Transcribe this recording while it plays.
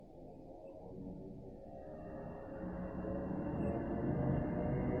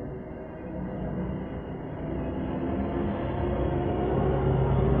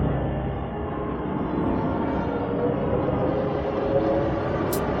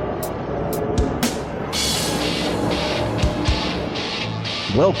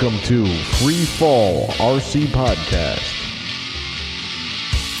Welcome to Free Fall RC Podcast.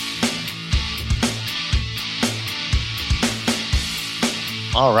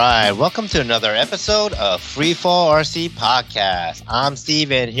 All right, welcome to another episode of Free Fall RC Podcast. I'm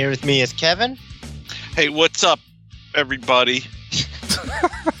Steve, and here with me is Kevin. Hey, what's up, everybody?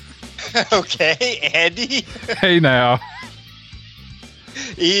 Okay, Andy. Hey now.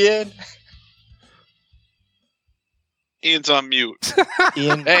 Ian. Ian's on mute.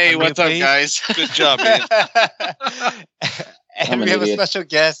 Ian. Hey, what's up, guys? Good job, Ian. And we have a special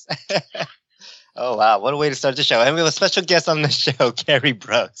guest. Oh, wow. What a way to start the show. And we have a special guest on the show, Carrie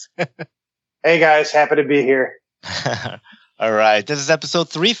Brooks. Hey, guys. Happy to be here. All right. This is episode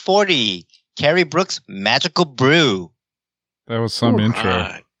 340, Carrie Brooks' Magical Brew. That was some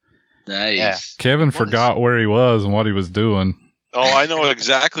intro. Nice. Yeah. Kevin forgot where he was and what he was doing. Oh, I know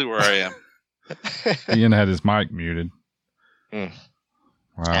exactly where I am. Ian had his mic muted. Mm.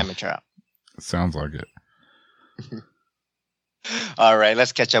 Wow. Amateur. Sounds like it. All right.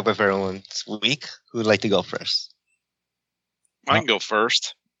 Let's catch up with everyone's week. Who would like to go first? I can go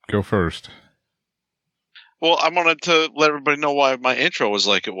first. Go first. Well, I wanted to let everybody know why my intro was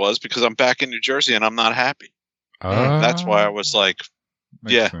like it was, because I'm back in New Jersey and I'm not happy. That's why I was like,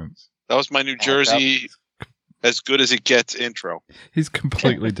 makes sense. that was my New Jersey, as good as it gets intro. He's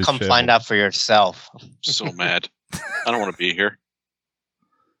completely Come disheveled. find out for yourself. So mad. I don't want to be here.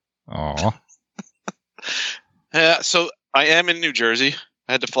 Aw. Yeah, so I am in New Jersey.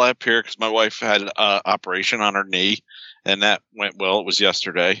 I had to fly up here because my wife had an operation on her knee, and that went well. It was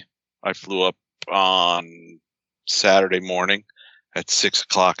yesterday. I flew up on Saturday morning at 6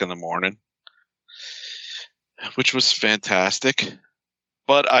 o'clock in the morning, which was fantastic.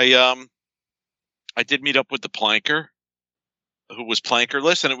 But I did meet up with the planker, who was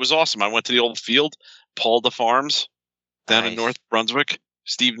plankerless, and it was awesome. I went to the old field, Paulda Farms, down in North Brunswick.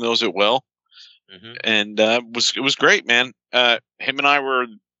 Steve knows it well. Mm-hmm. And it was great, man. Him and I were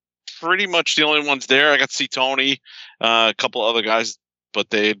pretty much the only ones there. I got to see Tony, a couple other guys, but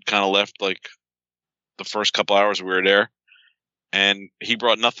they had kind of left like the first couple hours we were there. And he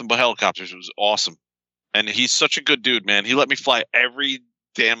brought nothing but helicopters. It was awesome. And he's such a good dude, man. He let me fly every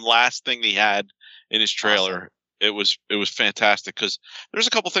damn last thing he had in his trailer. Awesome. It was fantastic because there's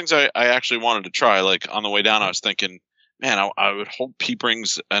a couple things I actually wanted to try. Like on the way down, I was thinking, man, I would hope he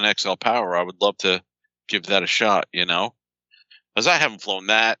brings an XL Power. I would love to give that a shot, you know, because I haven't flown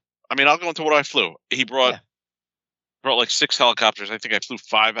that. I mean, I'll go into what I flew. He brought like 6 helicopters. I think I flew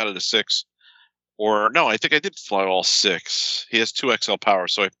 5 out of the 6. Or no, I think I did fly all 6. He has 2 XL Power,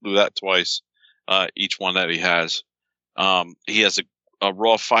 so I flew that twice, each one that he has. He has a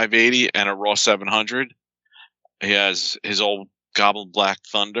Raw 580 and a Raw 700. He has his old Goblin Black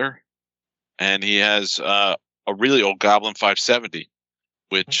Thunder, and he has a really old Goblin 570,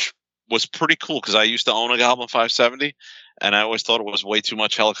 which was pretty cool because I used to own a Goblin 570, and I always thought it was way too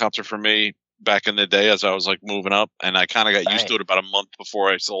much helicopter for me back in the day as I was like moving up, and I kind of got used to it about a month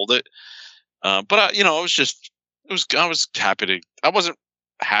before I sold it. But you know, I was happy to. I wasn't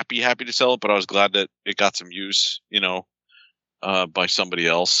happy to sell it, but I was glad that it got some use, you know, by somebody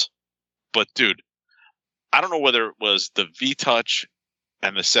else. But dude, I don't know whether it was the V-Touch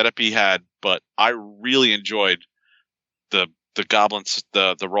and the setup he had, but I really enjoyed the Goblins,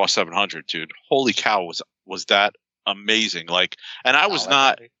 the Raw 700, dude. Holy cow, was that amazing? Like, and I was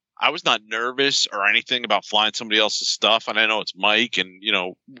not nervous or anything about flying somebody else's stuff. And I know it's Mike, and you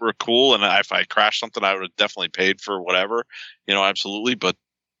know we're cool. And if I crashed something, I would have definitely paid for whatever, you know, absolutely. But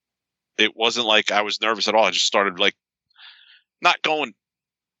it wasn't like I was nervous at all. I just started like not going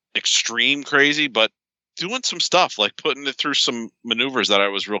extreme crazy, but doing some stuff, like putting it through some maneuvers that I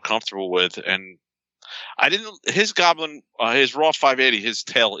was real comfortable with. And his Goblin, his Raw 580, his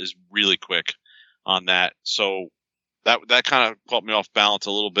tail is really quick on that. So that kind of caught me off balance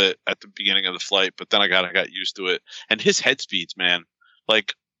a little bit at the beginning of the flight, but then I got used to it. And his head speeds, man,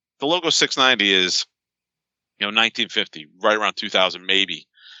 like the Logo 690 is, you know, 1950, right around 2000, maybe,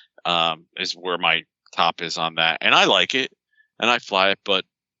 is where my top is on that. And I like it and I fly it, but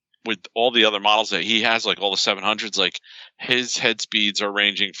with all the other models that he has, like all the 700s, like his head speeds are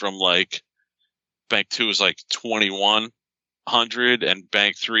ranging from like Bank 2 is like 2100 and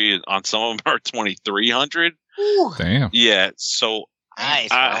Bank 3 on some of them are 2300. Damn. Yeah. So nice.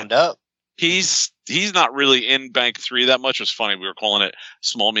 Round up. He's not really in Bank 3 that much. It was funny. We were calling it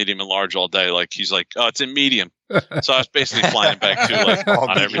small, medium, and large all day. Like he's like, oh, it's in medium. So I was basically flying in Bank 2 like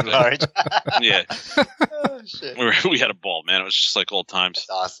on everything. Large. Yeah. Oh, shit. We had a ball, man. It was just like old times. That's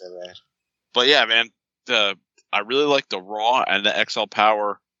awesome, man. But yeah, man, I really like the Raw and the XL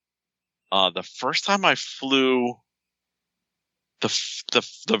Power. The first time I flew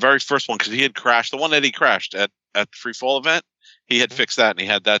the very first one, because he had crashed, the one that he crashed at the free fall event, he had fixed that and he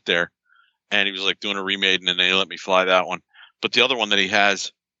had that there, and he was like doing a remade, and then they let me fly that one. But the other one that he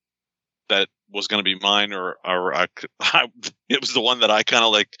has that was going to be mine, or it was the one that I kind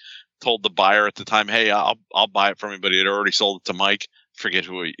of like told the buyer at the time, hey, I'll buy it from you, but he had already sold it to Mike. Forget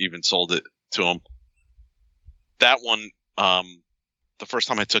who even sold it to him. That one, the first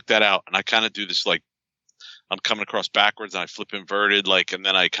time I took that out, and I kind of do this like I'm coming across backwards and I flip inverted, like, and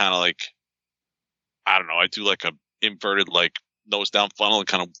then I kind of like, I don't know, I do like a inverted like nose down funnel and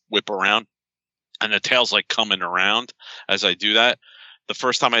kind of whip around, and the tail's like coming around as I do that. The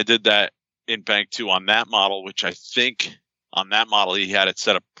first time I did that in Bank 2 on that model, which I think on that model he had it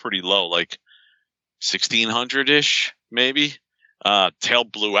set up pretty low, like 1600-ish maybe. Tail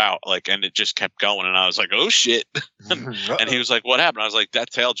blew out, like, and it just kept going, and I was like, oh shit. And he was like, what happened? I was like, that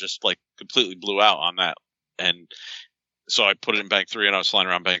tail just like completely blew out on that. And so I put it in Bank 3, and I was flying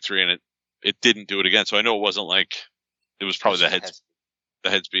around Bank 3, and it didn't do it again. So I know it wasn't like, it was probably the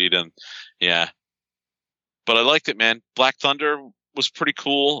head speed, and yeah. But I liked it, man. Black Thunder was pretty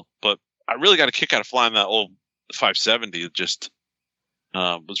cool, but I really got a kick out of flying that old 570. It just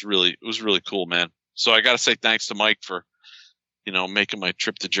was really cool, man. So I got to say thanks to Mike for, making my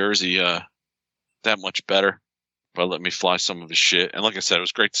trip to Jersey that much better by letting me fly some of his shit. And like I said, it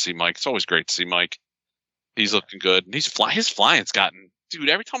was great to see Mike. It's always great to see Mike. He's looking good, and his flying's gotten, dude.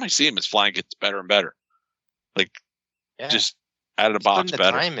 Every time I see him, his flying gets better and better. Like, just out of the box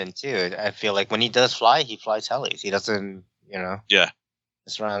better. Time in too. I feel like when he does fly, he flies helis. He doesn't, mess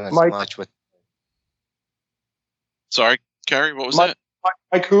around as much with. Sorry, Carrie, what was that?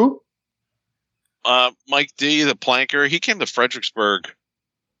 Mike who? Mike D, the planker. He came to Fredericksburg,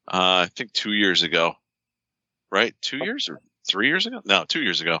 I think 2 years ago. Right? 2 years or 3 years ago? No, 2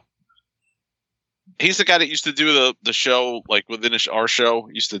 years ago. He's the guy that used to do the show, like within our show,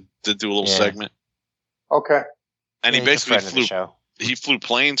 used to do a little segment. Okay. And he basically flew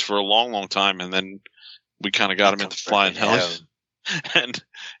planes for a long, long time, and then we kind of got him into flying helis. And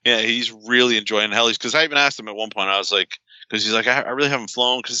yeah, he's really enjoying helis, because I even asked him at one point, I was like, because he's like, I really haven't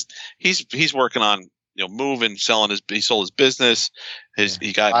flown, because he's working on moving, selling he sold his business,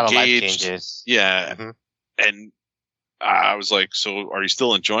 he got engaged, and I was like, so are you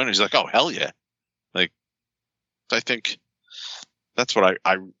still enjoying it? He's like, oh hell yeah, like I think that's what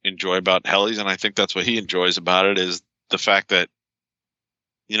I enjoy about helis, and I think that's what he enjoys about it, is the fact that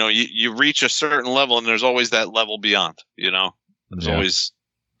you reach a certain level, and there's always that level beyond. There's always,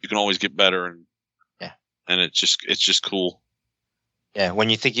 you can always get better, and it's just cool. Yeah, when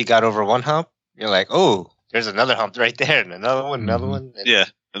you think you got over one hump, you're like, oh, there's another hump right there, and another one, another one.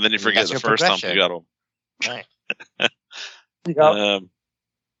 And and then you forget the first hump you got over. Right. All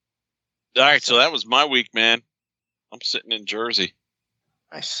right, so that was my week, man. I'm sitting in Jersey.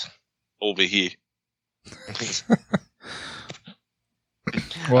 Nice. Over here.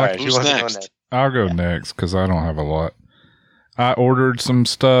 Well, right, who's next? I'll go next, because I don't have a lot. I ordered some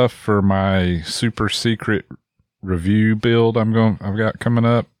stuff for my super secret review build I've got coming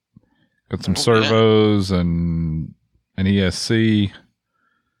up. Got some servos and an ESC,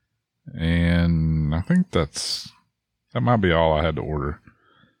 and I think that might be all I had to order.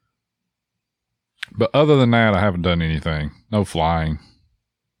 But other than that, I haven't done anything. No flying.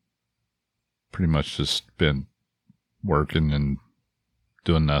 Pretty much just been working and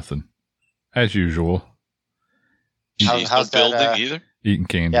doing nothing as usual. How's building that, either? Eating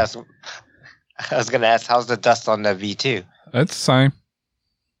candy. Yes. I was going to ask, how's the dust on the V2? It's the same.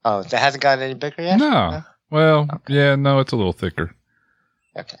 Oh, it hasn't gotten any bigger yet? No. Well, no, it's a little thicker.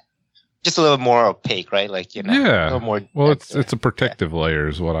 Okay. Just a little more opaque, right? Like, a little more. Well, it's a protective layer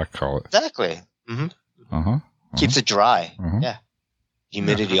is what I call it. Exactly. Mm-hmm. Uh-huh. Keeps it dry. Uh-huh. Yeah.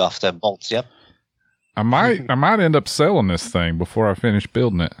 Humidity off the bolts. Yep. I might end up selling this thing before I finish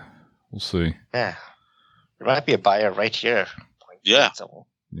building it. We'll see. Yeah. There might be a buyer right here. Yeah.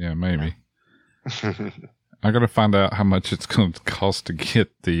 Yeah, maybe. I gotta find out how much it's going to cost to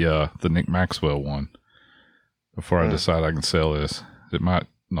get the Nick Maxwell one before I decide I can sell this. It might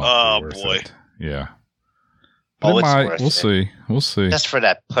not be worth it. Yeah. Oh, it might. Worth we'll it. See. We'll see. Just for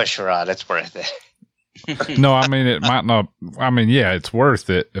that push rod, it's worth it. No, I mean, it might not. I mean, yeah, it's worth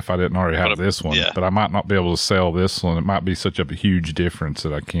it if I didn't already have this one. Yeah. But I might not be able to sell this one. It might be such a huge difference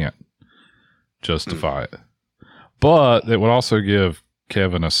that I can't justify it. But it would also give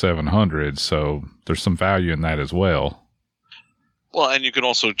Kevin a 700, so there's some value in that as well. Well, and you can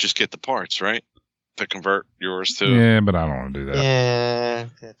also just get the parts, right? To convert yours to. Yeah, but I don't want to do that. Yeah,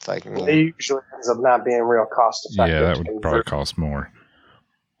 it's like It usually ends up not being real cost effective. Yeah, that would probably cost more.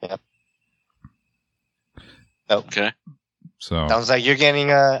 Yep. Okay. So Sounds like you're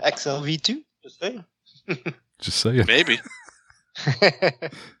getting a XLV2. Just saying. just saying, Maybe.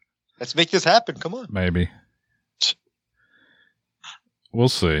 Let's make this happen. Come on. maybe. We'll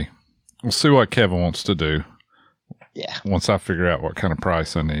see. We'll see what Kevin wants to do Yeah. once I figure out what kind of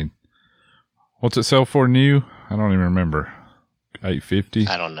price I need. What's it sell for new? I don't even remember. $850.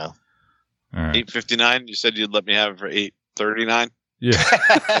 I don't know. All right. $859. You said you'd let me have it for $839. Yeah.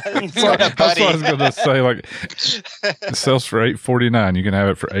 That's what I was gonna say. Like, it sells for $849. You can have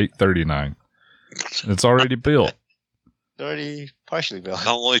it for $839. It's already built. Already partially built.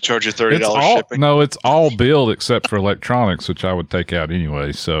 I'll only charge you $30 It's all shipping. no, it's all built except for electronics, which I would take out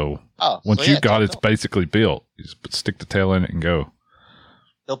anyway. So Oh, once so you yeah, got it, it's it's basically built. You just stick the tail in it and go.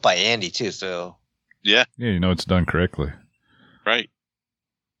 built by Andy too. So Yeah, Yeah, you know it's done correctly. right.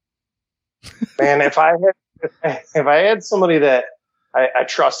 Man, if I had somebody that I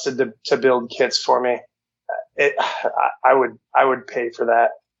trusted to build kits for me, I would pay for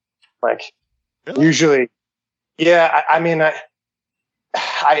that. Like Really? usually, yeah. I mean,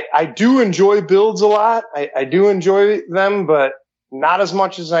 I do enjoy builds a lot. I do enjoy them, but not as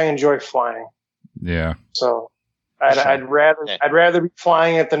much as I enjoy flying. Yeah. So Sure. I'd rather be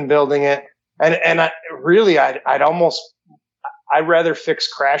flying it than building it. And I'd rather fix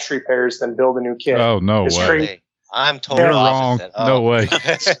crash repairs than build a new kit. Oh no It's way. crazy. Hey, I'm totally You're wrong. opposite. No way.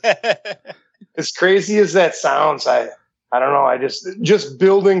 As crazy as that sounds, I don't know. I just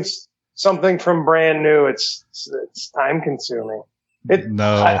building something from brand new. It's time consuming.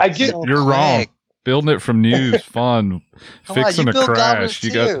 No, I get you're wrong. Building it from new is fun. Come on, Fixing you a build crash,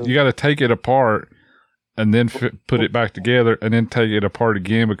 goblins you got to take it apart and then put it back together, and then take it apart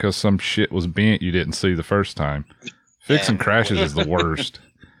again because some shit was bent you didn't see the first time. Fixing Yeah. crashes is the worst.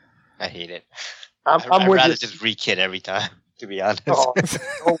 I hate it. I'm I'd with rather you. just re-kit every time, to be honest. Oh,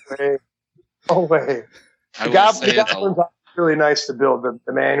 no way. No way. I The will say Goblins though, are really nice to build.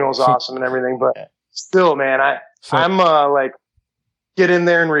 The manual's So- awesome and everything, but Yeah. still, man, So, I'm like get in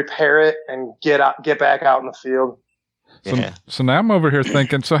there and repair it and get back out in the field. Yeah. so now I'm over here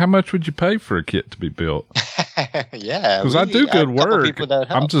thinking, so how much would you pay for a kit to be built? Yeah. Because I do we had good a couple work. people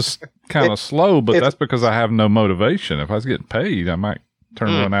that I'm help. just kind of slow, but if- that's because I have no motivation. If I was getting paid, I might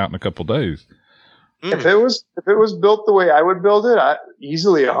turn one out in a couple days. If it was built the way I would build it,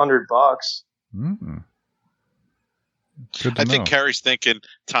 easily $100. Mm. Good to I know. think Carrie's thinking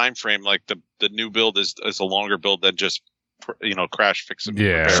time frame like the new build is a longer build than just crash fixing.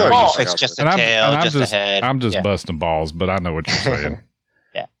 Yeah. repair. Sure, Oh, you fix just a tail, I'm just a head. I'm just Yeah. busting balls, but I know what you're saying.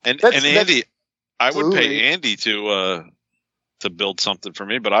 And That's- Andy, I would absolutely. pay Andy to build something for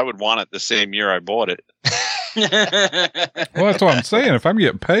me, but I would want it the same year I bought it. Well, that's what I'm saying. If I'm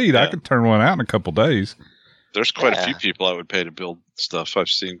getting paid, I Yeah. could turn one out in a couple days. There's quite a Yeah. few people I would pay to build stuff. I've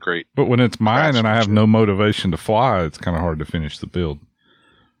seen great. But when it's mine Gotcha. and I have no motivation to fly, it's kind of hard to finish the build.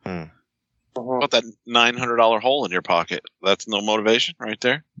 Mhm. About that $900 hole in your pocket. That's no motivation right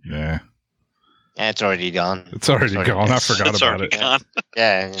there. Yeah, Yeah, it's already gone. it's already gone. I it's- forgot It's about already it. gone.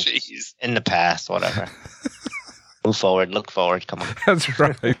 Yeah, Jeez. in the past, whatever. Move forward, look forward. Come on. That's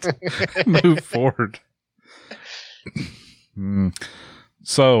right. Move forward.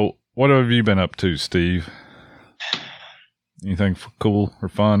 So, what have you been up to, Steve? Anything cool or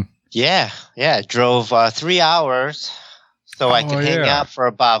fun? Yeah. Drove 3 hours, so I Oh, could hang yeah. out for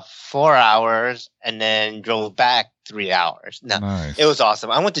about 4 hours, and then drove back 3 hours. No, Nice. it was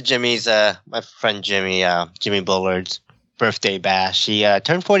awesome. I went to Jimmy's, my friend Jimmy Bullard's birthday bash. He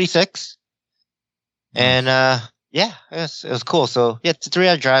turned 46, and yeah, it was cool. So yeah, it's a 3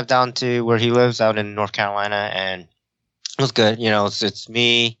 hour drive down to where he lives out in North Carolina, and it was good. It's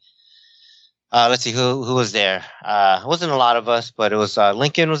me. Let's see who was there. It wasn't a lot of us, but it was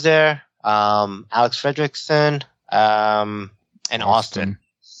Lincoln was there, Alex Fredrickson, and Austin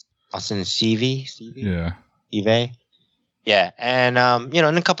CV. Yeah. Eve. Yeah, and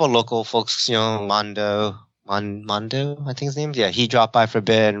and a couple of local folks, Mondo, I think his name. Yeah, he dropped by for a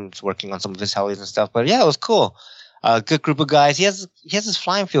bit and was working on some of his helis and stuff. But yeah, it was cool. Good group of guys. He has his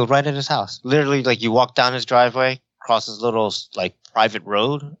flying field right at his house. Literally, like you walk down his driveway, cross his little like private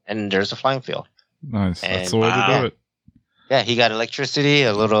road, and there's a flying field. Nice. And- That's the way to do it. Yeah, he got electricity,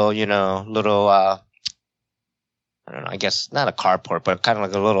 a little, I don't know, I guess not a carport, but kind of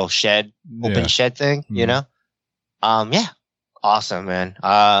like a little shed, open Yeah. shed thing, Mhm. Yeah, awesome, man.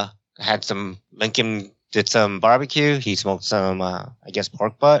 Lincoln did some barbecue. He smoked some, I guess,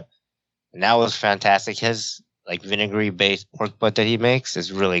 pork butt, and that was fantastic. His like vinegary based pork butt that he makes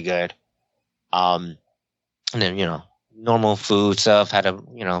is really good. And then normal food stuff. Had a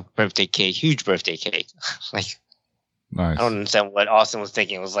birthday cake, huge birthday cake, like Nice. I don't understand what Austin was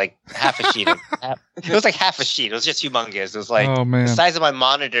thinking. It was like half a sheet. It was like half a sheet. It was just humongous. It was like Oh, man. the size of my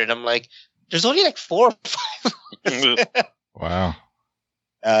monitor, and I'm like, there's only like 4 or 5. Wow.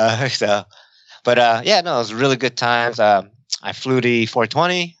 Yeah, no, it was really good times. I flew the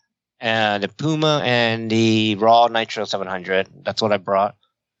 420 and the Puma and the Raw Nitro 700. That's what I brought.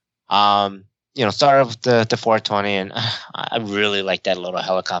 Started with the 420, and I really like that little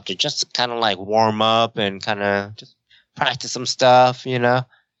helicopter just to kind of like warm up and kind of just practice some stuff, And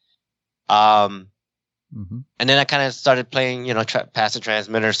then I kind of started playing, passive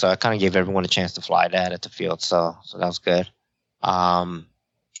transmitter, so I kind of gave everyone a chance to fly that at the field, so that was good.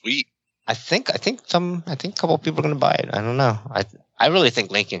 Sweet. I think a couple of people are gonna buy it. I don't know. I really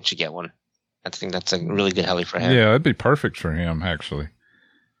think Lincoln should get one. I think that's a really good heli for him. Yeah, that'd be perfect for him, actually.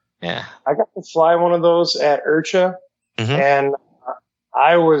 Yeah. I got to fly one of those at IRCHA, and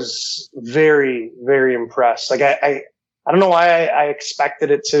I was very, very impressed. Like I don't know why I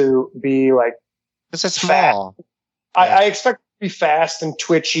expected it to be like it's small. I expect it to be fast and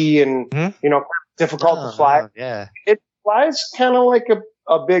twitchy and kind of difficult to fly. Yeah. It flies kind of like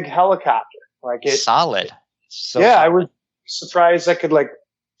a big helicopter. Like it solid. I was surprised I could like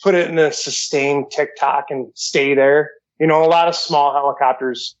put it in a sustained tick-tock and stay there. A lot of small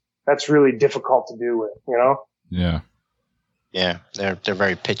helicopters, that's really difficult to do with, Yeah. Yeah, they're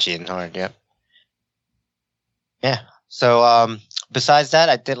very pitchy and hard. Yep. Yeah. So besides that,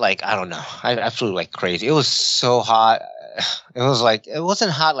 I did I don't know. I flew like crazy. It was so hot. It was it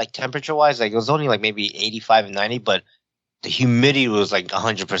wasn't hot like temperature wise. Like it was only like maybe 85 and 90, but the humidity was like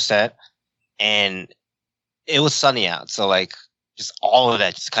 100%, and it was sunny out. So like just all of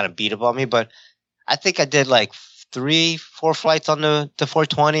that just kind of beat up on me. But I think I did like 3-4 flights on the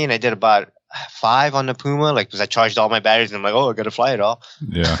 420, and I did about 5 on the Puma, because I charged all my batteries, and I'm like, oh, I got to fly it all.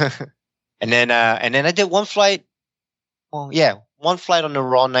 Yeah. and then I did one flight. Well, yeah, one flight on the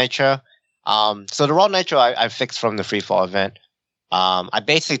Raw Nitro. So the Raw Nitro I fixed from the free fall event. I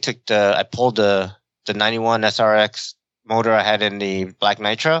basically I pulled the 91 SRX motor I had in the Black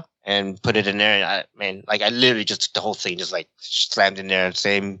Nitro and put it in there. And I literally just took the whole thing, just slammed in there,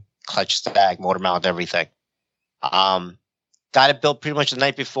 same clutch stack, motor mount, everything. Got it built pretty much the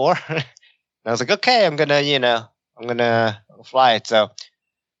night before. And I was like, okay, I'm gonna fly it. So,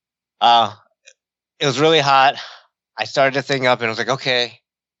 it was really hot. I started the thing up and I was like, okay,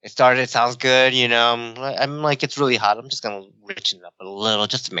 it started. It sounds good. I'm like, it's really hot. I'm just going to richen it up a little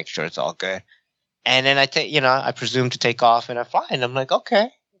just to make sure it's all good. And then I presume to take off and I fly, and I'm like, okay,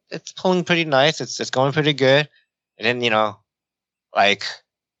 it's pulling pretty nice. It's going pretty good. And then, I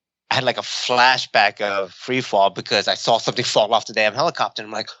had like a flashback of free fall because I saw something fall off the damn helicopter. And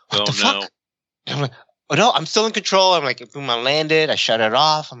I'm like, what the fuck? And I'm like, oh no, I'm still in control. I'm like, boom, I landed. I shut it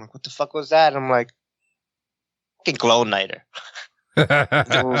off. I'm like, what the fuck was that? And I'm like, fucking glow niter. Left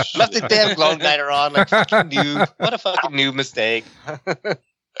the damn glow niter on, like fucking noob. What a fucking noob mistake.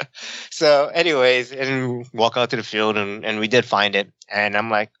 So, anyways, and walk out to the field, and we did find it. And I'm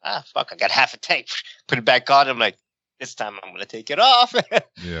like, fuck, I got half a tank. Put it back on. I'm like, this time I'm gonna take it off.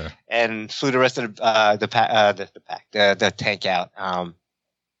 Yeah. And flew the rest of the tank out.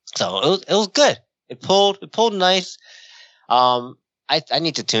 So it was good. It pulled nice. I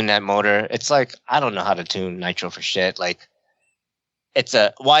need to tune that motor. It's like, I don't know how to tune Nitro for shit. Like, it's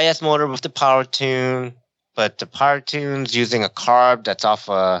a YS motor with the power tune, but the power tune's using a carb that's off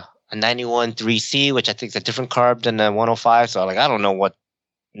a 91 3C, which I think is a different carb than the 105. So I don't know what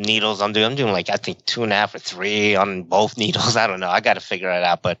needles I'm doing. I'm doing I think 2.5 or 3 on both needles. I don't know. I got to figure it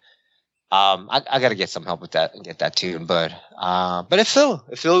out, but I got to get some help with that and get that tuned. But it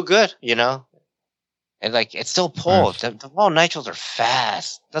feel good, And it still pulls. Nice. The raw nitros are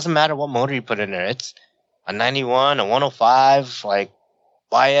fast. Doesn't matter what motor you put in there. It's a 91, a 105,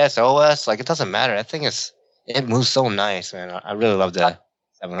 YS, OS. It doesn't matter. That thing it moves so nice, man. I really love the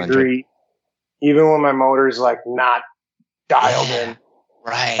 700. Agree. Even when my motor's not dialed in,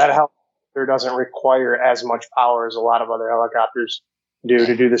 right? That helicopter doesn't require as much power as a lot of other helicopters do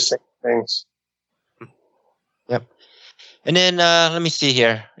to do the same things. Yep. And then let me see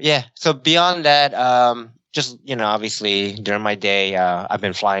here. Yeah. So beyond that, just obviously during my day, I've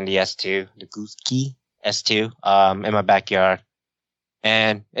been flying the S2, the Goose Key S2, in my backyard,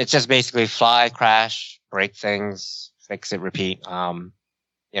 and it's just basically fly, crash, break things, fix it, repeat.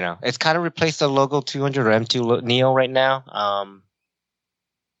 It's kind of replaced the Logo 200 or M2 Neo right now.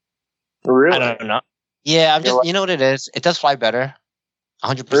 Really? I don't know. Yeah, I'm just, you know what it is? It does fly better.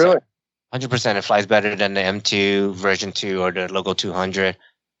 100%. Really? 100% it flies better than the M2 version 2 or the Logo 200.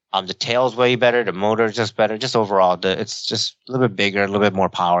 The tail's way better. The motor's just better. Just overall, it's just a little bit bigger, a little bit more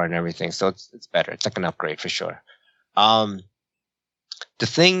power and everything. So it's better. It's like an upgrade for sure. The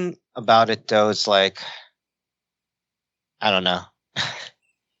thing about it though is like, I don't know.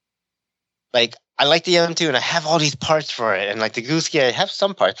 Like, I like the M2 and I have all these parts for it. And like the Gooski, I have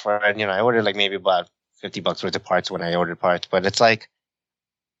some parts for it. And, I ordered like maybe about $50 worth of parts when I ordered parts. But it's like,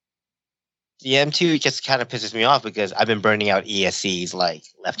 the M2 just kind of pisses me off because I've been burning out ESCs like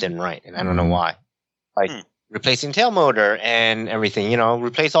left and right. And I don't know why. Like, replacing tail motor and everything,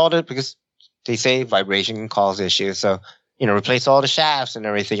 replace all the, because they say vibration can cause issues. So, replace all the shafts and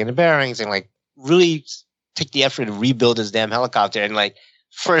everything and the bearings and like really take the effort to rebuild this damn helicopter. And like,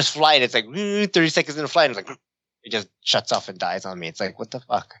 first flight, it's like 30 seconds in the flight, and it's like it just shuts off and dies on me. It's like, what the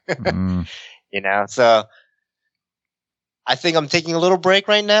fuck? So I think I'm taking a little break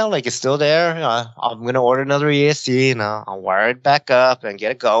right now. Like, it's still there. I'm going to order another ESC and I'll wire it back up and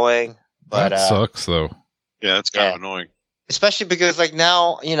get it going. But that sucks though. Yeah, it's kind of annoying. Especially because like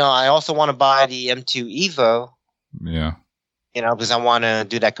now, I also want to buy the M2 Evo. Yeah. Because I want to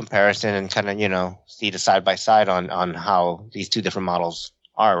do that comparison and kind of, see the side by side on how these two different models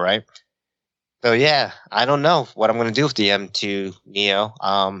are, right? So yeah, I don't know what I'm going to do with the M2 Neo.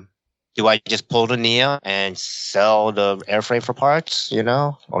 Do I just pull the Neo and sell the airframe for parts,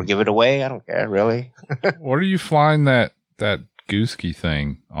 or give it away? I don't care, really. What are you flying that Gooski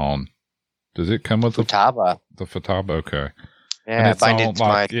thing on? Does it come with Futaba? The Futaba, okay. Yeah, and it's all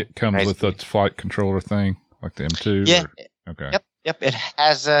like it comes with the flight controller thing, like the M2? Yeah. Okay. Yep. It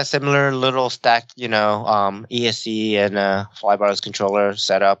has a similar little stacked, ESC and flybars controller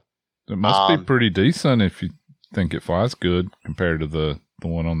setup. It must be pretty decent if you think it flies good compared to the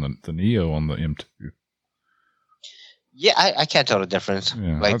one on the Neo on the M2. Yeah, I can't tell the difference.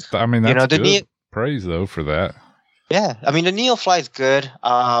 Yeah, like, that's good praise though for that. Yeah, I mean the Neo flies good.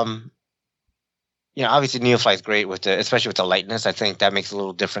 Obviously Neo flies great especially with the lightness. I think that makes it a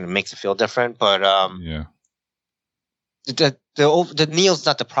little different. It makes it feel different, but yeah. The Neo's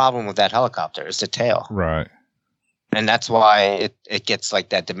not the problem with that helicopter. It's the tail. Right. And that's why it gets like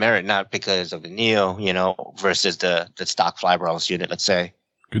that demerit, not because of the Neo, versus the stock Flybarless unit, let's say.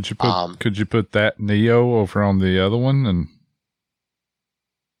 Could you put that Neo over on the other one? And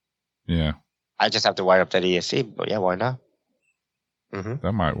yeah. I just have to wire up that ESC, but yeah, why not? Mm-hmm.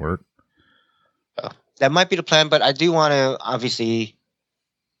 That might work. That might be the plan, but I do want to obviously,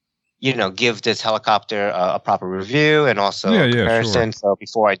 give this helicopter a proper review and also a comparison. Sure. So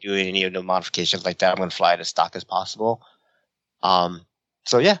before I do any of the modifications like that, I'm going to fly it as stock as possible.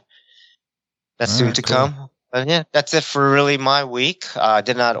 So yeah, that's soon to come. But yeah, that's it for really my week. I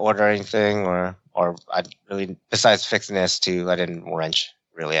did not order anything or I really, besides fixing this too, I didn't wrench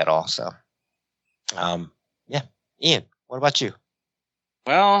really at all. So, yeah, Ian, what about you?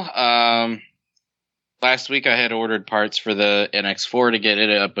 Well, last week I had ordered parts for the NX4 to get it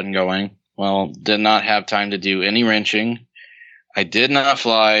up and going. Well, did not have time to do any wrenching. I did not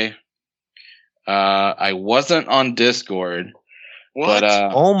fly. I wasn't on Discord. What?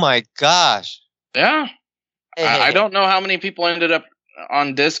 But, oh my gosh. Yeah. I don't know how many people ended up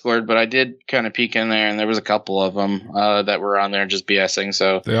on Discord, but I did kind of peek in there, and there was a couple of them that were on there just BSing.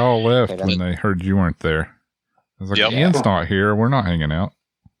 So they all left when they heard you weren't there. I was like, Ian's not here. We're not hanging out.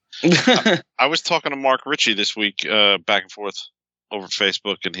 I was talking to Mark Ritchie this week, back and forth over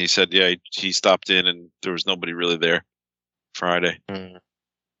Facebook, and he said, yeah, he stopped in and there was nobody really there Friday. But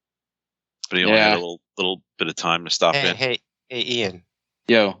he only had a little bit of time to stop in. Hey, Ian.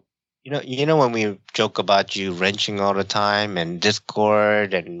 Yo. You know when we joke about you wrenching all the time and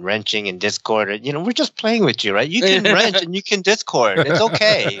Discord and wrenching and Discord, we're just playing with you, right? You can wrench and you can Discord. It's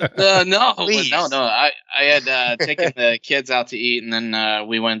okay. No. I had taken the kids out to eat, and then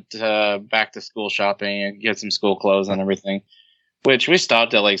we went back to school shopping and get some school clothes and everything, which we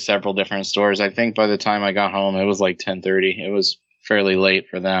stopped at like several different stores. I think by the time I got home, it was like 10:30. It was fairly late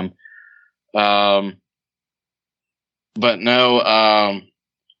for them. But no,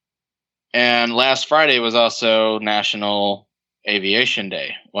 and last Friday was also National Aviation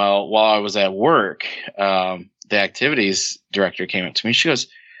Day. Well, while I was at work, the activities director came up to me. She goes,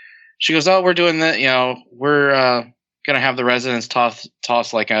 oh, we're doing that. We're going to have the residents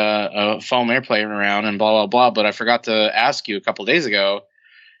toss like a foam airplane around and blah, blah, blah. But I forgot to ask you a couple days ago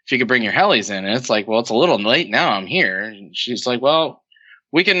if you could bring your helis in. And it's like, well, it's a little late now. I'm here. And she's like, well,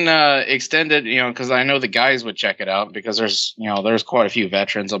 we can extend it, because I know the guys would check it out because there's quite a few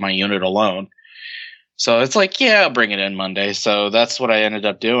veterans on my unit alone. So it's like, yeah, I'll bring it in Monday. So that's what I ended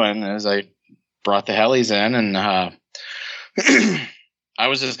up doing is I brought the helis in, and I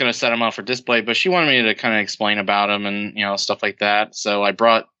was just going to set them up for display, but she wanted me to kind of explain about them and, stuff like that. So I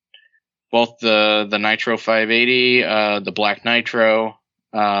brought both the Nitro 580, the Black Nitro,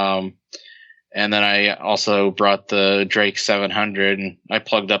 And then I also brought the Drake 700, and I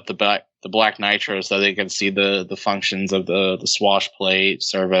plugged up the black nitro so they could see the functions of the swash plate,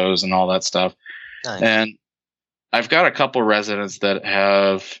 servos, and all that stuff. Nice. And I've got a couple residents that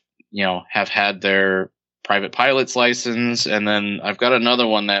have had their private pilot's license, and then I've got another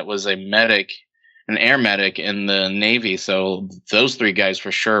one that was an air medic in the Navy. So those 3 guys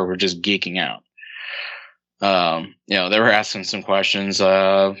for sure were just geeking out. They were asking some questions.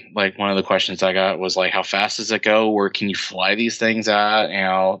 Like one of the questions I got was like, how fast does it go? Where can you fly these things at?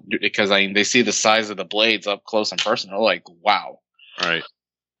 Because they see the size of the blades up close and personal. They're like, wow. Right.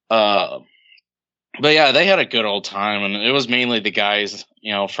 But yeah, they had a good old time, and it was mainly the guys,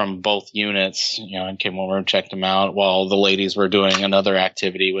 from both units, and came over and checked them out while the ladies were doing another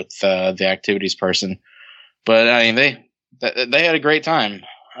activity with the activities person. But I mean, they had a great time.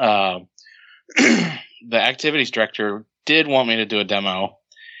 The activities director did want me to do a demo.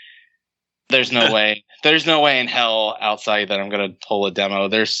 There's no way in hell outside that I'm going to pull a demo.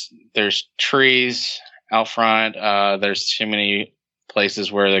 There's trees out front. There's too many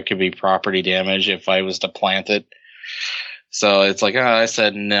places where there could be property damage if I was to plant it. So it's like, I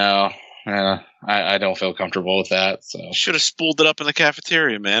said, no, I don't feel comfortable with that. So should have spooled it up in the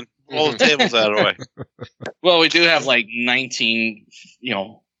cafeteria, man. All the tables out of the way. Well, we do have like 19,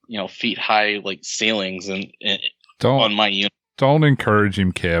 feet high, like ceilings on my unit. Don't encourage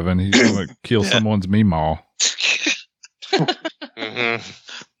him, Kevin. He's going to kill someone's meemaw. Mm-hmm.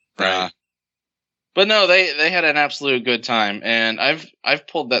 Right. But no, they had an absolute good time, and I've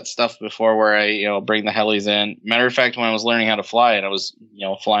pulled that stuff before where I bring the helis in. Matter of fact, when I was learning how to fly it, I was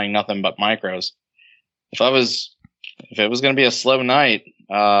flying nothing but micros. If it was going to be a slow night,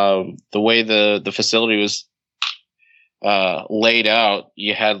 the way the facility was laid out,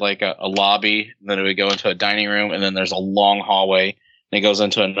 you had like a lobby, then it would go into a dining room, and then there's a long hallway, and it goes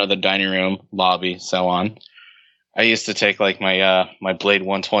into another dining room, lobby, so on. I used to take like my Blade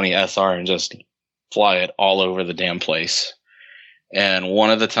 120 SR and just fly it all over the damn place. And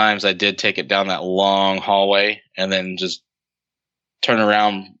one of the times I did take it down that long hallway and then just turn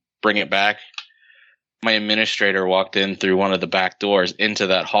around, bring it back. My administrator walked in through one of the back doors into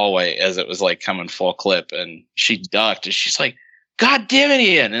that hallway as it was like coming full clip, and she ducked and she's like, God damn it,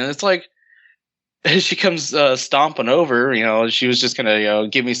 Ian. And it's like, she comes stomping over, she was just going to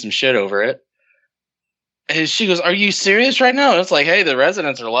give me some shit over it. And she goes, are you serious right now? And it's like, hey, the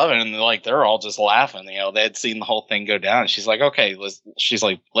residents are loving it. And they're all just laughing. They had seen the whole thing go down. And she's like, okay,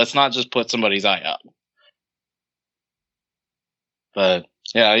 let's not just put somebody's eye out. But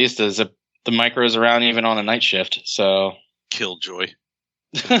yeah, I used to zip the micros around even on a night shift. So Killjoy.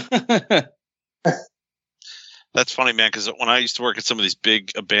 That's funny, man, because when I used to work at some of these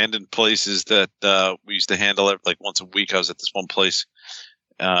big abandoned places that we used to handle it like once a week, I was at this one place.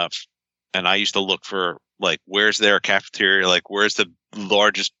 And I used to look for, like, where's their cafeteria? Like, where's the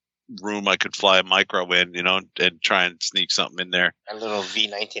largest room I could fly a micro in, and try and sneak something in there. A little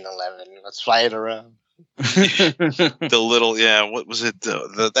V1911. Let's fly it around. The little, what was it?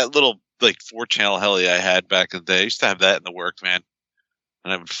 That little, like, 4-channel heli I had back in the day. I used to have that in the work, man.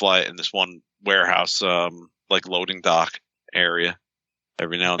 And I would fly it in this one warehouse, like, loading dock area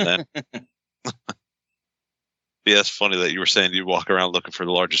every now and then. Yeah, it's funny that you were saying you'd walk around looking for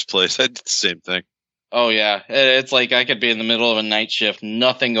the largest place. I did the same thing. Oh, yeah. It's like I could be in the middle of a night shift,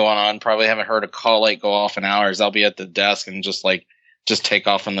 nothing going on. Probably haven't heard a call light go off in hours. I'll be at the desk and just take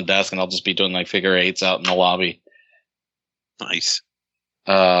off from the desk, and I'll just be doing like figure eights out in the lobby. Nice.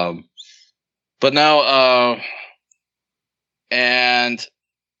 But no, and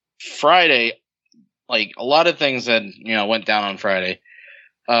Friday, like a lot of things that, went down on Friday.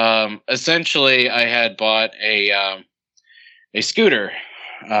 Essentially I had bought a scooter.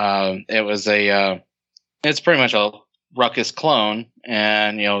 It was it's pretty much a Ruckus clone,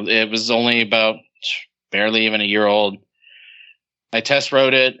 and it was only about barely even a year old. I test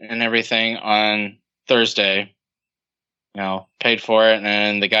rode it and everything on Thursday, paid for it,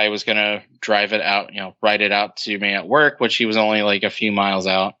 and the guy was going to drive it out, ride it out to me at work, which he was only like a few miles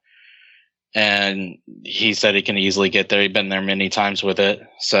out. And he said he can easily get there. He'd been there many times with it.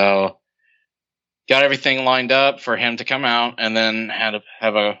 So got everything lined up for him to come out, and then had to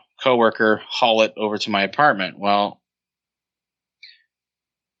have a coworker haul it over to my apartment. Well,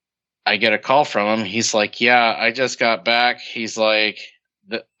 I get a call from him. He's like, yeah, I just got back. He's like,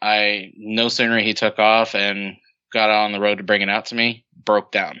 no sooner he took off and got out on the road to bring it out to me,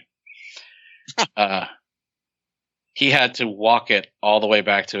 broke down. He had to walk it all the way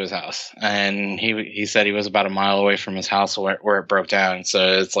back to his house. And he said he was about a mile away from his house where it broke down.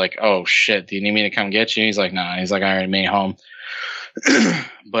 So it's like, oh shit, do you need me to come get you? He's like, nah. He's like, I already made it home.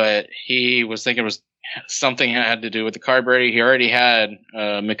 but he was thinking it was something that had to do with the carburetor. He already had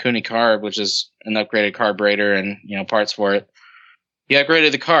Mikuni carb, which is an upgraded carburetor and parts for it. He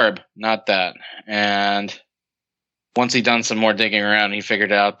upgraded the carb, not that. And once he done some more digging around, he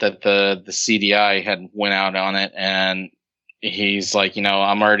figured out that the CDI had went out on it, and he's like,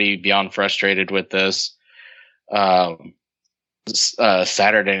 I'm already beyond frustrated with this.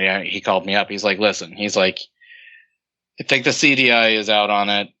 Saturday night, he called me up. He's like, listen, he's like, I think the CDI is out on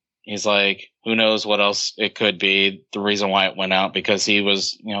it. He's like, who knows what else it could be. The reason why it went out, because he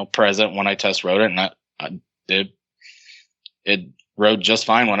was, present when I test rode it, and it rode just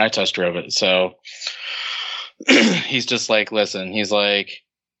fine when I test drove it. So he's just like, listen, he's like,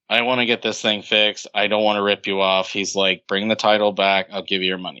 I want to get this thing fixed. I don't want to rip you off. He's like, bring the title back. I'll give you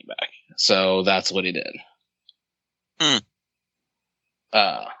your money back. So that's what he did.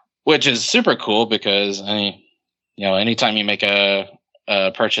 Which is super cool because anytime you make a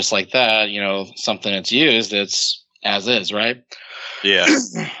purchase like that, something that's used, it's as is, right? Yeah.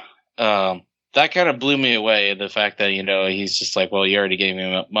 That kind of blew me away. The fact that, he's just like, well, you already gave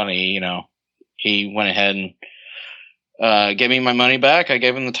me money. He went ahead and gave me my money back. I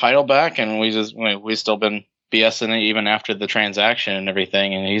gave him the title back, and we still been BSing it even after the transaction and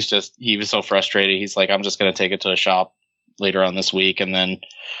everything. And he was so frustrated. He's like, I'm just going to take it to a shop later on this week, and then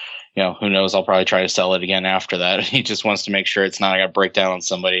who knows, I'll probably try to sell it again after that. He just wants to make sure it's not going to break down on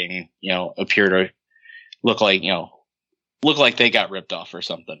somebody and appear to look like they got ripped off or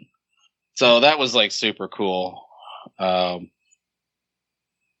something. So that was like super cool. But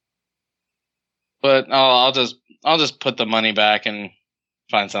I'll just put the money back and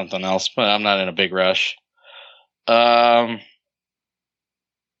find something else, but I'm not in a big rush. Other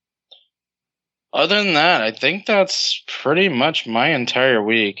than that, I think that's pretty much my entire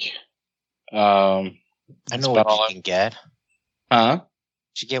week. I know what you can get. Huh? You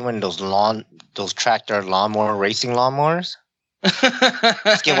should get one of those tractor lawnmower racing lawnmowers.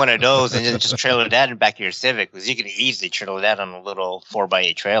 Just get one of those and then just trailer that in the back of your Civic, because you can easily trailer that on a little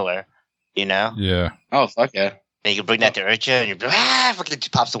 4x8 trailer. Yeah. Oh, fuck yeah. And you can bring that to Urcha and you're like, fucking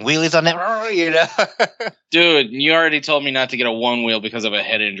pop some wheelies on that, Dude, you already told me not to get a one wheel because of a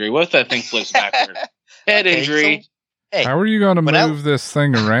head injury. What if that thing flips backward? Head injury. So, hey, how are you going to move this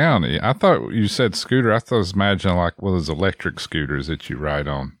thing around? I thought you said scooter. I thought I was imagining like one of those electric scooters that you ride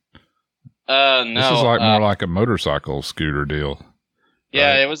on. No. This is like more like a motorcycle scooter deal.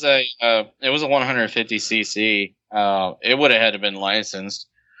 Yeah, right? it was a 150cc. It would have had to been licensed.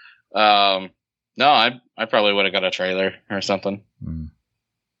 No, I probably would have got a trailer or something. You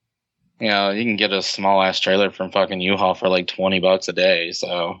can get a small ass trailer from fucking U-Haul for like $20 a day.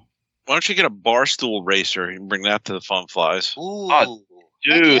 So why don't you get a bar stool racer and bring that to the Fun Flies? Ooh, oh,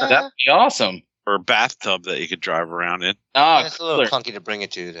 dude, that'd be awesome. Or a bathtub that you could drive around in. Oh, it's a little clunky to bring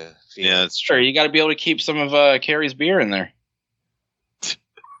it to the field. Yeah, that's true. Sure, you got to be able to keep some of Carrie's beer in there.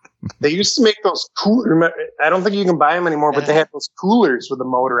 They used to make those coolers. I don't think you can buy them anymore, but they had those coolers with a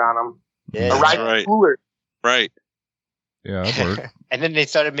motor on them. Yeah, a ride cooler. Right. Yeah, that worked. And then they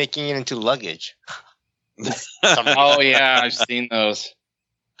started making it into luggage. Oh, yeah, I've seen those.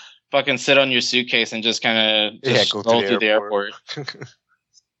 Fucking sit on your suitcase and just kind of just roll through the airport.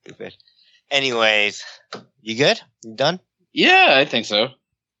 Stupid. Anyways, you good? You done? Yeah, I think so.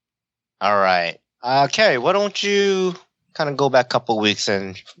 All right. Carrie, why don't you kind of go back a couple of weeks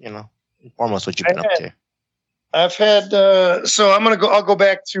and, inform us what you've been up to? I've had, so I'll go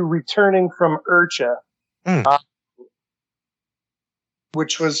back to returning from Urcha,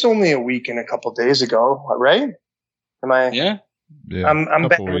 which was only a week and a couple of days ago, right? Am I? Yeah. Yeah. I'm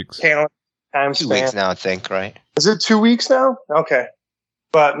back in time span. 2 weeks now, I think, right? Is it 2 weeks now? Okay.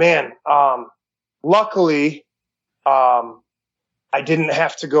 But man, luckily, I didn't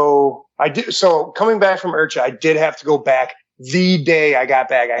have to go. So coming back from Urcha, I did have to go back the day I got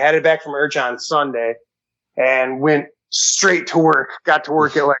back. I had it back from Urcha on Sunday and went straight to work. Got to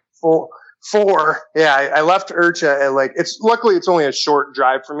work at like 4. Yeah, I left Urcha at luckily it's only a short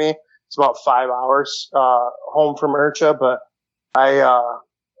drive for me. It's about 5 hours home from Urcha, but I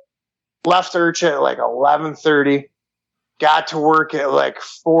left Urcha at like 11:30. Got to work at like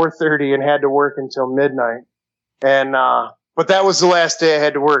 4:30 and had to work until midnight. And but that was the last day I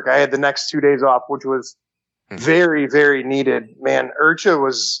had to work. I had the next 2 days off, which was very, very needed. Man, Urcha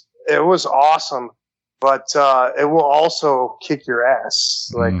was awesome, but it will also kick your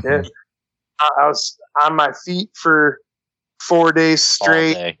ass. Like I was on my feet for 4 days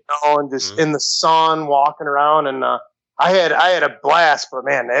straight, and just in the sun, walking around, and I had a blast. But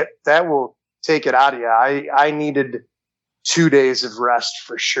man, that will take it out of you. I needed 2 days of rest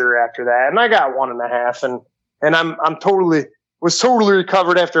for sure after that, and I got 1.5, and I'm totally was totally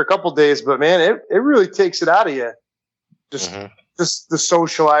recovered after a couple days, but man, it really takes it out of you. Just the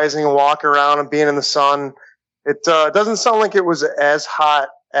socializing and walking around and being in the sun. It doesn't sound like it was as hot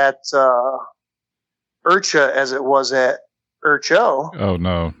at IRCHA as it was at IRCHO. Oh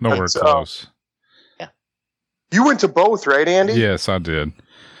no, nowhere close. You went to both, right, Andy? Yes, I did.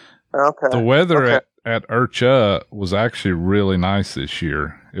 Okay. The weather at IRCHA was actually really nice this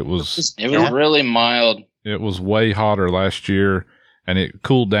year. It was really mild. It was way hotter last year, and it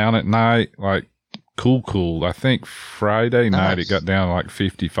cooled down at night, like cool. I think Friday night it got down to like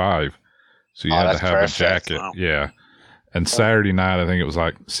 55, so you had to have a jacket. Wow. Yeah. And Saturday night, I think it was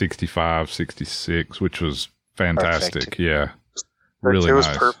like 65, 66, which was fantastic. Perfect. Yeah. Really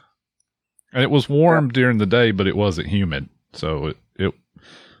nice. Perfect. And it was warm during the day, but it wasn't humid. So the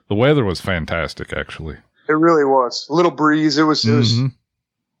weather was fantastic, actually. It really was. A little breeze. It was.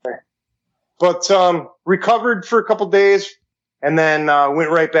 But recovered for a couple days, and then went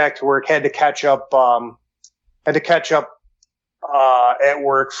right back to work. Had to catch up. At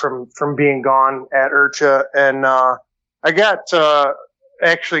work from being gone at IRCHA, and I got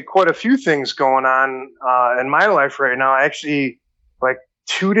actually quite a few things going on in my life right now. Actually, like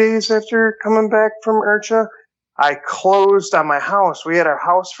 2 days after coming back from IRCHA, I closed on my house. We had our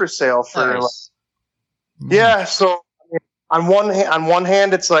house for sale for yeah. So on one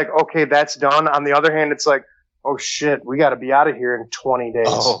hand, it's like, okay, that's done. On the other hand, it's like, oh shit, we got to be out of here in 20 days.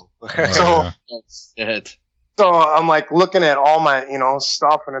 Oh. So I'm like looking at all my,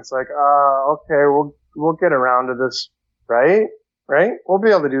 stuff, and it's like, okay, we'll get around to this, right? We'll be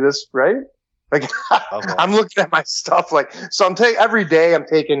able to do this, right? Like, okay. I'm looking at my stuff, like, so every day I'm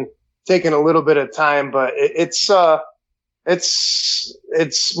taking a little bit of time, but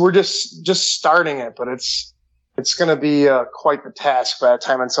we're just starting it, but it's going to be quite the task by the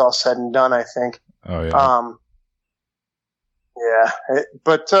time it's all said and done, I think. Oh yeah.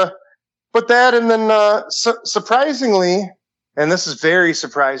 But that, and then surprisingly, and this is very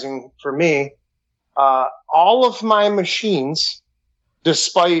surprising for me, all of my machines,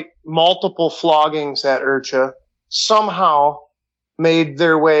 despite multiple floggings at IRCHA, somehow made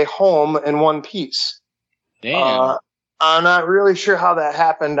their way home in one piece. Damn. I'm not really sure how that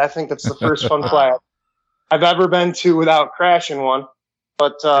happened. I think that's the first fun fly I've ever been to without crashing one.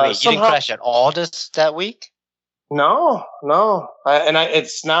 But you didn't crash at all that week? No.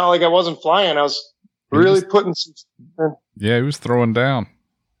 It's not like I wasn't flying. I was really putting some. Yeah, he was throwing down.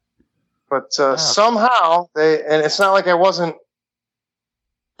 But somehow and it's not like I was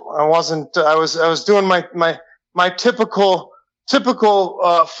doing my typical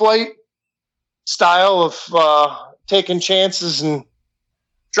flight style of taking chances and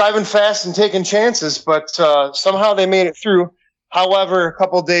driving fast and taking chances, but somehow they made it through. However, a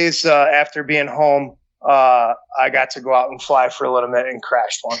couple of days after being home, I got to go out and fly for a little bit and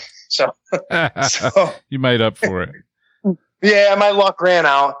crashed one. So you made up for it. Yeah, my luck ran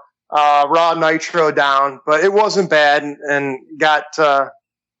out. Raw nitro down, but it wasn't bad, and got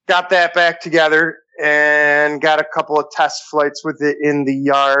that back together and got a couple of test flights with it in the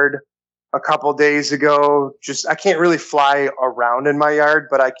yard a couple days ago. I can't really fly around in my yard,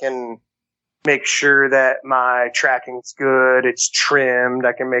 but I can make sure that my tracking's good. It's trimmed.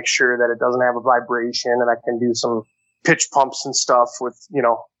 I can make sure that it doesn't have a vibration, and I can do some pitch pumps and stuff with,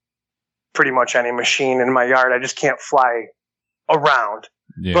 pretty much any machine in my yard. I just can't fly around.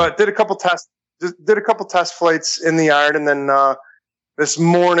 Yeah. But did a couple test flights in the yard, and then this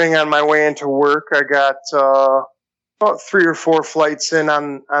morning on my way into work, I got about 3 or 4 flights in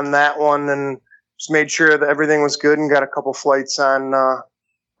on that one, and just made sure that everything was good, and got a couple flights on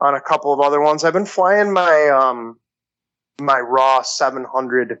a couple of other ones. I've been flying my my raw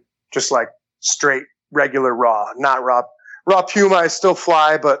 700, just like straight regular raw, not raw Puma. I still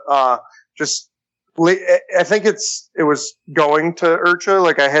fly, but just. I think it was going to IRCHA.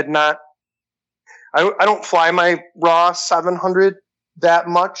 Like I had not, I don't fly my raw 700 that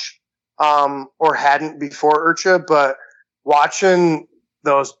much, or hadn't before IRCHA, but watching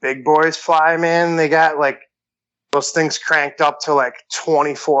those big boys fly, man, they got like those things cranked up to like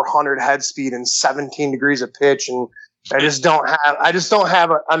 2,400 head speed and 17 degrees of pitch. And I just don't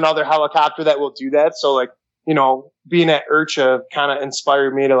have another helicopter that will do that. So like, being at IRCHA kind of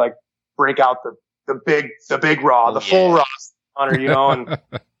inspired me to like break out the big raw, full raw hunter, and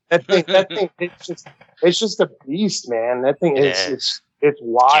that thing, it's just a beast, man. That thing it's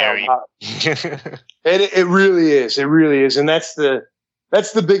wild. It really is. It really is. And that's the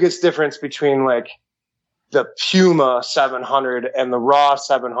biggest difference between like the Puma 700 and the raw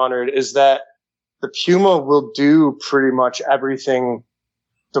 700 is that the Puma will do pretty much everything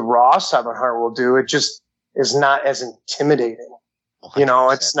the raw 700 will do. It just is not as intimidating. You know,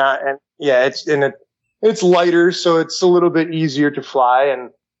 100%. it's not, and yeah, it's lighter, so it's a little bit easier to fly,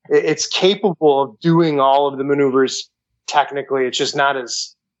 and it's capable of doing all of the maneuvers. Technically, it's just not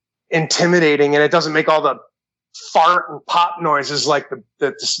as intimidating, and it doesn't make all the fart and pop noises like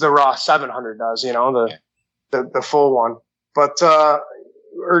the raw 700 does. You know, the full one. But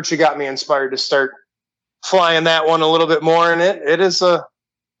Urcha got me inspired to start flying that one a little bit more, and it is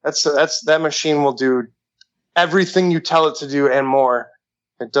that machine will do everything you tell it to do and more.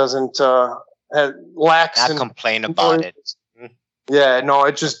 It doesn't lacks Not in complain about it. Yeah, no,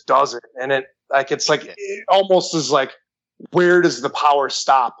 it just does it, and it almost is like, where does the power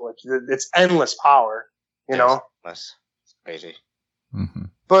stop? Like it's endless power, you know. That's crazy. Mm-hmm.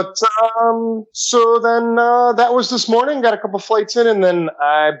 But so then that was this morning. Got a couple flights in, and then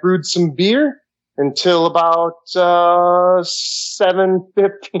I brewed some beer until about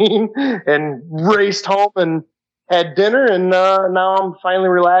 7:15, and raced home and had dinner. And now I'm finally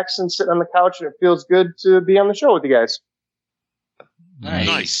relaxed and sitting on the couch, and it feels good to be on the show with you guys.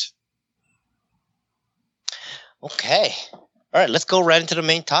 Nice. Okay. All right, let's go right into the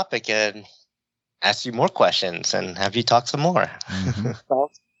main topic and ask you more questions and have you talk some more. Mm-hmm.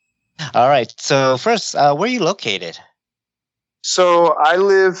 All right. So first, where are you located? So I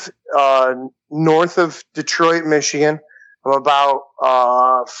live north of Detroit, Michigan. I'm about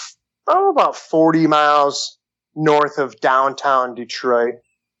 40 miles north of downtown Detroit.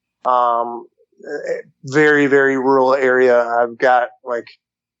 Very, very rural area. I've got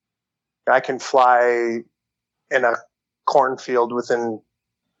I can fly in a cornfield within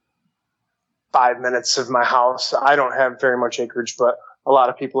 5 minutes of my house. I don't have very much acreage, but a lot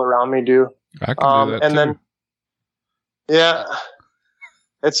of people around me do. I can do that and too. then, yeah,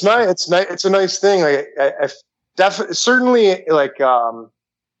 it's nice. It's nice. It's a nice thing. I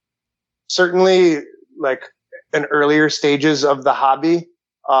certainly in earlier stages of the hobby,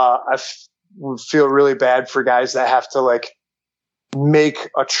 would feel really bad for guys that have to make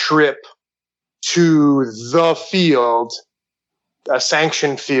a trip to the field, a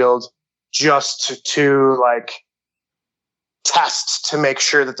sanctioned field, just to test to make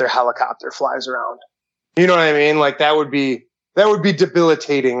sure that their helicopter flies around. You know what I mean? That would be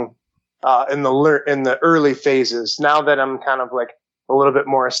debilitating in the early phases. Now that I'm kind of a little bit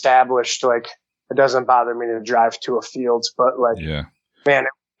more established, it doesn't bother me to drive to a field, but yeah, man,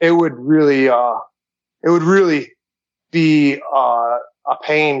 it would really be a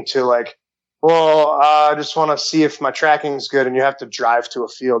pain to I just want to see if my tracking's good, and you have to drive to a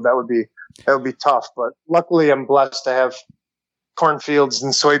field. That would be tough. But luckily, I'm blessed to have cornfields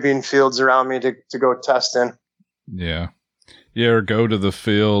and soybean fields around me to go test in. yeah. You ever go to the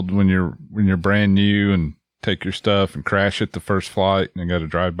field when you're brand new and take your stuff and crash it the first flight and you got to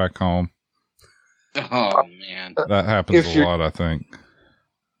drive back home? Oh man, That happens a lot, I think.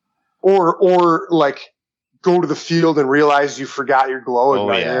 Or go to the field and realize you forgot your glow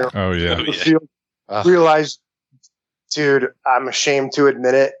igniter. Oh yeah. The field, realize, dude, I'm ashamed to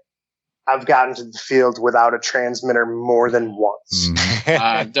admit it. I've gotten to the field without a transmitter more than once. Mhm.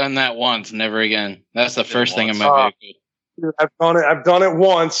 I've done that once, never again. That's the first thing in my vehicle. Dude, I've done it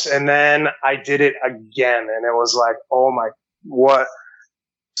once, and then I did it again, and it was oh my, what?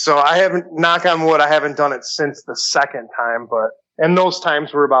 So I haven't, knock on wood, I haven't done it since the second time, and those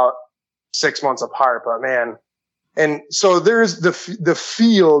times were about 6 months apart, but man. And so there's the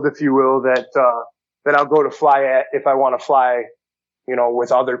field, if you will, that I'll go to fly at if I want to fly,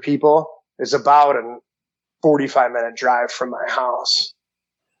 with other people, is about a 45-minute drive from my house.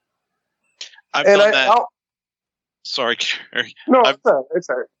 I've done that. Sorry, Gary. No, it's all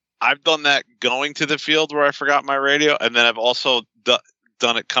right. I've done that going to the field where I forgot my radio, and then I've also done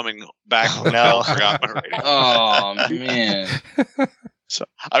it coming back. Oh, no. I forgot my radio. Oh man. So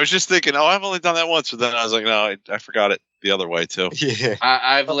I was just thinking, I've only done that once, but then I was like, no, I forgot it the other way too. Yeah.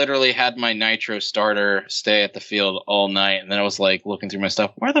 I've literally had my nitro starter stay at the field all night, and then I was looking through my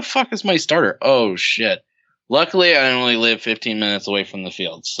stuff. Where the fuck is my starter? Oh shit! Luckily, I only live 15 minutes away from the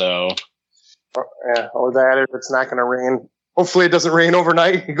field, so Yeah, or that if it's not going to rain. Hopefully, it doesn't rain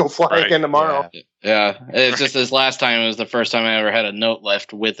overnight. You go fly again tomorrow. yeah. It's just this last time. It was the first time I ever had a note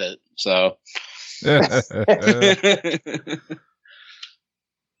left with it. So.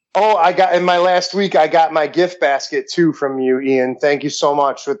 Oh, in my last week, I got my gift basket too from you, Ian. Thank you so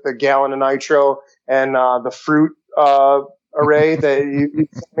much, with the gallon of nitro and the fruit array that you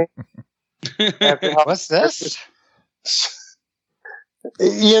sent me. What's this?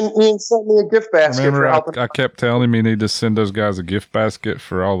 Ian sent me a gift basket. Remember, for helping. I kept telling him he need to send those guys a gift basket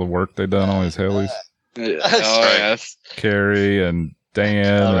for all the work they done on his helis. Oh yes. Carrie and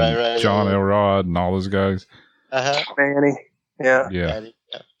Dan Oh, and right, John yeah. Elrod and all those guys. Uh-huh. Manny. Yeah.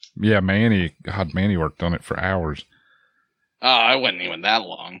 Yeah, Manny. God, Manny worked on it for hours. Oh, I wasn't even that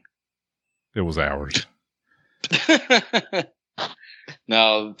long. It was hours.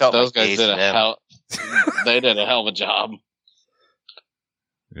 No, Felt those like guys days did to a them. hell. They did a hell of a job.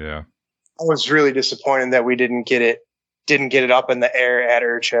 Yeah. I was really disappointed that we didn't get it up in the air at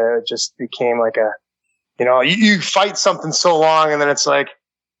IRCHA. It just became like a, you fight something so long, and then it's like,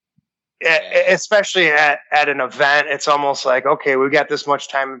 especially at an event, it's almost like, okay, we've got this much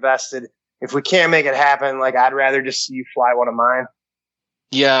time invested. If we can't make it happen, like, I'd rather just see you fly one of mine.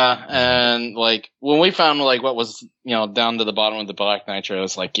 Yeah, and like when we found like what was down to the bottom of the Black Nitro,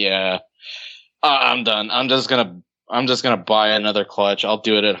 it's like, yeah, I'm done. I'm just gonna buy another clutch. I'll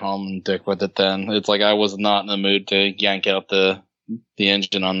do it at home and dick with it. Then it's like I was not in the mood to yank out the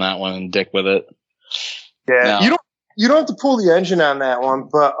engine on that one and dick with it. Yeah, No. you don't have to pull the engine on that one,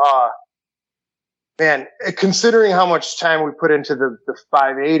 but man, considering how much time we put into the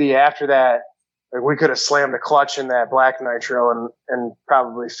 580 after that, like, we could have slammed a clutch in that Black Nitro in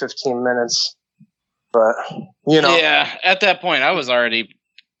probably 15 minutes. But Yeah, at that point, I was already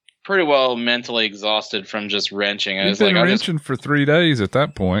pretty well mentally exhausted from just wrenching. I He's was been like, wrenching for 3 days at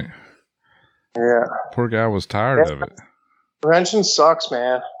that point. yeah, Poor guy was tired of it. wrenching sucks,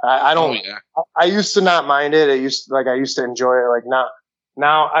 man. I don't. Oh, yeah. I used to not mind it. I used to enjoy it. Like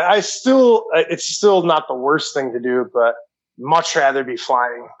now I still, it's still not the worst thing to do, but much rather be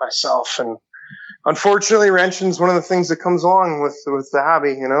flying myself. And unfortunately, wrenching's one of the things that comes along with the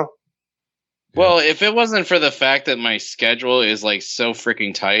hobby, Well, if it wasn't for the fact that my schedule is like so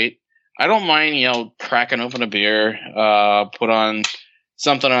freaking tight, I don't mind, cracking open a beer, put on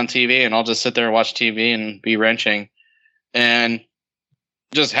something on TV, and I'll just sit there and watch TV and be wrenching and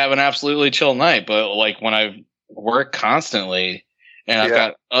just have an absolutely chill night. But like when I work constantly and I've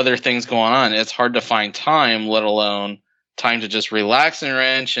got other things going on, it's hard to find time, let alone time to just relax and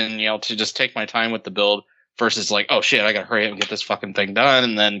wrench and, to just take my time with the build versus like, oh shit, I gotta hurry up and get this fucking thing done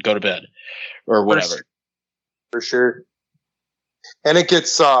and then go to bed or whatever. For sure. And it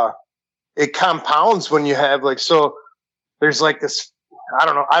gets, it compounds when you have so there's like this, I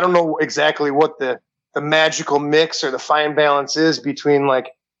don't know exactly what the magical mix or the fine balance is between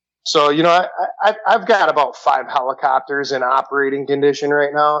I've got about 5 helicopters in operating condition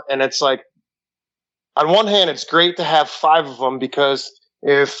right now. And it's like, on one hand, it's great to have 5 of them because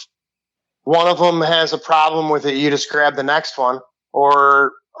if one of them has a problem with it, you just grab the next one.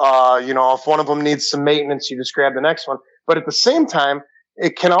 Or, if one of them needs some maintenance, you just grab the next one. But at the same time,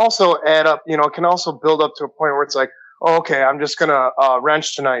 it can also add up, it can also build up to a point where it's like, oh, okay, I'm just going to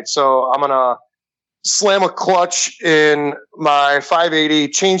wrench tonight. So I'm going to slam a clutch in my 580,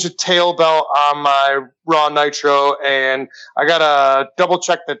 change the tail belt on my raw nitro, and I gotta double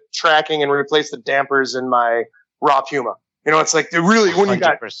check the tracking and replace the dampers in my raw Puma. It's like really when you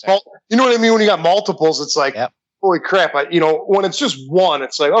got, 100%. you know what I mean? When you got multiples, it's like, Yep. holy crap! When it's just one,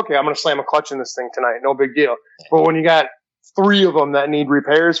 it's like, okay, I'm gonna slam a clutch in this thing tonight, no big deal. But when you got 3 of them that need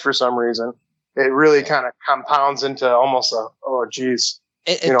repairs for some reason, it really kind of compounds into almost oh geez.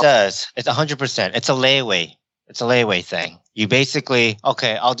 It does. It's 100%. It's a layaway. It's a layaway thing. You basically,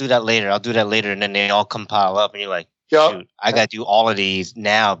 okay, I'll do that later. And then they all compile up and you're like, shoot, I got to do all of these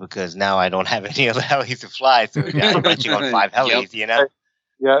now because now I don't have any other helis to fly. So yeah, I'm wrenching on 5 helis,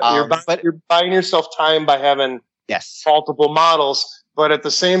 Yeah, but you're buying yourself time by having yes, multiple models, but at the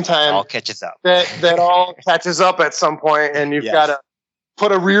same time, all catches up. that all catches up at some point, and you've Yes. got to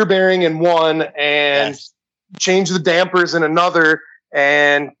put a rear bearing in one and Yes. change the dampers in another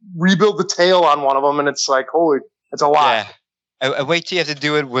and rebuild the tail on one of them, and it's like, holy, it's a lot. Yeah. I wait till you have to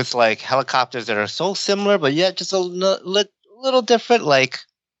do it with like helicopters that are so similar, but yet just a little different. Like,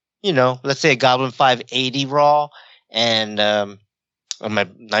 let's say a Goblin 580 raw and my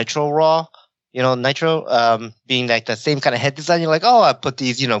Nitro raw. Nitro being like the same kind of head design. You're like, oh, I put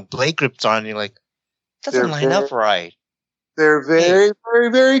these, blade grips on. And you're like, doesn't They're line up right. They're very,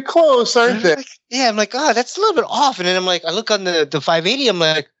 very, very close, aren't they? Yeah, I'm like, oh, that's a little bit off. And then I'm like, I look on the 580. I'm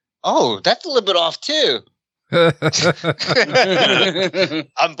like, oh, that's a little bit off too. I'm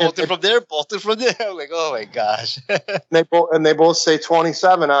bolted from there, bolted from there. I'm like, oh my gosh. They both say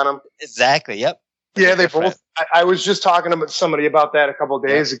 27 on them. Exactly. Yep. Yeah, they Different. both. I was just talking to somebody about that a couple of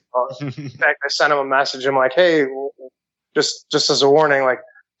days ago. In fact, I sent him a message. I'm like, hey, just as a warning, like,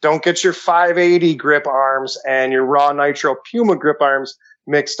 don't get your 580 grip arms and your raw nitro Puma grip arms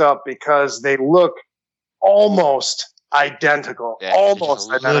mixed up because they look almost identical. Yeah, Almost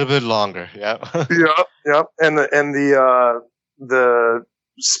just a little bit longer. Yeah. Yep. And the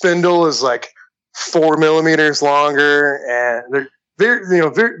spindle is like 4 millimeters longer, and they're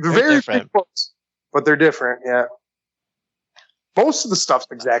very different. close, but they're different. Yeah. Most of the stuff's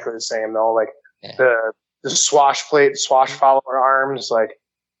exactly the same though. Like the swash plate, swash follower arms, like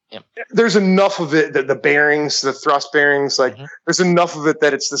there's enough of it that the bearings, the thrust bearings, like there's enough of it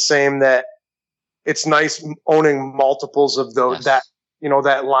that it's the same, that it's nice owning multiples of those, that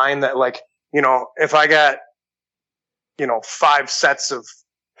line that, like, if I got, 5 sets of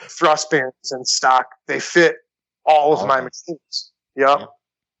thrust bearings in stock, they fit all of my machines. Yeah.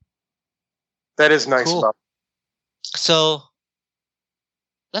 That is nice about it. So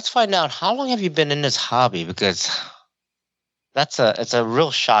let's find out, how long have you been in this hobby? Because it's a real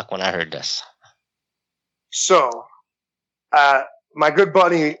shock when I heard this. So, my good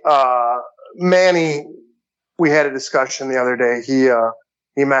buddy, Manny, we had a discussion the other day.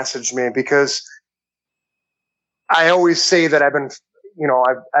 He messaged me because I always say that I've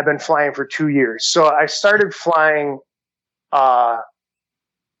been flying for 2 years. So I started flying,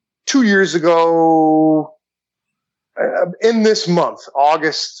 2 years ago, in this month,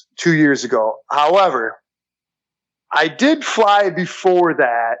 August, 2 years ago. However, I did fly before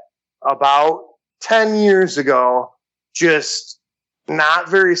that about 10 years ago, just not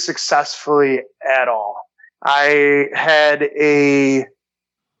very successfully at all. I had a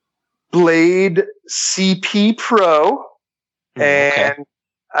Blade CP Pro, and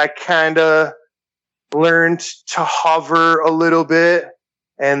I kind of learned to hover a little bit,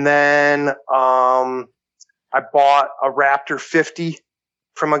 and then I bought a Raptor 50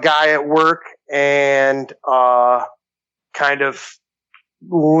 from a guy at work, and kind of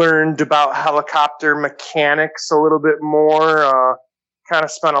learned about helicopter mechanics a little bit more. Kind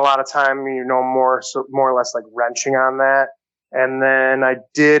of spent a lot of time, more or less like wrenching on that. And then I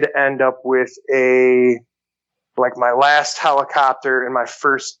did end up with my last helicopter in my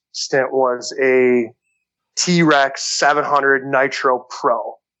first stint was a T-Rex 700 Nitro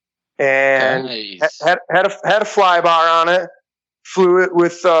Pro. And had a fly bar on it, flew it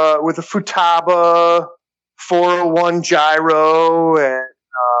with a Futaba 401 gyro, and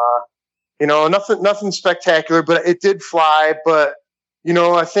nothing spectacular, but it did fly. But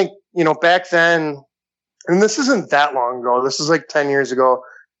I think back then, and this isn't that long ago, this is like 10 years ago,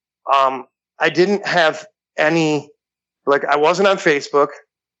 I didn't have any, I wasn't on Facebook.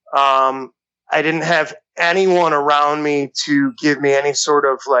 I didn't have anyone around me to give me any sort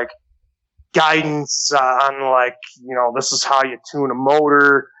of guidance on this is how you tune a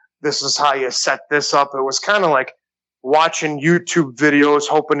motor, this is how you set this up. It was kind of like watching YouTube videos,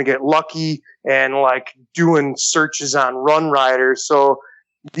 hoping to get lucky, and doing searches on Run Rider. So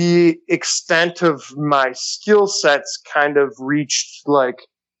the extent of my skill sets kind of reached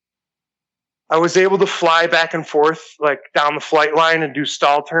I was able to fly back and forth down the flight line and do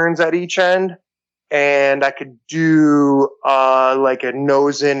stall turns at each end. And I could do a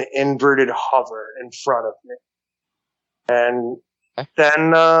nose-in inverted hover in front of me. And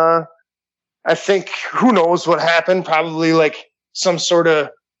then I think, who knows what happened, probably some sort of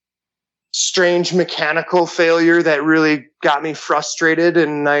strange mechanical failure that really got me frustrated,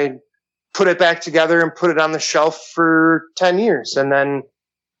 and I put it back together and put it on the shelf for 10 years. And then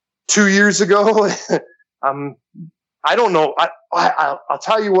 2 years ago, I don't know. I'll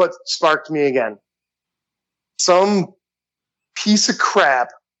tell you what sparked me again. Some piece of crap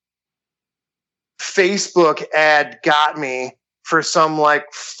Facebook ad got me for some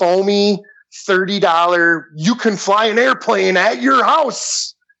foamy $30 you can fly an airplane at your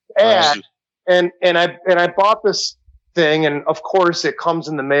house ad. And I bought this thing, and of course it comes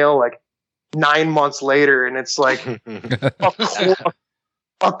in the mail 9 months later, and it's a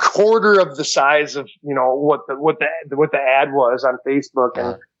quarter of the size of what the ad was on Facebook.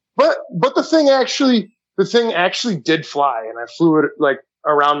 And but the thing actually did fly, and I flew it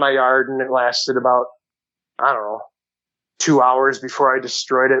around my yard, and it lasted about, I don't know, 2 hours before I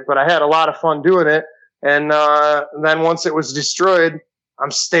destroyed it. But I had a lot of fun doing it. And then once it was destroyed,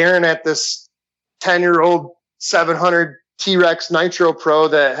 I'm staring at this 10-year-old 700 T-Rex Nitro Pro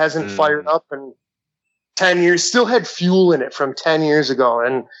that hasn't fired up in 10 years, still had fuel in it from 10 years ago.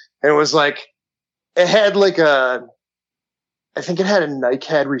 And it was it had I think it had a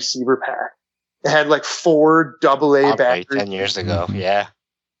NICAD receiver pack. It had 4 AA batteries. 10 years ago. Yeah.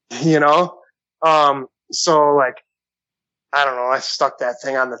 So I don't know, I stuck that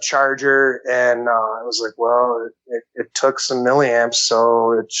thing on the charger, and I was well, it took some milliamps,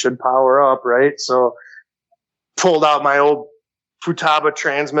 so it should power up, right? So pulled out my old Futaba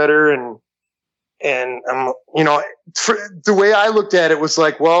transmitter, and for the way I looked at it was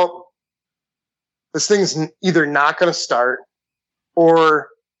well, this thing's either not going to start, or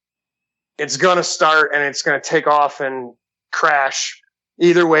it's going to start and it's going to take off and crash.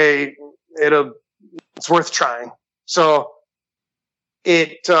 Either way, it's worth trying. So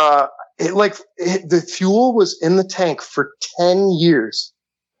the fuel was in the tank for 10 years.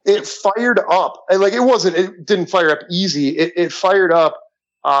 It fired up. It didn't fire up easy. It fired up.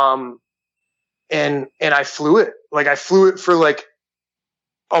 And I flew it. I flew it for like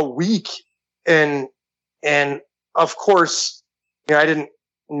a week. And of course, I didn't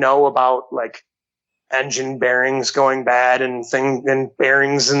know about like engine bearings going bad and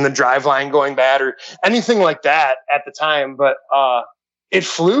bearings in the driveline going bad or anything like that at the time. But, it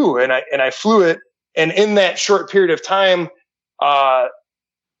flew and I flew it. And in that short period of time, I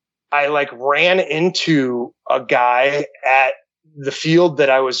ran into a guy at the field that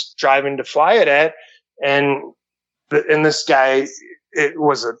I was driving to fly it at. And this guy, I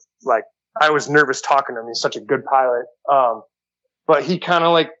was nervous talking to him. He's such a good pilot. But he kind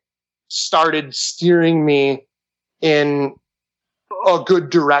of started steering me in a good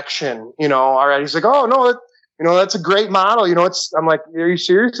direction, all right. He's like, oh no, that's a great model. I'm like, are you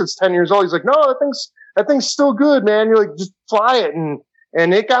serious? It's 10 years old. He's like, no, that thing's still good, man. You're like, just fly it. And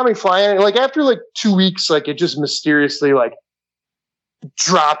it got me flying. After 2 weeks, it just mysteriously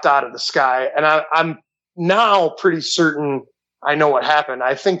dropped out of the sky. And I'm now pretty certain I know what happened.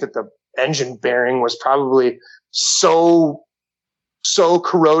 I think that the engine bearing was probably so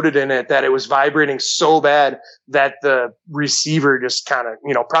corroded in it that it was vibrating so bad that the receiver just kind of,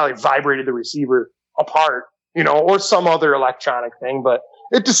 probably vibrated the receiver apart, or some other electronic thing, but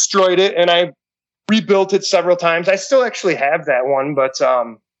it destroyed it. And I rebuilt it several times. I still actually have that one, but,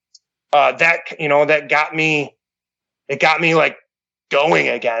 that got me going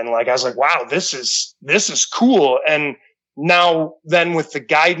again. I was like, wow, this is cool. And now then with the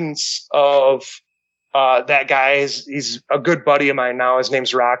guidance of, that guy he's a good buddy of mine now. His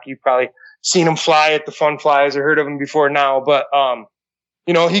name's Rock. You've probably seen him fly at the Fun Flies or heard of him before now, but,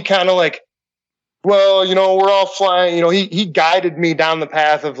 he kind of we're all flying, he guided me down the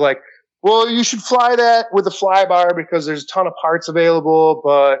path of well, you should fly that with a fly bar because there's a ton of parts available.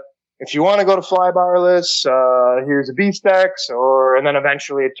 But if you want to go to fly barless, here's a B-Specs and then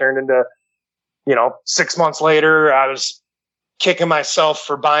eventually it turned into, 6 months later, I was kicking myself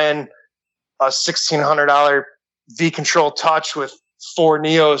for buying a $1,600 V-Control Touch with 4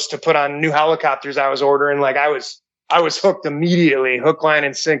 Neos to put on new helicopters I was ordering. I was hooked immediately, hook, line,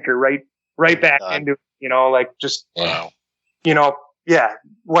 and sinker, right back into it, just, wow. Yeah.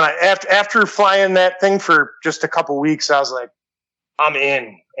 When after flying that thing for just a couple weeks, I was like, I'm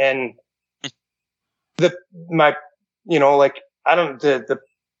in. And I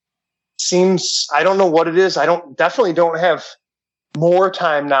don't know what it is. Definitely don't have more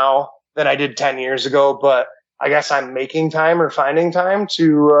time now than I did 10 years ago, but I guess I'm making time or finding time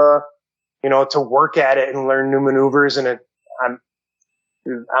to work at it and learn new maneuvers. And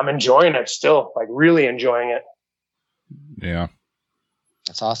I'm enjoying it still, really enjoying it. Yeah.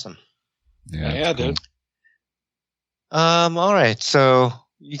 That's awesome. Yeah, dude. All right. So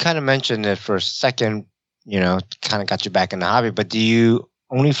you kind of mentioned it for a second, kind of got you back in the hobby, but do you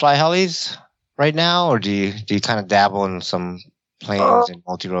only fly helis right now, or do you kind of dabble in some planes and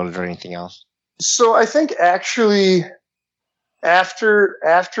multi-rotors or anything else? So I think actually after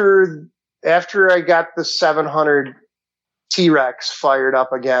I got the 700 T-Rex fired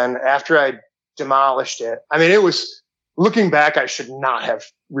up again, after I demolished it, it was, looking back, I should not have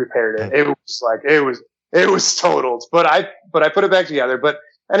repaired it. It was totaled, but I put it back together. But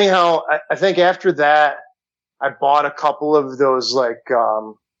anyhow, I think after that, I bought a couple of those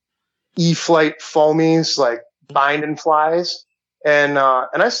E-Flite foamies, binding flies. And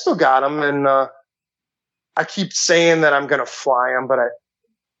I still got them. And, I keep saying that I'm going to fly them, but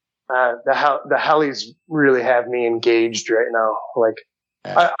the helis really have me engaged right now.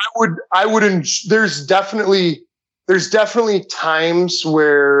 There's definitely times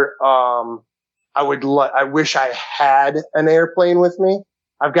where, I wish I had an airplane with me.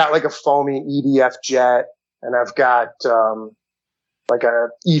 I've got a foamy EDF jet, and I've got, a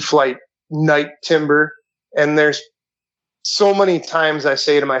E-Flite Night Timber. And there's so many times I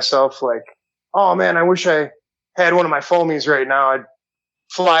say to myself, oh man, I wish I had one of my foamies right now. I'd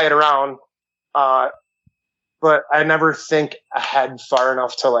fly it around. But I never think ahead far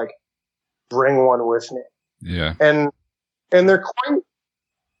enough to bring one with me. Yeah. And the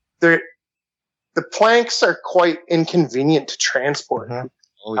planks are quite inconvenient to transport. Mm-hmm.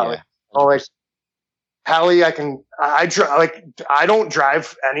 Oh yeah. Heli, I don't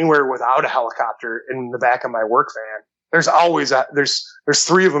drive anywhere without a helicopter in the back of my work van. There's always there's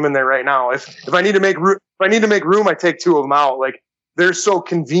 3 of them in there right now. If I need to make room, I take 2 of them out. They're so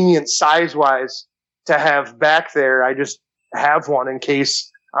convenient size wise to have back there. I have one in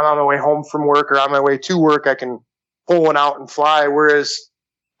case I'm on my way home from work or on my way to work. I can pull one out and fly. Whereas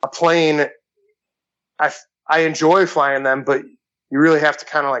a plane, I enjoy flying them, but you really have to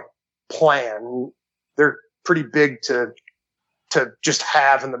kind of like plan. They're pretty big to just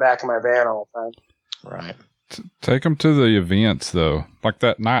have in the back of my van all the time. Right. Take them to the events though. Like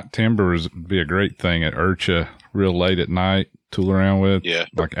that night timber would be a great thing at IRCHA, real late at night, tool around with,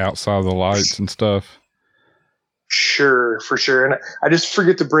 like outside of the lights and stuff. Sure, for sure. And I just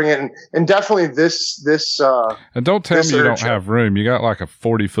forget to bring it. And definitely this. And don't tell me you don't have room. You got like a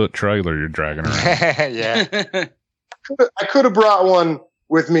 40-foot trailer you're dragging around. Yeah. I could have brought one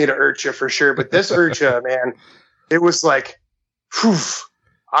with me to IRCHA for sure, but this IRCHA, man, it was like, whew,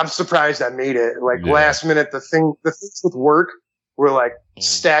 I'm surprised I made it. Like last minute, the things with work were like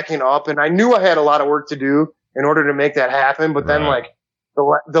stacking up, and I knew I had a lot of work to do in order to make that happen. But then like the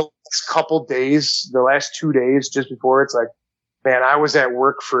last couple days, the last 2 days just before, it's like, man, I was at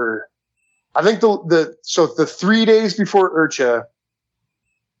work for, I think the 3 days before IRCHA,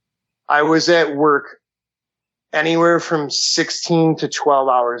 I was at work anywhere from 16 to 12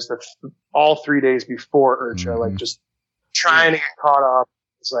 hours all 3 days before IRCHA, like just trying to get caught up.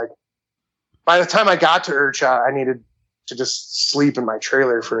 It's like, by the time I got to IRCHA, I needed to just sleep in my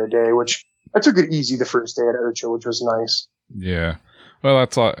trailer for a day, which I took it easy the first day at IRCHA, which was nice. Yeah. Well,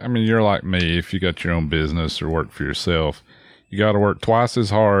 that's like, I mean, you're like me. If you got your own business or work for yourself, you got to work twice as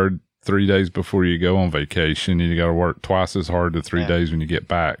hard 3 days before you go on vacation. And you got to work twice as hard the 3 days when you get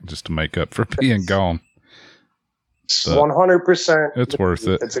back just to make up for being gone. 100%. It's worth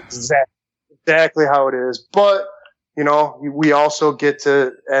it. It's exactly how it is. But, you know, we also get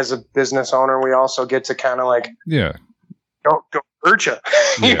to, as a business owner, we also get to kind of like, go IRCHA.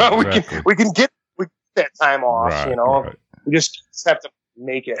 You know, exactly. we can get that time off, you know. Right. We just have to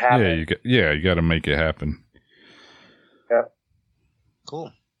make it happen. You got to make it happen. Yeah.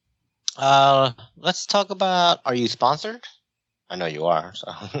 Cool. Let's talk about, are you sponsored? I know you are.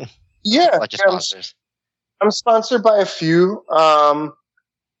 So yeah. What's your sponsors? I'm sponsored by a few.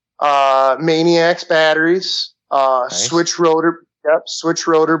 Maniacs batteries, nice. Switch rotor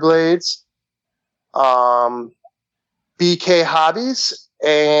blades, BK Hobbies,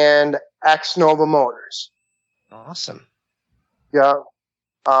 and X Nova Motors. Awesome. Yeah.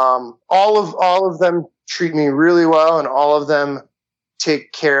 All of them treat me really well, and all of them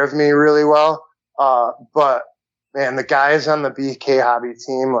take care of me really well. But man, the guys on the BK Hobby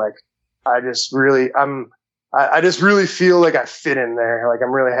team, like, I just really feel like I fit in there. Like,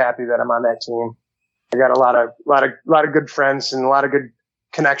 I'm really happy that I'm on that team. I got a lot of good friends and a lot of good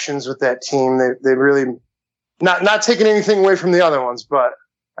connections with that team. They really not taking anything away from the other ones, but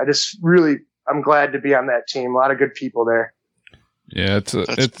I'm glad to be on that team. A lot of good people there. Yeah,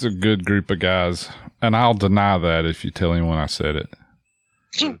 it's a good group of guys, and I'll deny that if you tell anyone I said it.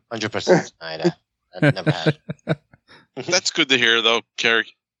 100% deny I've never had. That's good to hear, though, Kerry.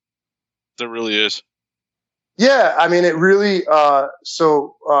 There really is. Yeah, I mean, it really.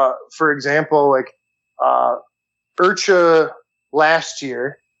 For example, like IRCHA last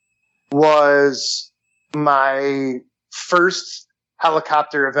year was my first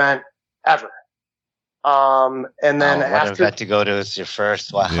helicopter event ever. And then after event to go to is your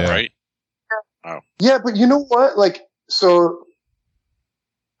first. Wow. Yeah. Right. Wow. Yeah, but you know what? Like, so,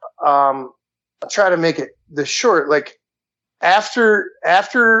 I'll try to make it this short. Like, after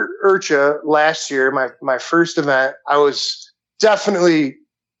IRCHA last year, my first event, I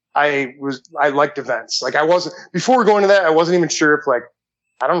liked events. Like, before going to that, I wasn't even sure if, like,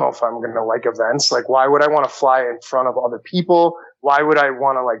 I don't know if I'm going to like events. Like, why would I want to fly in front of other people? Why would I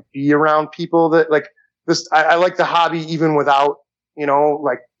want to, like, be around people that, like, this? I like the hobby even without, you know,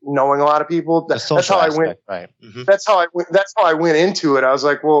 like, knowing a lot of people. That's how I went. Right. Mm-hmm. That's how I went into it. I was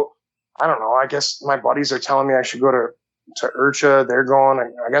like, well, I don't know. I guess my buddies are telling me I should go to IRCHA. They're going.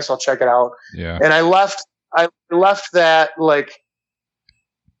 I guess I'll check it out. Yeah. And I left that, like,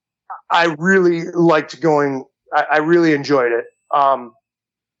 I really liked going. I really enjoyed it.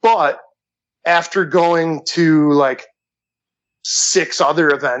 But after going to, like, 6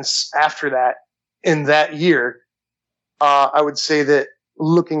 other events after that in that year, I would say that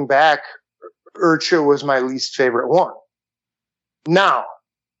looking back, IRCHA was my least favorite one. Now,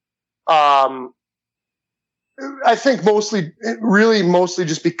 I think mostly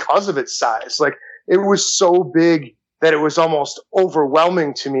just because of its size. Like, it was so big that it was almost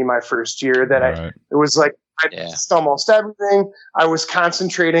overwhelming to me my first year that it was like, I missed almost everything. I was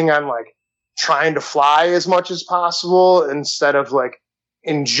concentrating on, like, trying to fly as much as possible instead of, like,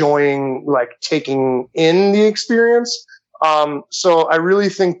 enjoying, like, taking in the experience. So I really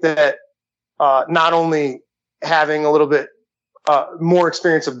think that, not only having a little bit more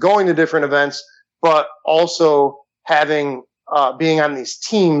experience of going to different events, but also having being on these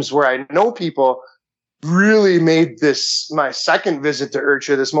teams where I know people really made this my second visit to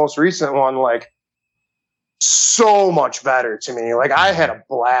IRCHA, this most recent one, like so much better to me. Like I had a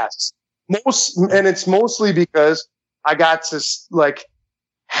blast. And it's mostly because I got to like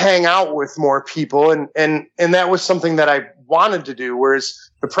hang out with more people, and that was something that I wanted to do. Whereas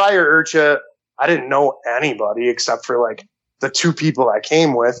the prior IRCHA, I didn't know anybody except for like the two people I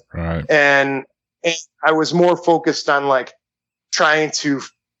came with, Right. and I was more focused on like trying to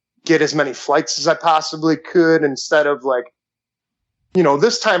get as many flights as I possibly could instead of like,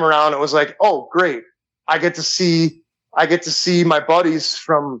 this time around it was like, oh great, I get to see my buddies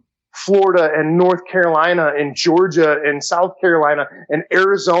from Florida and North Carolina and Georgia and South Carolina and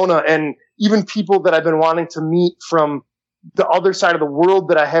Arizona, and even people that I've been wanting to meet from the other side of the world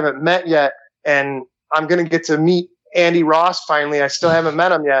that I haven't met yet. And I'm going to get to meet Andy Ross finally. I still haven't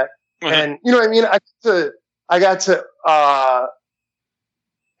met him yet. And you know what I mean? I got to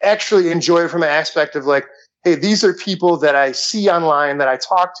actually enjoy it from an aspect of like, hey, these are people that I see online, that I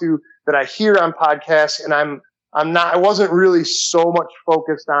talk to, that I hear on podcasts, and I wasn't really so much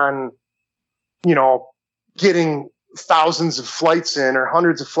focused on, getting thousands of flights in or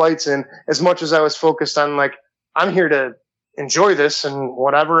hundreds of flights in, as much as I was focused on like, I'm here to enjoy this, and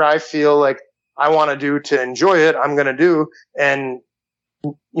whatever I feel like I want to do to enjoy it, I'm going to do. And,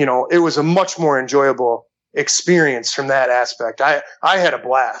 it was a much more enjoyable experience from that aspect. I had a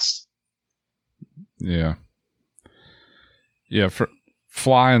blast. Yeah. Yeah.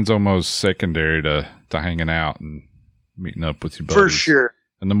 Flying's almost secondary to hanging out and meeting up with your buddies. For sure.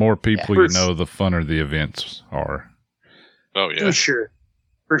 And the more people Yeah, you know, the funner the events are. Oh yeah.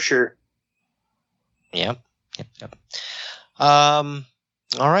 For sure. Yep. All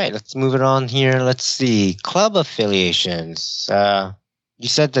right, let's move it on here. Let's see. Club affiliations. You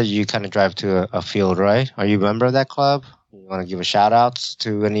said that you kind of drive to a field, right? Are you a member of that club? You want to give a shout out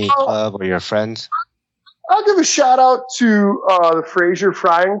to any club or your friends? I'll give a shout out to the Fraser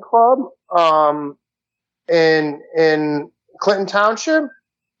Frying Club in Clinton Township,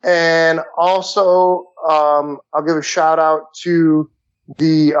 and also I'll give a shout out to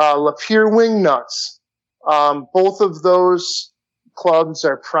the Lapeer Wing Nuts. Both of those clubs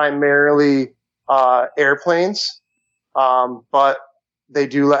are primarily airplanes, but they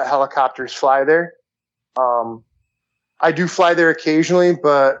do let helicopters fly there. I do fly there occasionally,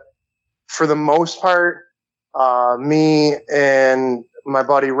 but for the most part, me and my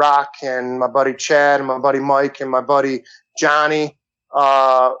buddy Rock and my buddy Chad and my buddy Mike and my buddy Johnny,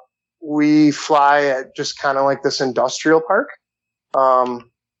 we fly at just kind of like this industrial park.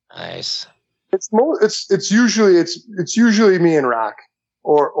 Nice. It's usually me and Rock,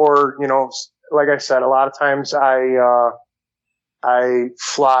 or like I said, a lot of times I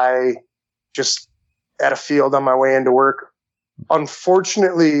fly just at a field on my way into work.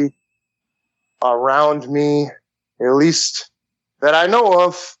 Unfortunately, around me, at least that I know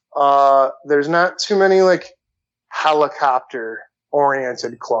of, there's not too many like helicopter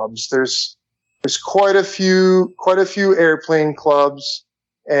oriented clubs. There's quite a few airplane clubs,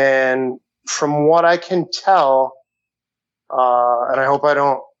 and from what I can tell, and I hope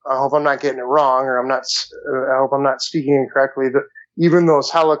I'm not getting it wrong, or I hope I'm not speaking incorrectly, that even those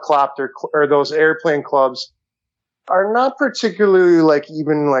helicopter or those airplane clubs are not particularly like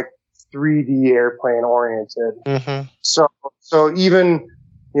even like 3D airplane oriented. Mm-hmm. So even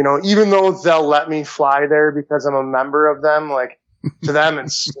though they'll let me fly there because I'm a member of them, like to them,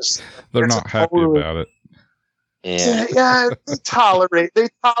 it's just, They're not happy about it. Yeah. they tolerate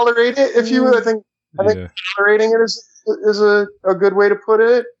it. If you, I think tolerating it is a good way to put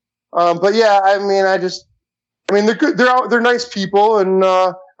it. But yeah, they're good. They're nice people, and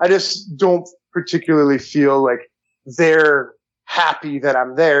I just don't particularly feel like they're happy that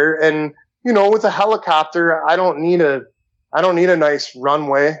I'm there. And with a helicopter, I don't need a nice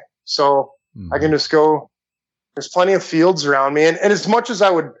runway, so I can just go. There's plenty of fields around me, and as much as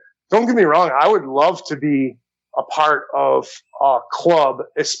don't get me wrong, I would love to be a part of a club,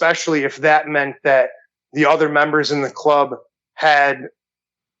 especially if that meant that the other members in the club had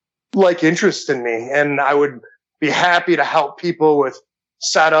like interest in me, and I would be happy to help people with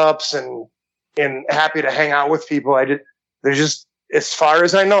setups and happy to hang out with people. There's just, as far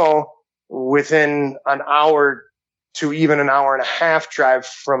as I know, within an hour to even an hour and a half drive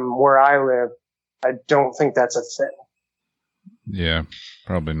from where I live, I don't think that's a thing. Yeah,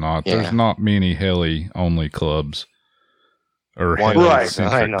 probably not. Yeah. There's not many heli-only clubs or One,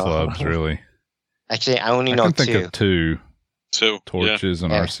 heli-centric I know. clubs, really. Actually, I only I know can think two. of two. Two. Torches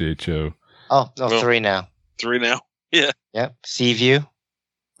and Yeah. RCHO. Oh, no, Well, three now. 3 now. Yep. Seaview.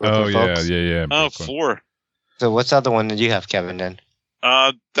 Oh Brooklyn yeah, folks. yeah. Oh, Brooklyn. 4. So what's the other one that you have, Kevin? Then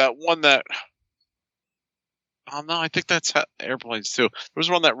That one that. Oh no, I think that's airplanes too. There was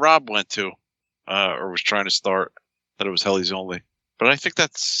one that Rob went to, or was trying to start. That it was helis only. But I think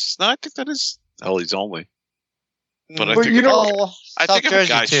that's no. I think that is helis only. But I But think you know- I South think if a Jersey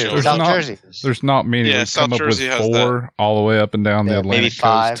guy too. shows South up- Jersey. There's not many. Yeah, We've South come up Jersey with has 4 all the way up and down the Yeah, Atlantic maybe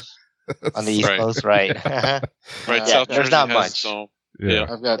 5 coast. on the East Right. Coast, right? right. Yeah, South there's Jersey not has much. some- Yeah.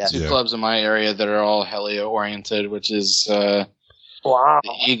 I've got Yeah. 2 Yeah. clubs in my area that are all Helio oriented, which is Wow.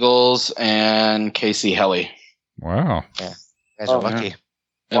 the Eagles and KC Heli. Wow. Guys Oh, are lucky.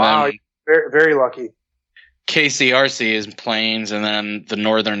 And Wow. then Very, very lucky. KCRC is planes, and then the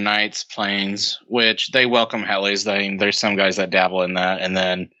Northern Knights planes, which they welcome helis. There's some guys that dabble in that. And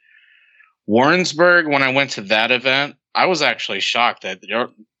then Warrensburg, when I went to that event, I was actually shocked that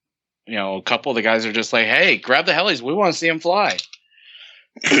a couple of the guys are just like, "Hey, grab the helis. We want to see them fly."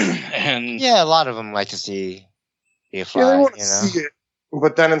 And Yeah, a lot of them like to see you fly. Yeah, they want to you know, see it,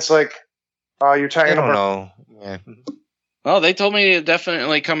 but then it's like, you're they talking don't about. know. Yeah. well, they told me to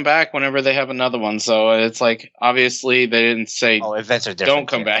definitely come back whenever they have another one. So it's like obviously they didn't say Oh, events are different. don't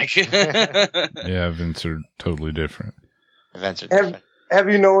come back. Yeah, events are totally different. Events are Have- different. Have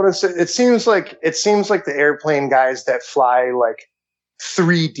you noticed it? It seems like the airplane guys that fly like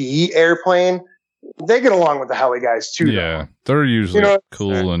 3D airplane, they get along with the heli guys too. Yeah, they're usually You know,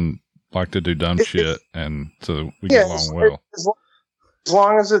 cool and like to do dumb It- shit, and so we Yeah, get along well. as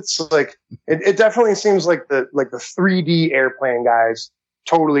long as it's like it definitely seems like the 3D airplane guys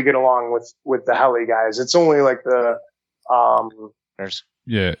totally get along with the heli guys. It's only like the There's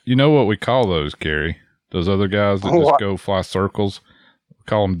Yeah, you know what we call those, Gary? Those other guys that just What? go fly circles? We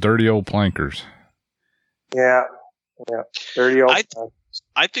call them dirty old plankers. yeah dirty old.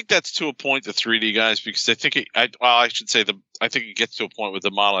 I think that's to a point, the 3D guys, because I think I should say I think it gets to a point with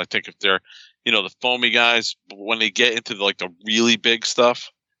the model. I think if they're, the foamy guys, when they get into the really big stuff,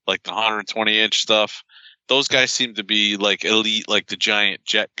 like the 120-inch stuff, those guys seem to be like elite, like the giant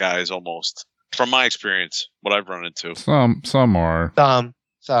jet guys almost. From my experience, what I've run into, Some are.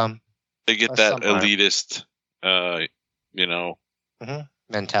 some they get Or that some aren't. elitist,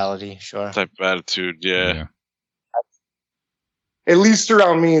 mentality. Sure. type of attitude. Yeah. At least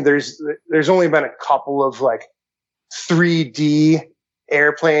around me, there's only been a couple of like 3D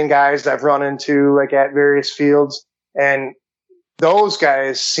airplane guys that I've run into like at various fields, and those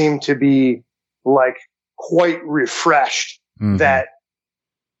guys seem to be like quite refreshed Mhm. that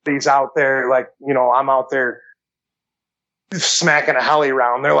he's out there. Like, I'm out there smacking a heli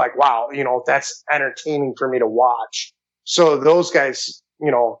around. They're like, wow, that's entertaining for me to watch. So those guys,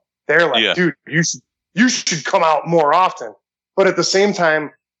 they're like, Yeah. dude, you should come out more often. But at the same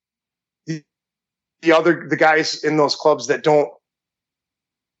time, the guys in those clubs that don't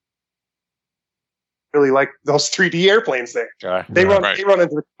really like those 3D airplanes there, Sure. they Right. run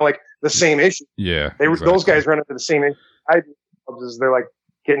into like the same issue. Yeah. Those exactly. guys run into the same issue. I do clubs is they're like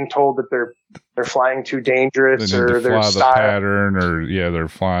getting told that they're flying too They dangerous need or to their fly the style. pattern, or they're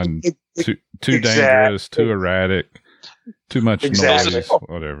flying too Exactly. dangerous, too erratic, too much Exactly. noise,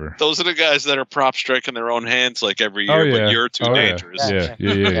 whatever. Those are the guys that are prop striking their own hands like every Oh, year, yeah. but you're too Oh, yeah. dangerous.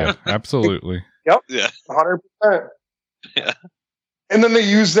 Yeah. Absolutely. 100%. Yeah. And then they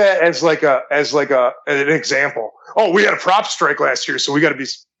use that as an example. Oh, we had a prop strike last year, so we got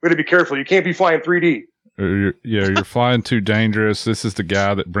to be careful. You can't be flying 3D. Or you're flying too dangerous. This is the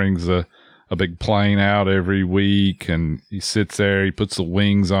guy that brings a big plane out every week, and he sits there, he puts the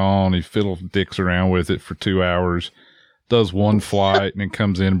wings on, he fiddle dicks around with it for 2 hours, does one flight, and then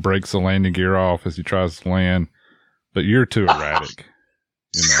comes in and breaks the landing gear off as he tries to land. But you're too erratic.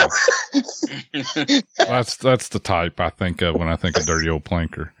 That's the type I think of when I think of dirty old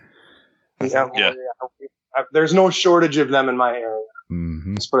planker. Yeah. Yeah. There's no shortage of them in my area.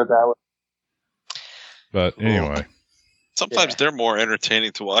 Hmm. Let's put it that way. But anyway, Sometimes they're more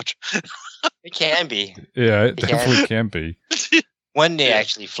entertaining to watch. It can be yeah, it Yeah. definitely can be. when they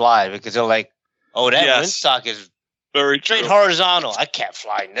actually fly because they're like, oh, that Yes. windsock is Very straight true. horizontal. I can't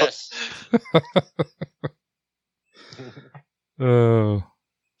fly in this. Oh,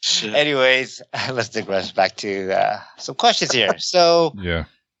 Shit. Anyways, let's digress back to some questions here. So, yeah.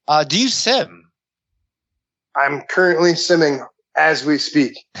 do you sim? I'm currently simming as we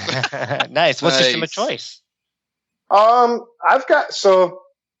speak. Nice. What's your sim of Nice. choice? I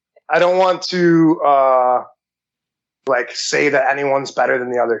don't want to say that anyone's better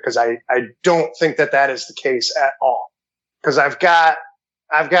than the other, because I don't think that is the case at all. Because I've got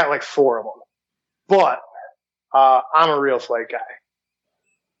like 4 of them, but I'm a real flight guy.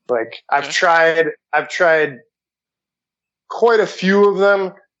 Like I've tried quite a few of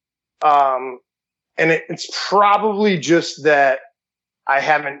them. And it's probably just that I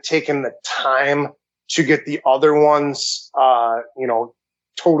haven't taken the time to get the other ones,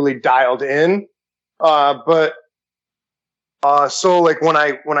 totally dialed in. So like when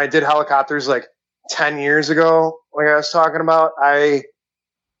I did helicopters like 10 years ago, like I was talking about, I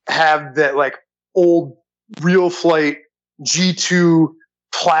have that like old Real Flight G2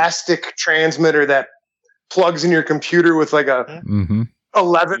 plastic transmitter that plugs in your computer with like a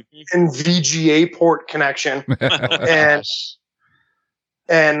 11 pin VGA port connection. and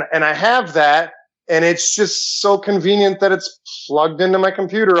I have that, and it's just so convenient that it's plugged into my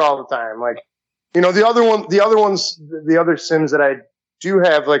computer all the time. Like, the other sims that I do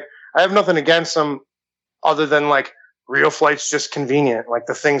have, like, I have nothing against them other than like Real Flight's just convenient. Like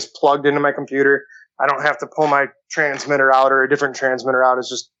the thing's plugged into my computer. I don't have to pull my transmitter out or a different transmitter out. It's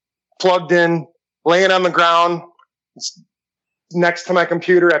just plugged in, laying on the ground. It's next to my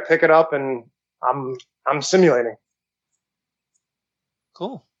computer. I pick it up and I'm simulating.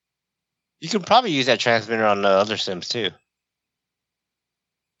 Cool. You could probably use that transmitter on the other sims too.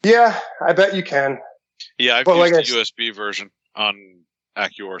 Yeah, I bet you can. Yeah, I've used the USB version on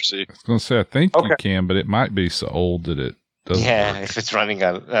AccuRC. I was going to say, I think you can, but it might be so old that it doesn't work. If it's running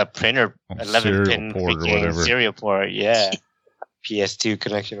a printer, 11-pin freaking serial port, yeah. PS2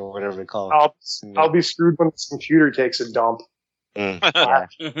 connection or whatever they call it. I'll be screwed when this computer takes a dump.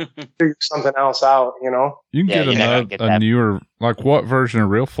 Figure something else out, You can get a newer, like what version of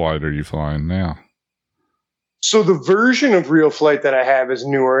Real Flight are you flying now? So the version of Real Flight that I have is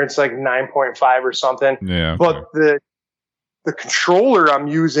newer. It's like 9.5 or something. Yeah. Okay. But the controller I'm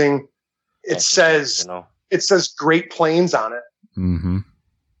using, it says Great Plains on it. Mm-hmm.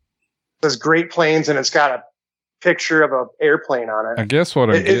 It says Great Plains, and it's got a picture of an airplane on it. I guess what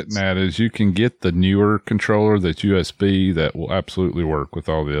I'm getting at is you can get the newer controller that's USB that will absolutely work with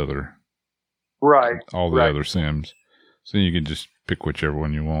all the other other sims. So you can just pick whichever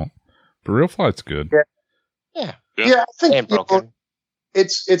one you want. But Real Flight's good. Yeah, I think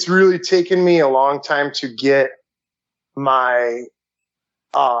it's really taken me a long time to get my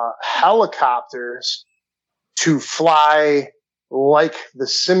helicopters to fly like the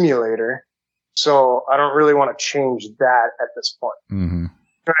simulator. So I don't really want to change that at this point. Mm-hmm. You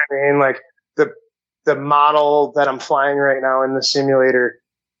know what I mean? Like the model that I'm flying right now in the simulator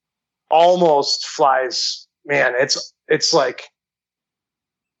almost flies. Man, it's like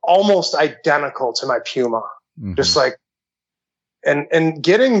almost identical to my Puma. Mm-hmm. Just like, and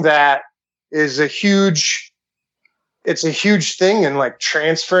getting that is a huge thing, and like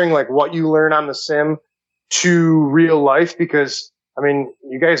transferring like what you learn on the sim to real life, because I mean,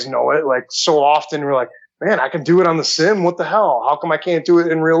 you guys know it, like so often we're like, man, I can do it on the sim. What the hell? How come I can't do it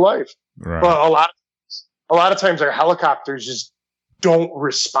in real life? Right. But a lot of times our helicopters just don't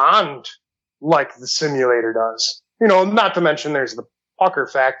respond like the simulator does. Not to mention there's the pucker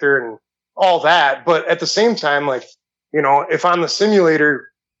factor and all that. But at the same time, like, if on the simulator,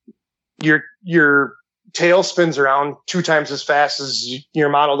 your tail spins around 2 times as fast as your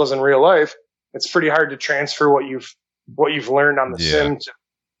model does in real life, it's pretty hard to transfer what you've learned on the sim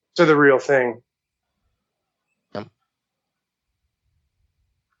to the real thing.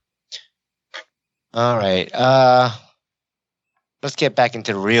 All right. Let's get back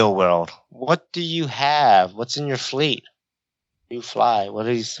into the real world. What do you have? What's in your fleet? You fly.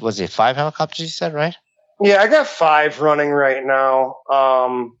 Was it 5 helicopters you said, right? Yeah, I got 5 running right now.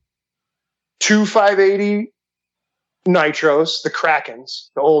 2 580 Nitros, the Krakens,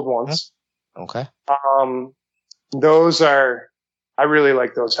 the old ones. Okay. I really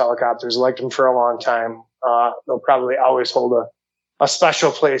like those helicopters. I liked them for a long time. They'll probably always hold a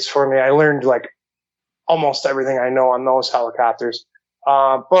special place for me. I learned like almost everything I know on those helicopters.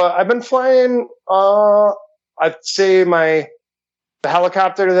 But I've been flying, I'd say the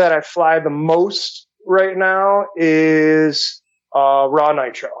helicopter that I fly the most right now is Raw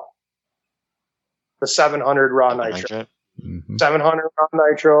Nitro. The 700 Raw Nitro. Mm-hmm. 700 Raw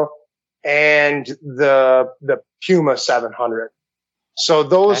Nitro and the Puma 700. So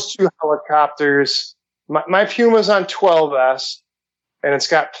those 2 helicopters, my Puma's on 12S and it's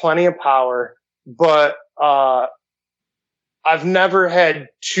got plenty of power, but I've never had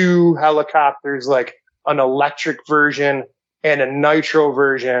 2 helicopters, like an electric version and a nitro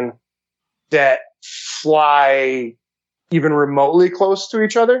version, that fly even remotely close to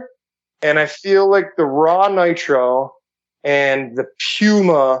each other. And I feel like the Raw Nitro and the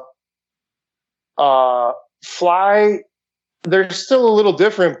Puma fly, they're still a little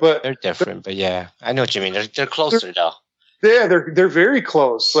different, but they're different. But yeah, I know what you mean. They're closer though. Yeah, they're very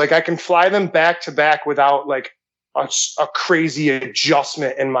close. Like I can fly them back to back without like a crazy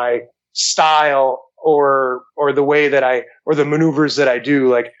adjustment in my style or the way that or the maneuvers that I do.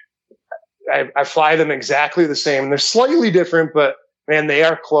 Like I fly them exactly the same. They're slightly different, but man, they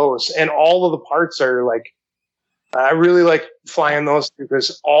are close. And all of the parts are like, I really like flying those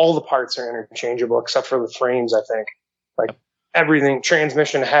because all the parts are interchangeable except for the frames, I think. Like everything,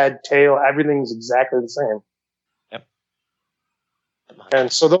 transmission, head, tail, everything's exactly the same. Yep.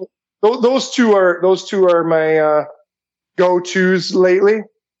 And so those two are my go-tos lately.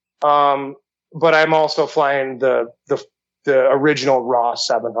 But I'm also flying the original Raw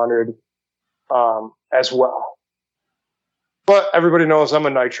 700 as well. But everybody knows I'm a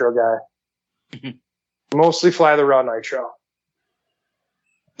nitro guy. Mostly fly the Raw Nitro.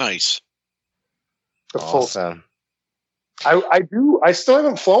 Nice. The full. Awesome. I still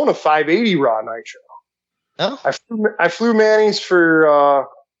haven't flown a 580 Raw Nitro. No? I flew Manny's at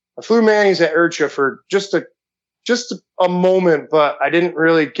IRCHA for just a moment, but I didn't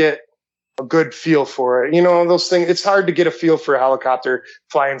really get a good feel for it. You know, those things, it's hard to get a feel for a helicopter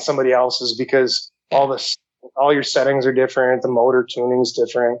flying somebody else's because all your settings are different, the motor tuning's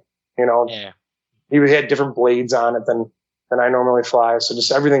different, you know. Yeah. He had different blades on it than I normally fly. So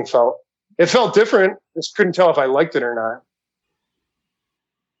just everything felt different. Just couldn't tell if I liked it or not.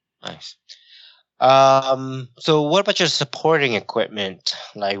 Nice. So what about your supporting equipment?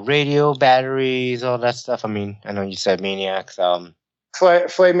 Like radio, batteries, all that stuff? I mean, I know you said Maniacs. Fly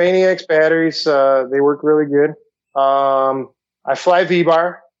Maniacs batteries, they work really good. I fly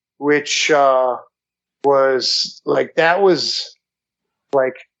V-Bar, which, was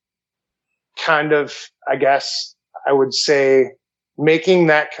kind of, I guess I would say making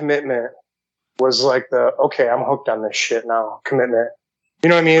that commitment was like okay, I'm hooked on this shit now commitment. You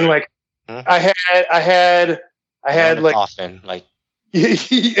know what I mean? Like I had like often like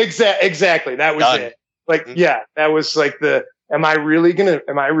exactly. That was done. It. Like, yeah, that was like am I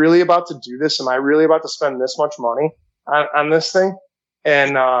really about to do this? Am I really about to spend this much money on this thing?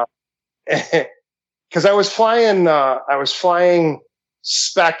 And, cause I was flying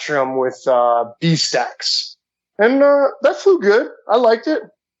Spectrum with B-Stacks, and that flew good. I liked it,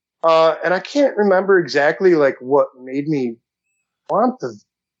 and I can't remember exactly like what made me want the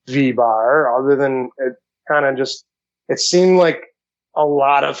V-Bar, other than it kind of it seemed like a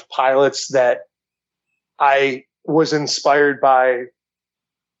lot of pilots that I was inspired by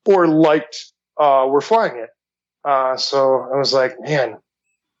or liked were flying it. So I was like, man,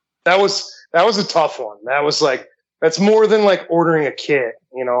 that was a tough one. That's more than like ordering a kit,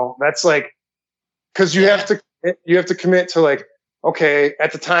 you know. That's like, cause you have to commit to like, okay,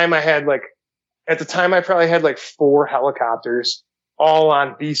 at the time I probably had like 4 helicopters all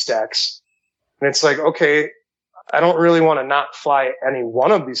on B-Stacks. And it's like, okay, I don't really want to not fly any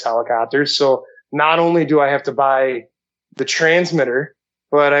one of these helicopters. So not only do I have to buy the transmitter,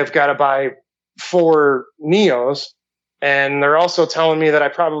 but I've got to buy 4 Neos. And they're also telling me that I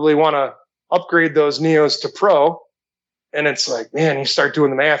probably want to upgrade those Neos to Pro. And it's like, man, you start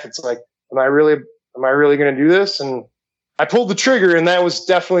doing the math. It's like, am I really going to do this? And I pulled the trigger, and that was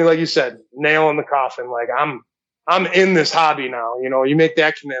definitely, like you said, nail in the coffin. Like I'm in this hobby now. You know, you make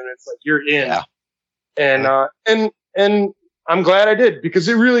that commitment, it's like you're in. Yeah. And I'm glad I did, because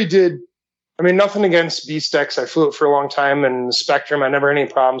it really did. I mean, nothing against B-Stacks. I flew it for a long time, and the Spectrum, I never had any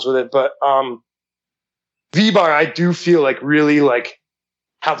problems with it. But V-Bar, I do feel like really like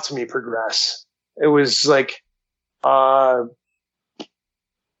helped me progress. It was like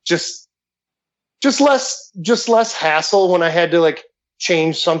just less hassle when I had to like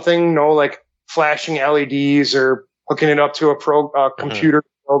change something, like flashing LEDs or hooking it up to a computer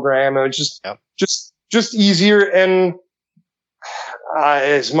program. It was just easier. And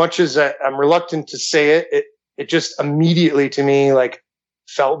as much as I'm reluctant to say it, it just immediately to me like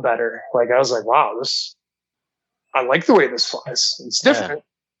felt better. Like I was like, wow, I like the way this flies. It's different.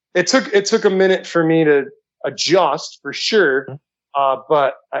 Yeah. It took a minute for me to adjust for sure.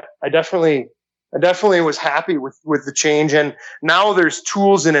 But I definitely was happy with the change. And now there's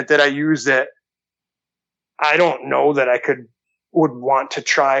tools in it that I use that I don't know that I would want to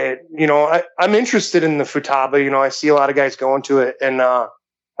try it. You know, I'm interested in the Futaba. You know, I see a lot of guys going to it, and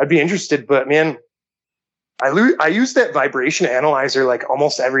I'd be interested. But man, I use that vibration analyzer like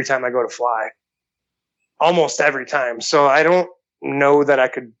almost every time I go to fly. Almost every time. So I don't know that I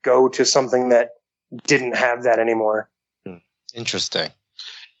could go to something that didn't have that anymore. Interesting.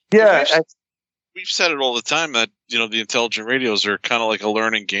 Yeah. We've said it all the time that, you know, the intelligent radios are kind of like a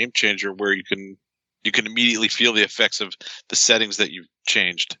learning game changer, where you can immediately feel the effects of the settings that you've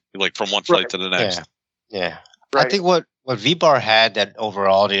changed, like from one flight to the next. Yeah. Right. I think what V-Bar had that over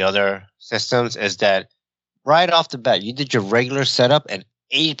all the other systems is that right off the bat, you did your regular setup, and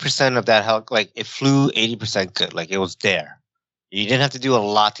 80% of that like it flew 80% good. Like it was there. You didn't have to do a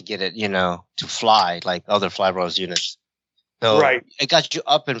lot to get it, to fly like other Flybros units. So Right. it got you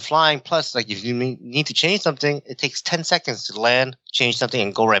up and flying. Plus, like if you need to change something, it takes 10 seconds to land, change something,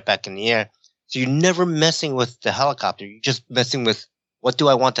 and go right back in the air. So you're never messing with the helicopter. You're just messing with what do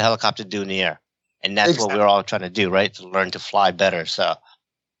I want the helicopter to do in the air, and that's what we're all trying to do, right? To learn to fly better. So,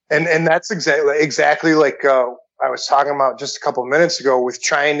 and that's exactly like I was talking about just a couple of minutes ago with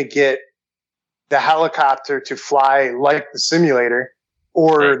trying to get the helicopter to fly like the simulator,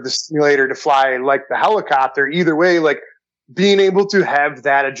 or the simulator to fly like the helicopter. Either way, like being able to have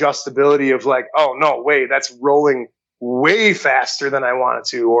that adjustability of like, oh no, wait, that's rolling way faster than I want it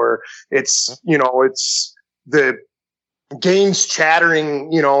to, or it's the gains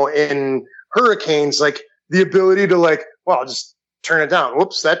chattering, in hurricanes, like the ability to like, well, just turn it down.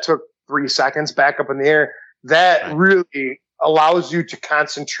 Whoops, that took 3 seconds back up in the air. That really allows you to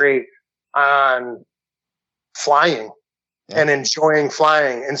concentrate on flying and enjoying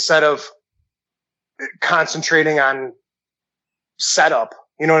flying instead of concentrating on setup.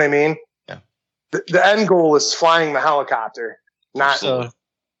 You know what I mean? Yeah. The end goal is flying the helicopter, not working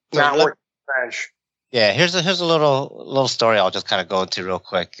the bench. Yeah, here's a little story I'll just kind of go into real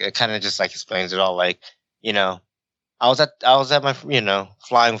quick. It kind of just like explains it all. Like, I was at my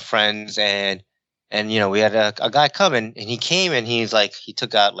flying friends, and we had a guy coming, and he came and he's like, he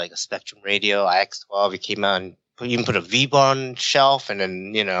took out like a Spectrum radio IX12. He came out and even put a V-bar on shelf, and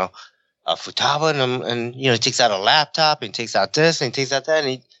then a Futaba, and he takes out a laptop, and he takes out this, and he takes out that,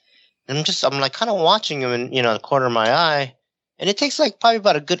 and I'm like kind of watching him in the corner of my eye. And it takes like probably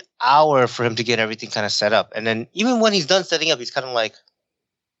about a good hour for him to get everything kind of set up. And then even when he's done setting up, he's kind of like,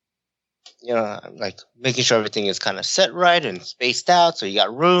 like making sure everything is kind of set right and spaced out. So you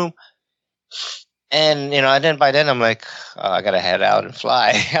got room. And, and then by then I'm like, I got to head out and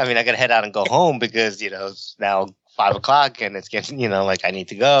fly. I mean, I got to head out and go home because, it's now 5:00 and it's getting, like I need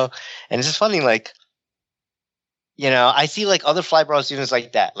to go. And it's just funny, like, I see like other Flybros units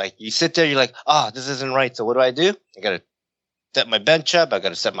like that. Like you sit there, you're like, oh, this isn't right. So what do? I got to set my bench up. I got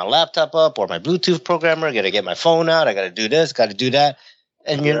to set my laptop up or my Bluetooth programmer. I got to get my phone out. I got to do this, got to do that.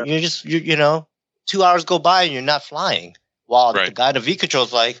 And you're just 2 hours go by and you're not flying. While the guy at the V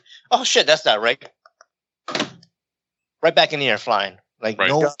control's like, oh shit, that's not right. Right back in the air flying. Like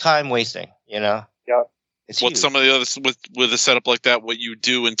no time wasting, Yeah. It's what huge. some of the others with a setup like that, what you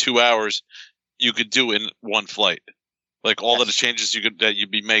do in 2 hours, you could do in one flight. Like all of the changes that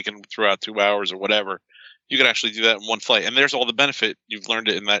you'd be making throughout 2 hours or whatever. You could actually do that in one flight, and there's all the benefit. You've learned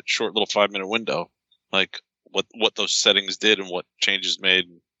it in that short little 5-minute window, like what those settings did and what changes made,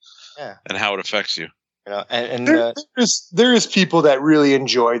 and how it affects you. And there is people that really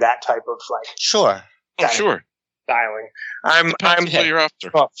enjoy that type of like sure, sure, styling. I'm what you're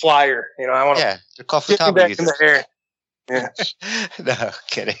after. a flyer. I want to they're called get me Futaba back in users. the air. Yeah. No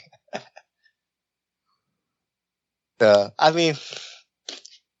kidding. I mean,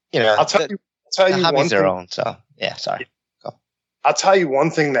 I'll tell you the one hobbies their thing. own. So yeah, sorry. I'll tell you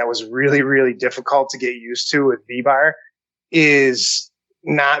one thing that was really, really difficult to get used to with V-Bar is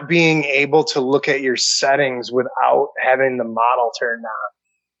not being able to look at your settings without having the model turned on.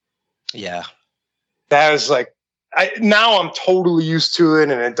 Yeah. That was like, now I'm totally used to it,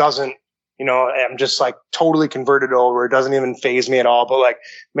 and it doesn't, I'm just like totally converted over. It doesn't even faze me at all. But like,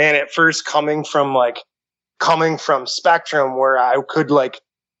 man, at first coming from Spectrum, where I could like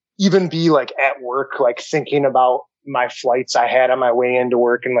even be like at work, like thinking about my flights I had on my way into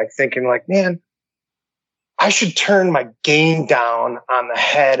work, and like thinking like, man, I should turn my gain down on the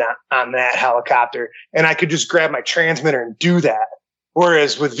head on that helicopter, and I could just grab my transmitter and do that.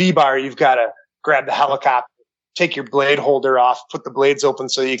 Whereas with V-Bar, you've got to grab the helicopter, take your blade holder off, put the blades open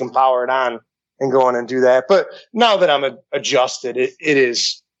so you can power it on, and go in and do that. But now that I'm adjusted, it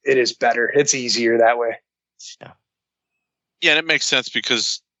is better. It's easier that way. Yeah, and it makes sense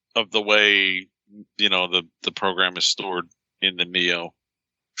because of the way the program is stored in the Neo.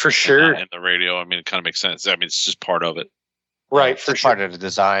 For sure. And the radio. I mean, it kind of makes sense. I mean, it's just part of it. Right, It's for sure. part of the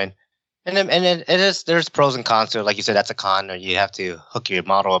design. And it is, there's pros and cons to it. Like you said, that's a con, or you have to hook your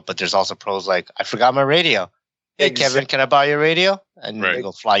model up, but there's also pros like, I forgot my radio. Hey, Kevin, can I borrow your radio? And you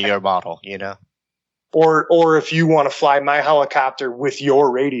go fly your model, Or if you want to fly my helicopter with your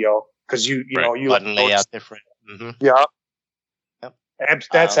radio, because you button layout different. Mm-hmm. Yeah. Yep.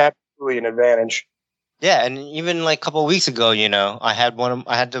 That's absolutely an advantage. Yeah, and even like a couple of weeks ago, I had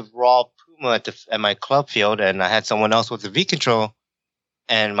the raw Puma at my club field, and I had someone else with the V control,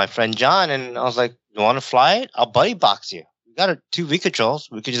 and my friend John, and I was like, "You want to fly it? I'll buddy box you. We got 2 V controls.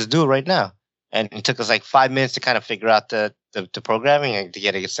 We could just do it right now." and it took us like 5 minutes to kind of figure out the programming and to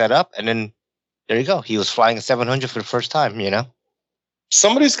get it set up. And then there you go. He was flying a 700 for the first time, you know?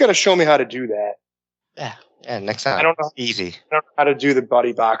 Somebody's got to show me how to do that. Yeah, next time. I don't know. Easy. I don't know how to do the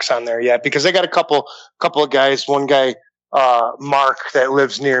buddy box on there yet because I got a couple of guys. One guy, Mark, that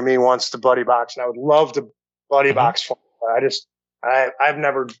lives near me wants the buddy box, and I would love the buddy box for him. I've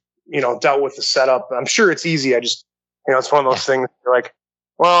never, dealt with the setup. I'm sure it's easy. I just, it's one of those things you're like,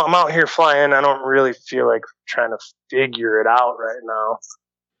 well, I'm out here flying. I don't really feel like trying to figure it out right now.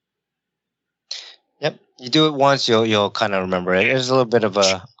 Yep. You do it once, you'll kind of remember it. There's a little bit of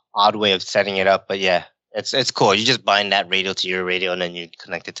a odd way of setting it up, but yeah, it's cool. You just bind that radio to your radio and then you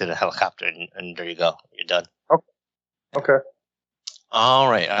connect it to the helicopter and there you go. You're done. Okay. All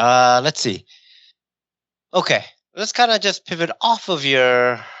right. Let's see. Okay. Let's kind of just pivot off of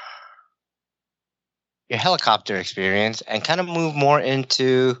your helicopter experience and kind of move more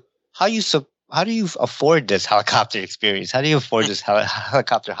into how do you afford this helicopter experience? How do you afford this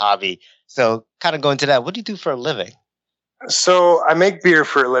helicopter hobby? So kind of go into that. What do you do for a living? So I make beer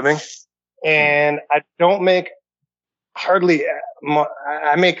for a living, and I don't make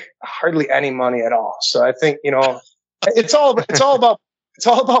I make hardly any money at all. So I think, it's all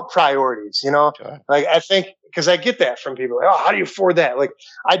about priorities, Sure. Like I think, because I get that from people, like, oh, how do you afford that? Like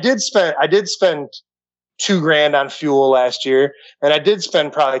I did spend $2,000 on fuel last year, and I did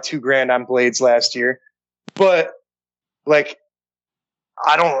spend probably $2,000 on blades last year, but like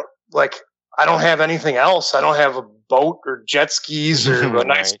I don't have anything else. I don't have a boat or jet skis or a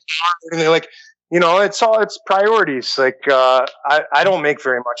nice car or anything. Like, it's priorities. Like, I don't make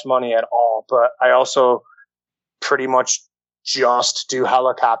very much money at all, but I also pretty much just do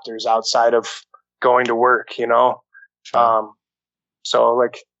helicopters outside of going to work, Sure. So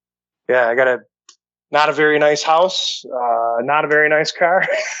like, yeah, I got not a very nice house, not a very nice car.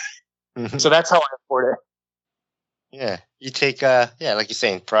 So that's how I afford it. Yeah. You take, like you're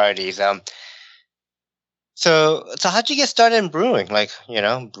saying, priorities. So how'd you get started in brewing? Like,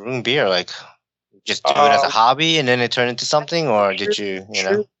 brewing beer, like just do it as a hobby and then it turned into something, or did you,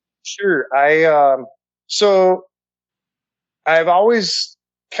 Sure. So I've always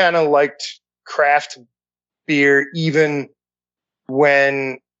kind of liked craft beer, even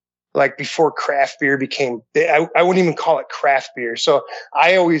when, like, before craft beer became, I wouldn't even call it craft beer. So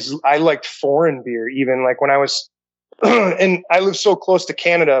I liked foreign beer, even like when I was, and I lived so close to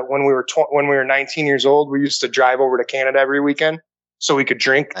Canada when we were 19 years old. We used to drive over to Canada every weekend so we could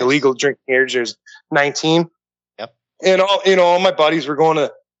drink. Nice. The legal drinking age is 19. Yep. And all my buddies were going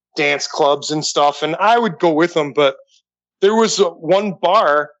to dance clubs and stuff, and I would go with them. But there was one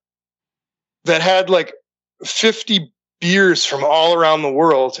bar that had like 50 beers from all around the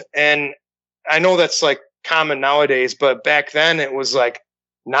world, and I know that's like common nowadays, but back then it was like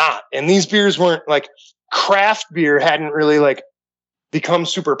not. And these beers weren't like, craft beer hadn't really like become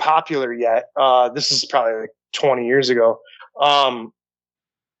super popular yet. This is probably like 20 years ago. But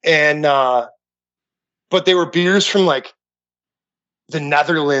they were beers from like the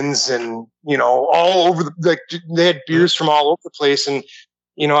Netherlands and, all over they had beers from all over the place. And,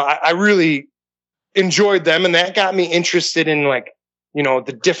 I really enjoyed them, and that got me interested in like,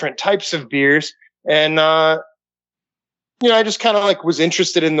 the different types of beers. And, I just kind of like was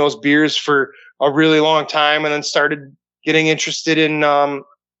interested in those beers for a really long time, and then started getting interested in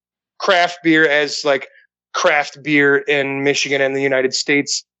craft beer as like craft beer in Michigan and the United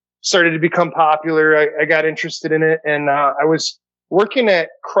States started to become popular. I got interested in it, and I was working at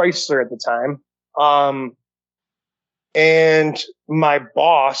Chrysler at the time. And my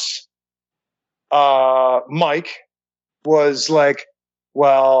boss, Mike, was like,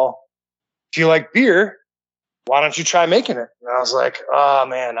 well, if you like beer, why don't you try making it? And I was like, oh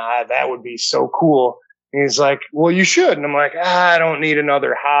man, that would be so cool. And he's like, well, you should. And I'm like, I don't need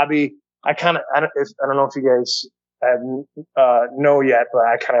another hobby. I don't know if you guys know yet, but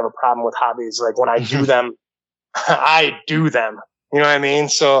I kind of have a problem with hobbies. Like when I do them, I do them. You know what I mean?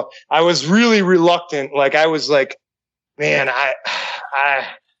 So I was really reluctant. Like I was like, man, I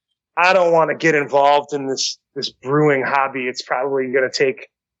don't want to get involved in this brewing hobby. It's probably going to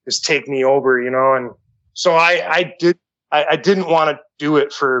take me over, and so I didn't want to do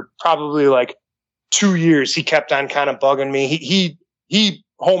it for probably like 2 years. He kept on kind of bugging me. He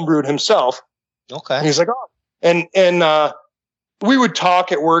homebrewed himself. Okay. And he's like, oh, and we would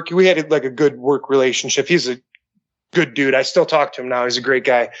talk at work. We had like a good work relationship. He's a good dude. I still talk to him now. He's a great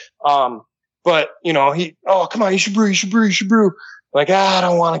guy. But come on, you should brew. Like, I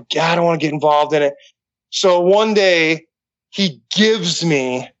don't want to get involved in it. So one day he gives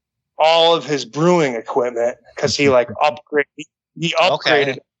me all of his brewing equipment because he like upgraded. He upgraded.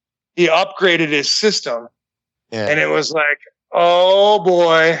 Okay. he upgraded his system, Yeah. and it was like, oh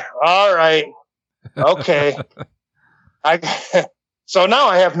boy, all right, okay. So now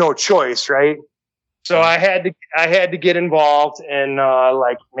I have no choice, right? So I had to get involved, and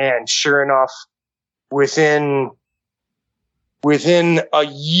like, man, sure enough, within a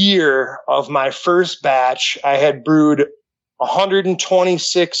year of my first batch, I had brewed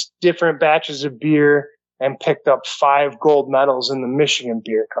 126 different batches of beer and picked up 5 gold medals in the Michigan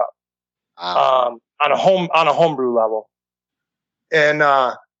Beer Cup. Wow. On a homebrew level. And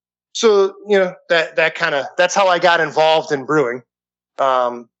so, you know, that's how I got involved in brewing.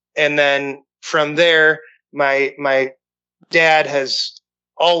 And then from there, my dad has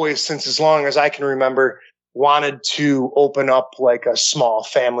always, since as long as I can remember, wanted to open up like a small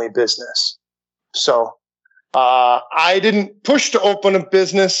family business. So I didn't push to open a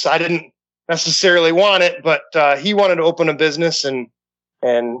business. I didn't necessarily want it, but he wanted to open a business, and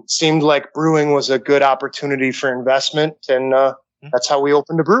seemed like brewing was a good opportunity for investment, and that's how we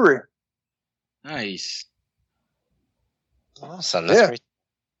opened a brewery. Nice. Awesome. That's great.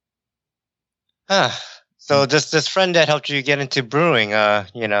 So this friend that helped you get into brewing,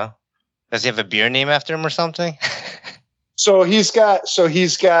 you know, does he have a beer name after him or something? So he's got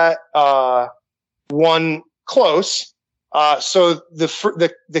one close. So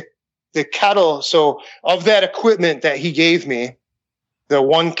the kettle. So of that equipment that he gave me, the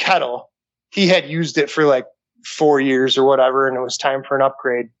one kettle, he had used it for like 4 years or whatever, and it was time for an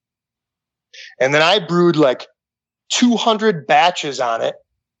upgrade. And then I brewed like 200 batches on it,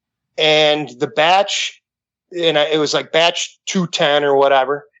 and the batch, it was like batch 210 or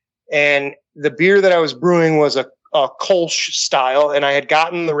whatever. And the beer that I was brewing was a Kolsch style, and I had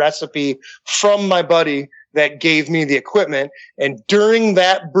gotten the recipe from my buddy that gave me the equipment. And during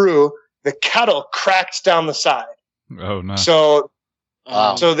that brew, the kettle cracked down the side. Oh no! So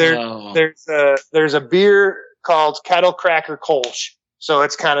there's a beer called Kettle Cracker Kolsch. So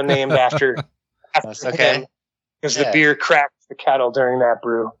it's kind of named after That's okay. him, because the beer cracked the kettle during that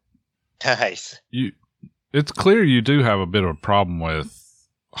brew. Nice. It's clear you do have a bit of a problem with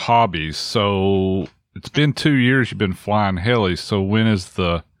hobbies. So it's been 2 years you've been flying helis. So when is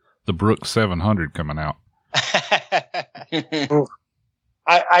the Brooks 700 coming out?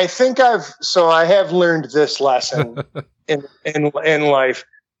 I think I have learned this lesson in life.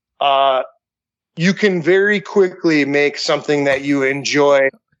 You can very quickly make something that you enjoy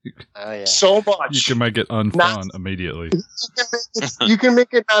so much. You can make it unfun immediately. You can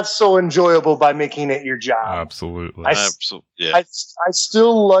make it not so enjoyable by making it your job. Absolutely. Yeah. I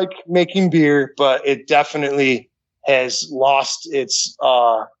still like making beer, but it definitely has lost its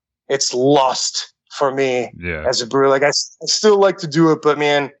lust for me as a brewer. Like I still like to do it, but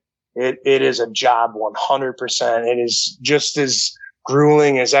man, it is a job 100%. It is just as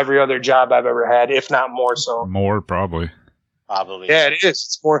grueling as every other job I've ever had, if not more so. More probably. Yeah, it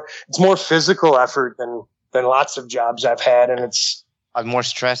is. It's more physical effort than lots of jobs I've had, and it's more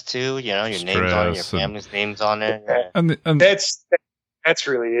stress too. You know, your name's on it, your family's name's on it. And that's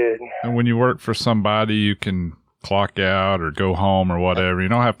really it. And when you work for somebody, you can clock out or go home or whatever. You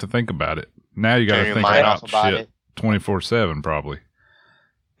don't have to think about it. Now you got to think about shit 24/7 probably.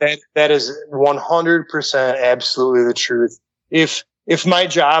 That is 100% absolutely the truth. If my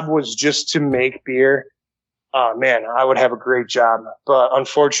job was just to make beer, man, I would have a great job. But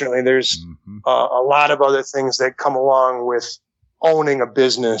unfortunately, there's a lot of other things that come along with owning a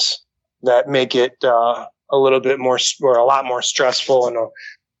business that make it a little bit more, or a lot more stressful and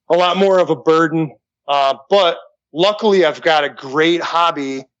a lot more of a burden. But luckily, I've got a great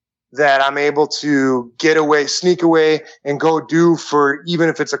hobby that I'm able to get away, sneak away, and go do for, even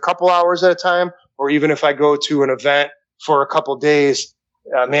if it's a couple hours at a time, or even if I go to an event for a couple days.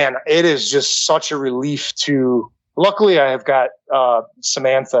 Man, it is just such a relief to. Luckily, I have got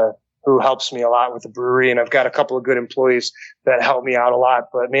Samantha, who helps me a lot with the brewery, and I've got a couple of good employees that help me out a lot.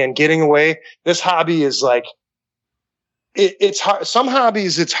 But man, getting away, this hobby is like, it's hard. Some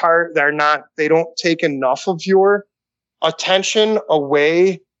hobbies, it's hard. They don't take enough of your attention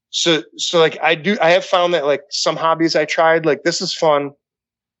away. So like I have found that like some hobbies I tried, like this is fun,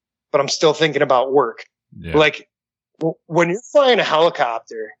 but I'm still thinking about work. Yeah. Like when you're flying a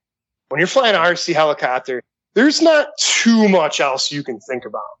helicopter, when you're flying an RC helicopter, there's not too much else you can think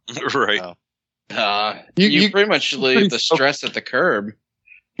about. Right. You pretty much leave the stress at the curb.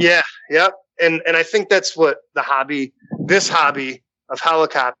 Yeah. Yep. And I think that's what this hobby of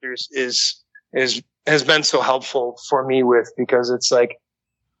helicopters has been so helpful for me with, because it's like,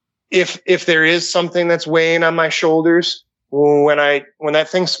 if there is something that's weighing on my shoulders, when that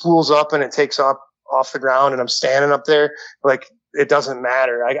thing spools up and it takes off the ground and I'm standing up there, like it doesn't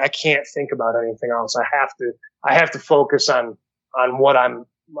matter. I can't think about anything else. I have to focus on what I'm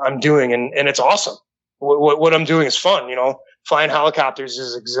doing, and it's awesome. What I'm doing is fun. Flying helicopters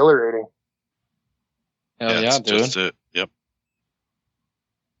is exhilarating. Hell yeah, it's dude. just it. Yep.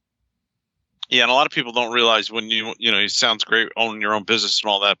 Yeah, and a lot of people don't realize when it sounds great owning your own business and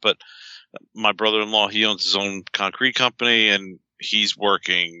all that, but my brother-in-law, he owns his own concrete company, and he's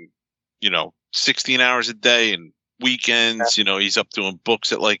working, 16 hours a day and weekends. He's up doing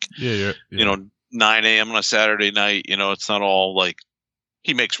books at 9 a.m. on a Saturday night. It's not all like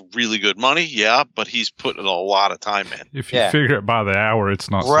he makes really good money, yeah, but he's putting a lot of time in. If you figure it by the hour,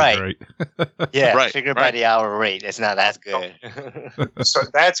 it's not so great. Yeah, right, figure it by the hour rate. It's not as good. So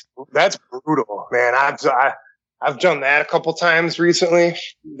that's brutal, man. I've done that a couple times recently.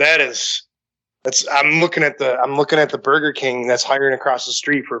 I'm looking at the Burger King that's hiring across the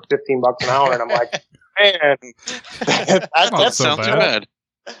street for $15 an hour, and I'm like, man, that sounds bad.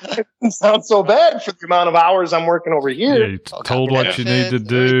 It sounds so bad for the amount of hours I'm working over here. Yeah, you're told what you need to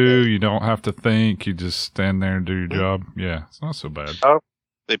do. You don't have to think. You just stand there and do your job. Yeah, it's not so bad.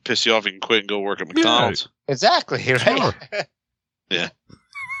 They piss you off, you can quit and go work at McDonald's. Exactly, right? Sure. Yeah.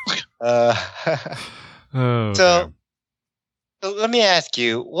 So let me ask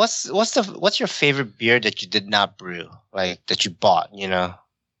you, what's your favorite beer that you did not brew, like that you bought?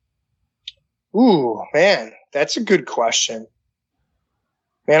 Ooh, man, that's a good question.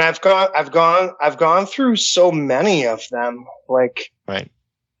 Man, I've gone through so many of them, like, right?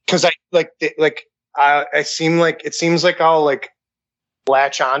 Because it seems like I'll like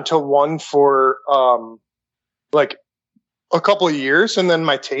latch onto one for like a couple of years, and then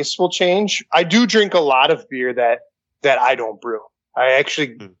my tastes will change. I do drink a lot of beer that I don't brew. I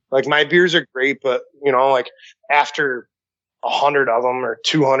actually like my beers are great, but like after 100 of them or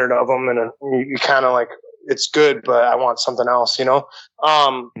 200 of them, and you kind of like, it's good, but I want something else,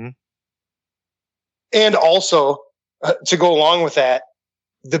 And also to go along with that,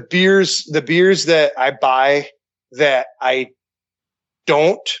 the beers that I buy that I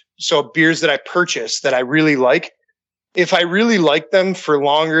don't, so beers that I purchase that I really like, if I really like them for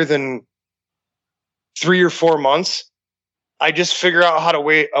longer than 3 or 4 months, I just figure out how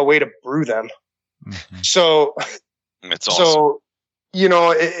to a way to brew them. Mm-hmm. So it's awesome. So,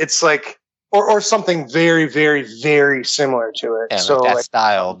 it's like, or something very, very, very similar to it. Yeah, so like that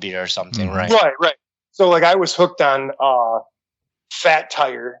style beer or something, right? Right. So like I was hooked on Fat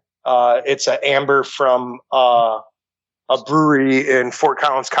Tire. It's an amber from a brewery in Fort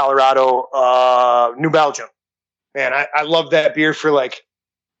Collins, Colorado, New Belgium. Man, I loved that beer for like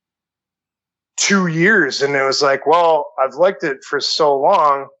 2 years, and it was like, well, I've liked it for so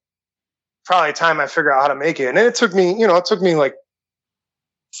long. Probably time I figure out how to make it. And it took me, like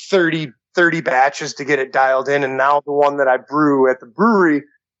 30 batches to get it dialed in. And now the one that I brew at the brewery,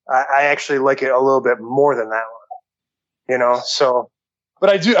 I actually like it a little bit more than that one, so, but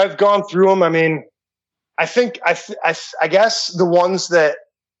I've gone through them. I mean, I think, I guess the ones that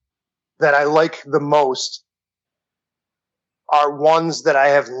I like the most are ones that I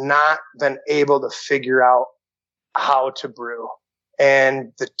have not been able to figure out how to brew.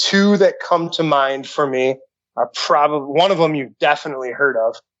 And the two that come to mind for me are probably, one of them you've definitely heard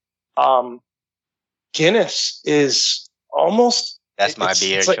of. Guinness is almost... That's my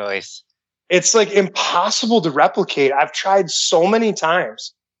beer choice. It's like impossible to replicate. I've tried so many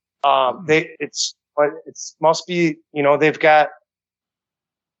times. It must be, they've got,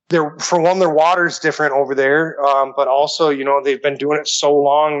 for one, their water's different over there. But also, they've been doing it so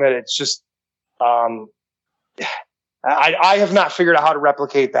long that it's just, I have not figured out how to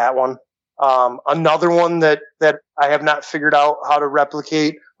replicate that one. Another one that I have not figured out how to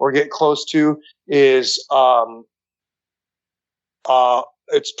replicate or get close to is,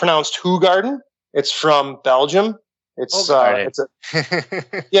 it's pronounced Hoegaarden. It's from Belgium. It's a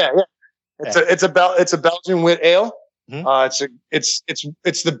Belgian wit ale. Mm-hmm.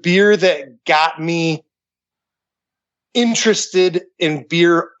 It's the beer that got me interested in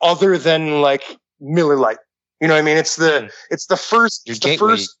beer other than like Miller Lite. You know what I mean? It's the first beer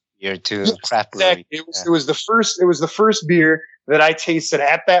to craft beer. It was the first beer that I tasted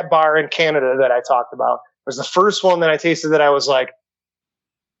at that bar in Canada that I talked about. It was the first one that I tasted that I was like,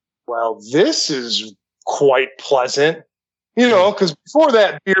 well, this is quite pleasant, because before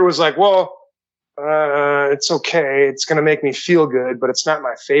that beer was like, well, it's okay. It's going to make me feel good, but it's not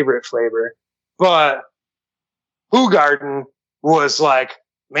my favorite flavor. But Hoegaarden was like,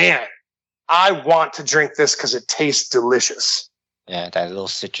 man, I want to drink this because it tastes delicious. Yeah, that little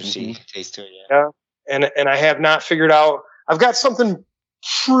citrusy taste to it. Yeah. And I have not figured out. I've got something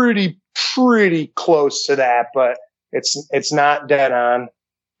pretty close to that, but It's not dead on.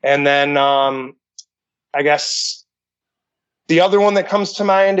 And then I guess the other one that comes to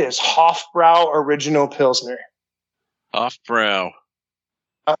mind is Hofbrau Original Pilsner. Hofbrau.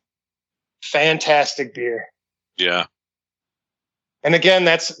 Fantastic beer. Yeah. And again,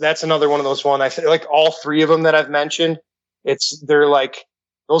 that's another one of those I think like all three of them that I've mentioned, they're like,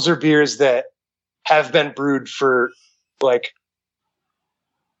 those are beers that have been brewed for like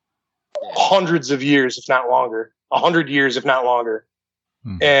hundreds of years, if not longer, 100 years, if not longer.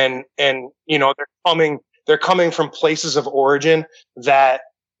 Mm-hmm. And, you know, they're coming from places of origin that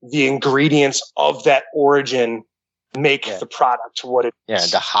the ingredients of that origin make the product what it is. Yeah.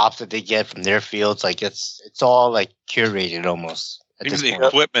 The hops that they get from their fields, like it's all like curated almost. Even the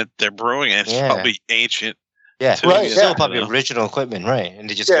equipment they're brewing in is probably ancient. Yeah, right. It's still probably original equipment, right? And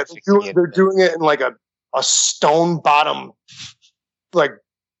they just they're doing it in like a stone bottom, like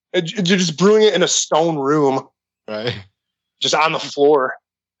you're just brewing it in a stone room, right? Just on the floor.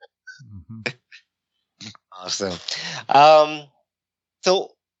 Awesome.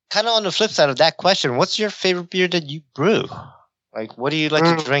 So kind of on the flip side of that question, what's your favorite beer that you brew? Like, what do you like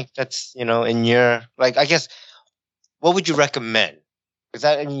to drink? That's in your I guess, what would you recommend? Because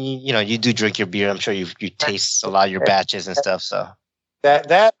that, I mean, you do drink your beer. I'm sure you taste a lot of your batches and stuff. So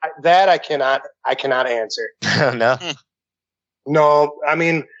that I cannot answer. No. I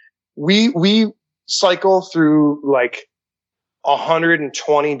mean, we cycle through like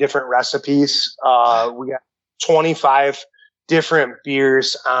 120 different recipes. We got 25 different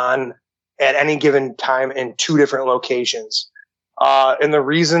beers on at any given time in 2 different locations. And the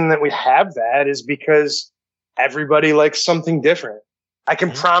reason that we have that is because everybody likes something different. I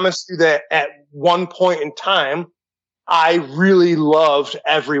can promise you that at one point in time, I really loved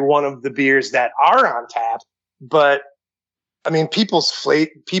every one of the beers that are on tap. But I mean, people's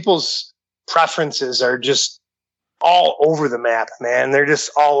preferences are just all over the map, man. They're just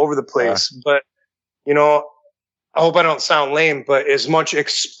all over the place. Yeah. But, I hope I don't sound lame, but as much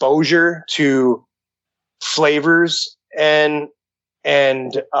exposure to flavors and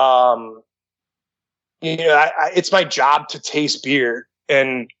it's my job to taste beer.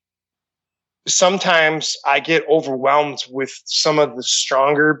 And sometimes I get overwhelmed with some of the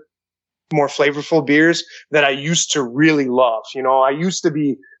stronger, more flavorful beers that I used to really love. I used to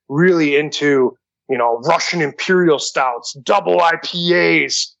be really into, Russian Imperial Stouts, double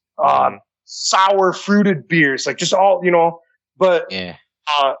IPAs, sour fruited beers, like just all, but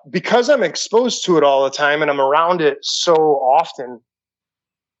because I'm exposed to it all the time and I'm around it so often,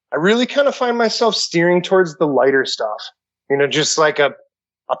 I really kind of find myself steering towards the lighter stuff. Just like a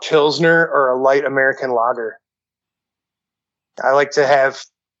Pilsner or a light American lager. I like to have,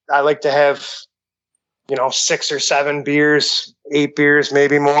 6 or 7 beers, 8 beers,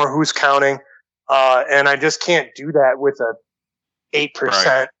 maybe more. Who's counting? And I just can't do that with a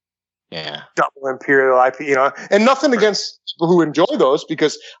 8% double Imperial IPA, and nothing against people who enjoy those,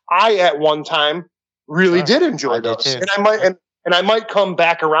 because I at one time really did enjoy those. And I might come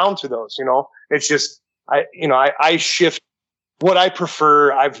back around to those, It's just, I shift. What I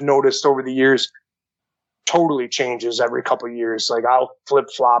prefer, I've noticed over the years, totally changes every couple of years. Like I'll flip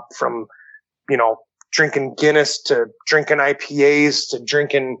flop from, drinking Guinness to drinking IPAs to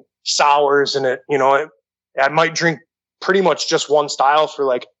drinking sours, and I might drink pretty much just one style for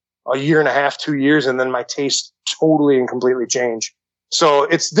like a year and a half, 2 years, and then my taste totally and completely change. So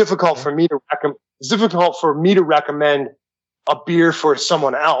it's difficult for me to recommend a beer for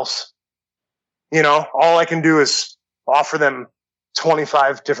someone else. All I can do is offer them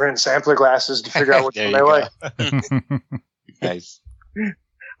 25 different sampler glasses to figure out which one they like. Nice.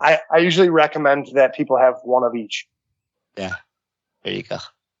 I usually recommend that people have one of each. Yeah. There you go.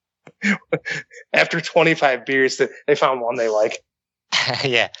 After 25 beers, they found one they like.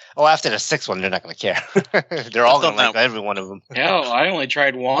 Yeah. Oh, after the 6th one, they're not going to care. They're all going to like every one of them. Yeah, I only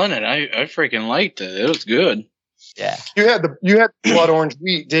tried one, and I freaking liked it. It was good. Yeah. You had the blood orange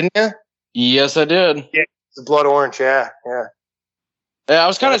wheat, didn't you? Yes, I did. Yeah. The blood orange, yeah. Yeah, I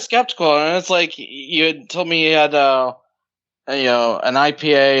was kind of skeptical, and it's like you had told me you had, an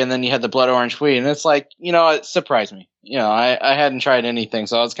IPA, and then you had the blood orange wheat, and it's like, it surprised me. I hadn't tried anything,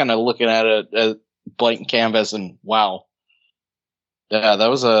 so I was kind of looking at it as blank canvas, and wow, yeah, that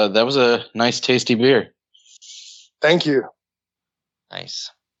was a nice, tasty beer. Thank you. Nice.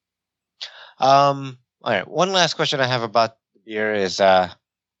 All right. One last question I have about the beer is, are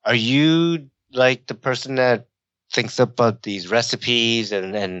you like the person that thinks about these recipes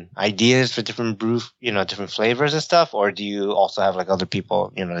and ideas for different different flavors and stuff? Or do you also have like other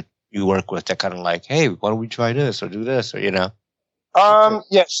people, that you work with that kind of like, hey, why don't we try this or do this or, Yeah.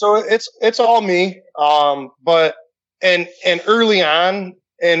 So it's all me. But and early on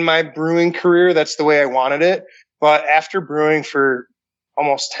in my brewing career, that's the way I wanted it. But after brewing for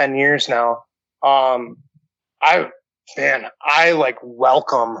almost 10 years now, I like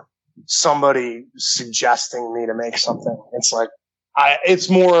welcome somebody suggesting me to make something. It's like, it's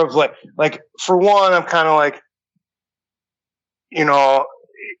more of like for one, I'm kind of like, you know,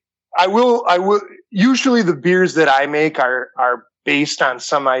 I will usually the beers that I make are based on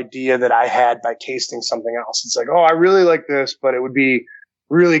some idea that I had by tasting something else. It's like, oh, I really like this, but it would be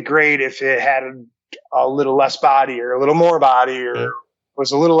really great if it had a little less body or a little more body or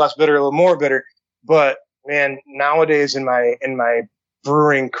was a little less bitter, a little more bitter. But man, nowadays in my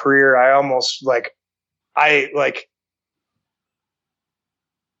brewing career, I almost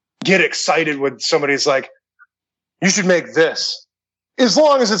get excited when somebody's like, you should make this. As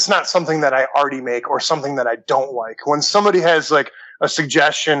long as it's not something that I already make or something that I don't like. When somebody has like a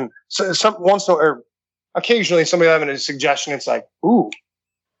suggestion, or occasionally somebody having a suggestion, it's like, ooh,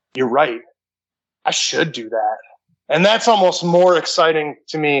 you're right. I should do that. And that's almost more exciting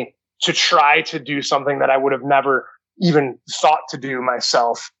to me to try to do something that I would have never even thought to do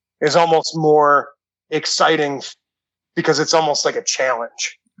myself is almost more exciting because it's almost like a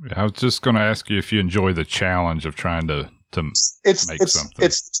challenge. I was just going to ask you if you enjoy the challenge of trying to make something.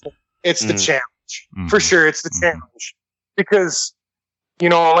 It's the challenge for sure. It's the challenge because, you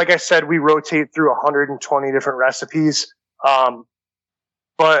know, like I said, we rotate through 120 different recipes.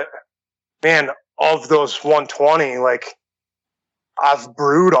 But man, of those 120, like I've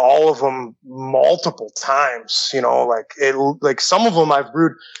brewed all of them multiple times, you know, like some of them I've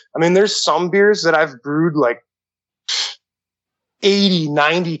brewed. I mean, there's some beers that I've brewed like 80,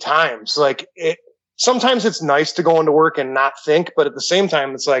 90 times. Like sometimes it's nice to go into work and not think, but at the same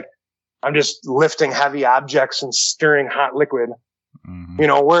time, it's like I'm just lifting heavy objects and stirring hot liquid, you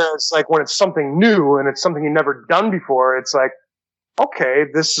know, whereas like when it's something new and it's something you've never done before, it's like, okay,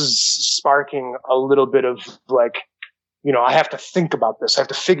 this is sparking a little bit of like, you know, I have to think about this. I have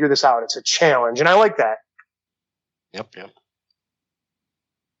to figure this out. It's a challenge. And I like that. Yep.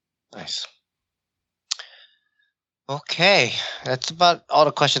 Nice. Okay. That's about all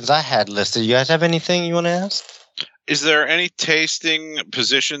the questions I had listed. You guys have anything you want to ask? Is there any tasting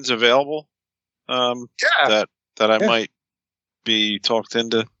positions available? That I might be talked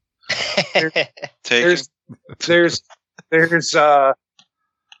into taking?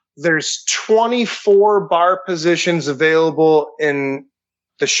 There's 24 bar positions available in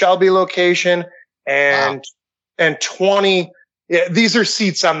the Shelby location and 20. Yeah, these are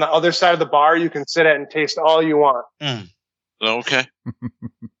seats on the other side of the bar. You can sit at and taste all you want. Okay.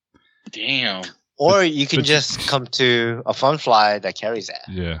 Damn. Or you can just come to a fun fly that carries that.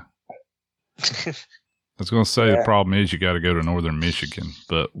 Yeah. I was going to say the problem is you got to go to northern Michigan,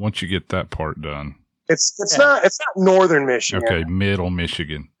 but once you get that part done, it's not northern Michigan. Okay, middle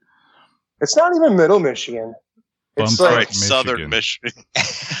Michigan. It's not even middle Michigan. It's like Michigan. Southern Michigan.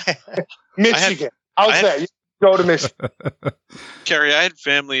 Michigan. How's that? You go to Michigan. Carrie, I had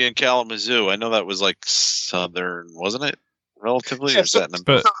family in Kalamazoo. I know that was like southern, wasn't it? Relatively, or is that in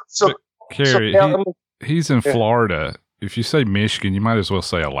but Carrie, he's in Florida. If you say Michigan, you might as well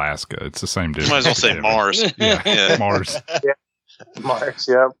say Alaska. It's the same difference. You might as well say Mars. Yeah. Mars. Yeah. Mars,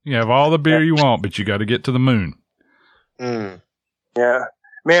 yeah. You have all the beer you want, but you got to get to the moon. Yeah.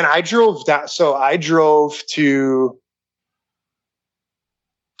 Man, I drove that. So I drove to,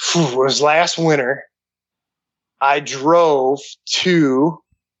 it was last winter. I drove to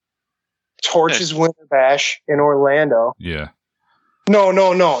Torches Winter Bash in Orlando. Yeah. No.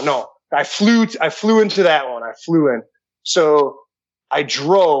 I flew into that one. I flew in. So I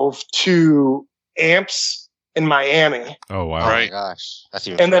drove to Amps in Miami. Oh, wow. Oh, my gosh. That's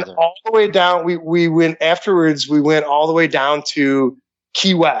even and further. Then all the way down, we went afterwards, we went all the way down to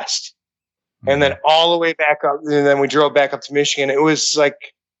Key West. And then all the way back up. And then we drove back up to Michigan. It was like,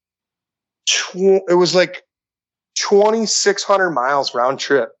 2,600 miles round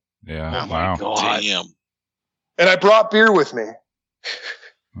trip. Yeah. Oh wow. my God. Damn. And I brought beer with me.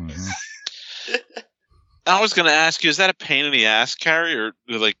 I was going to ask you, is that a pain in the ass, Carrie? Or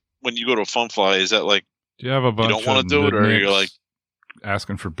like when you go to a fun fly, is that like, do you have a bunch you don't want to do it, or you're like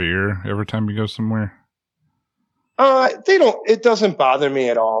asking for beer every time you go somewhere? It doesn't bother me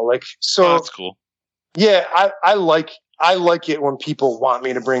at all. Like, so oh, that's cool. Yeah, I like it when people want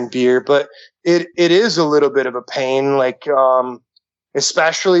me to bring beer, but it is a little bit of a pain, like,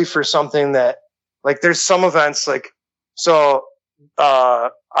 especially for something that, like, there's some events, like, so,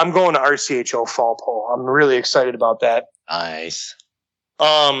 I'm going to RCHO Fall Pole. I'm really excited about that. Nice.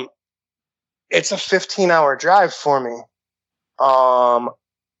 It's a 15-hour drive for me.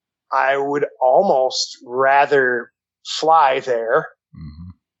 I would almost rather fly there,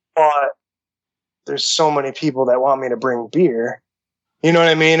 but there's so many people that want me to bring beer. You know what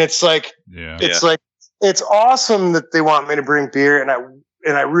I mean? It's like, it's awesome that they want me to bring beer, and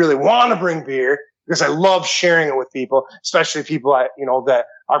I really want to bring beer because I love sharing it with people, especially people that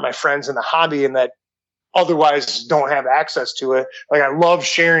are my friends in the hobby and that otherwise don't have access to it. Like, I love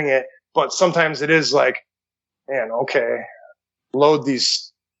sharing it, but sometimes it is like, man, okay, load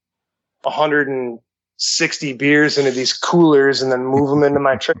these 160 beers into these coolers and then move them into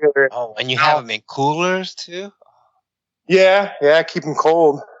my trailer. Oh, and you have them in coolers too? Yeah, keep them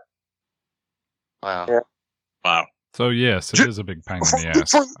cold. Wow. Yeah. Wow. So yes, it is a big pain in the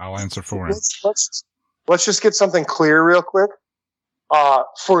ass. I'll answer for him. Let's just get something clear real quick.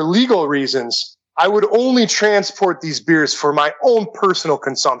 For legal reasons, I would only transport these beers for my own personal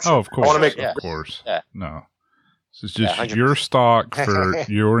consumption. Oh, of course. I want to make Yeah. Of course. Yeah. No. This is just 100%. your stock for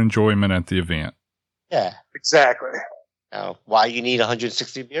your enjoyment at the event. Yeah. exactly. Now, why you need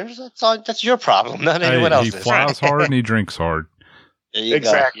 160 beers? That's your problem, not anyone Hey, else's. he flies hard and he drinks hard. There you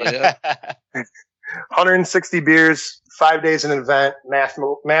Exactly. go. 160 beers, 5 days an event.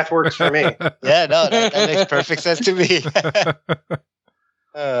 Math works for me. Yeah, no, that makes perfect sense to me.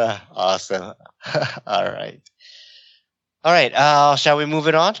 Awesome. All right. Shall we move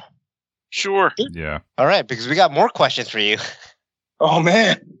it on? Sure. Yeah. All right, because we got more questions for you. Oh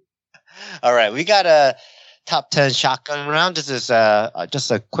man. All right, we got a top 10 shotgun round. This is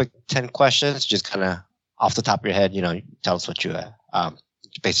just a quick 10 questions, just kind of off the top of your head. Tell us what you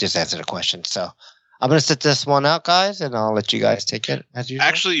basically just answer the question. So I'm gonna sit this one out, guys, and I'll let you guys take it as usual.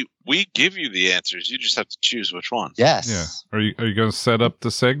 Actually, we give you the answers. You just have to choose which one. Yes. Yeah. Are you going to set up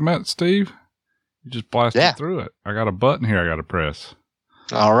the segment, Steve? You just blasted through it. I got a button here I got to press.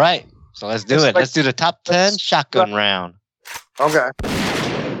 All right. So let's do it. Let's do the top 10 shotgun round. Okay.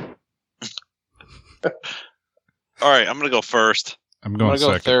 All right, I'm going to go first. I'm going go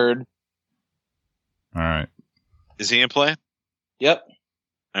second. third. All right. Is he in play? Yep.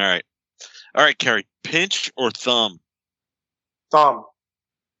 All right, Kerry. Pinch or thumb? Thumb.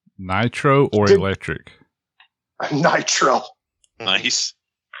 Nitro or electric? Nitro. Nice.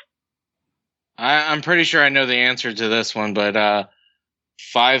 I'm pretty sure I know the answer to this one, but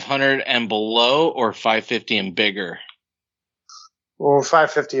 500 and below or 550 and bigger? Well,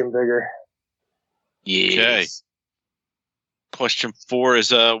 550 and bigger. Yes. Okay. Question 4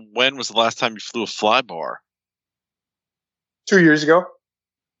 is when was the last time you flew a fly bar? 2 years ago.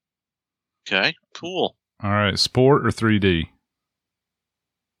 Okay, cool. All right. Sport or 3D?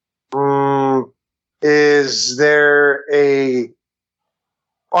 Is there a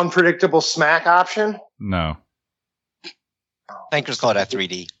unpredictable smack option? No. Bankers call that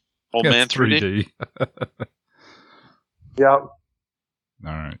 3D. Old Yeah, man it's 3D. Yep. All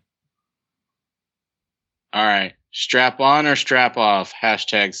right. All right. Strap on or strap off?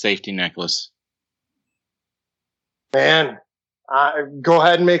 Hashtag safety necklace. Man, go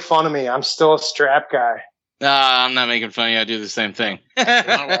ahead and make fun of me. I'm still a strap guy. I'm not making fun of you. I do the same thing.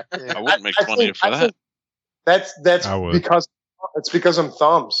 I wouldn't make fun of you for that. That's I would. because I'm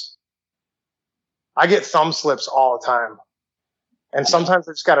thumbs. I get thumb slips all the time, and sometimes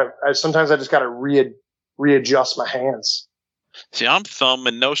I just gotta readjust my hands. See, I'm thumb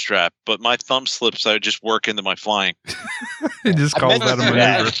and no strap, but my thumb slips I just work into my flying. He just calls that a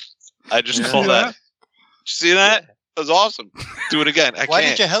maneuver. I just call that. Did you see that? That was awesome. Do it again. Why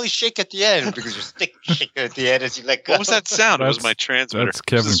did your heli shake at the end? Because your stick shake at the end as you let go. What was that sound? It was That's- my transmitter. That's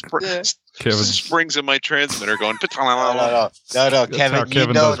Kevin. Kevin's springs in my transmitter going. No, That's Kevin, how Kevin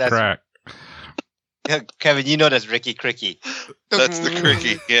you know does that's crack. Kevin, you know that's Ricky Cricky. That's the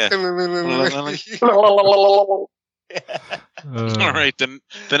cricky. Yeah. All right.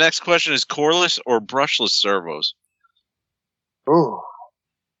 The next question is coreless or brushless servos. Ooh,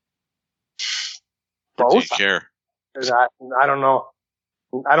 Or do you both. care? I don't know.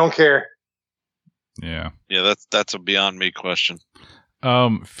 I don't care. Yeah. Yeah, that's a beyond me question.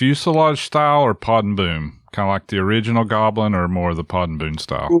 Fuselage style or pod and boom? Kind of like the original Goblin or more of the pod and boom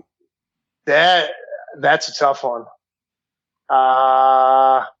style? That's a tough one.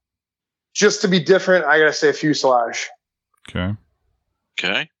 Just to be different, I gotta say fuselage. Okay.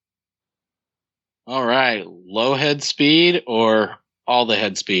 Okay. All right. Low head speed or all the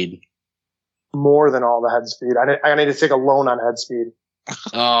head speed? More than all the head speed. I need to take a loan on head speed.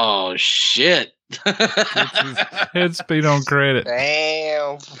 Oh, shit. Head speed on credit.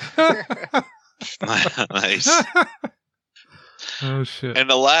 Damn. Nice. Oh, shit. And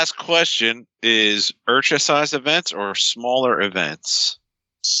the last question is Urcha size events or smaller events?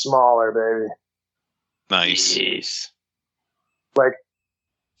 Smaller, baby. Nice. Jeez. Like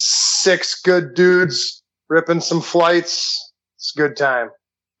 6 good dudes ripping some flights. It's a good time.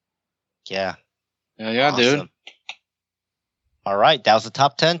 Yeah. Yeah, dude. All right, that was the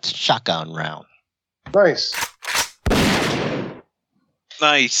top 10 shotgun round. Nice.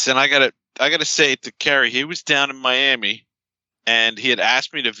 Nice. And I gotta say to Kerry, he was down in Miami, and he had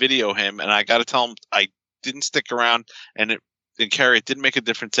asked me to video him, and I gotta tell him I didn't stick around, and Kerry, it didn't make a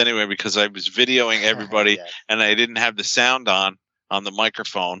difference anyway because I was videoing everybody, Yeah. and I didn't have the sound on the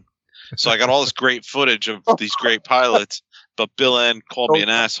microphone, so I got all this great footage of these great pilots. But Bill N called me an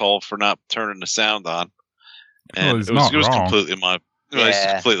asshole for not turning the sound on, and he's it was not wrong. completely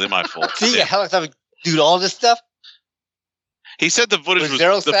my fault. See, Yeah. how I do all this stuff? He said the footage With was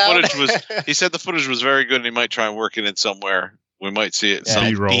zero sound? He said the footage was very good, and he might try and work it in somewhere. We might see it Yeah,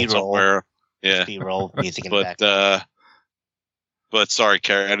 B-roll. somewhere. Yeah, B-roll music in the back. But sorry,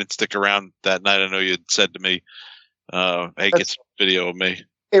 Kerry, I didn't stick around that night. I know you had said to me, "Hey, get some video of me."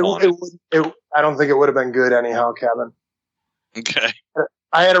 I don't think it would have been good anyhow, Kevin. Okay.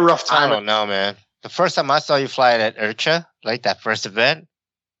 I had a rough I time. don't know, man. The first time I saw you fly at IRCHA, like that first event,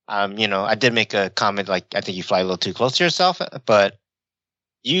 I did make a comment like, I think you fly a little too close to yourself, but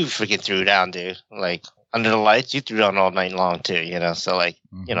you freaking threw down, dude. Like, under the lights, you threw down all night long, too, So, like,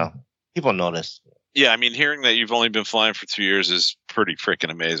 people notice. Yeah, I mean, hearing that you've only been flying for 2 years is pretty freaking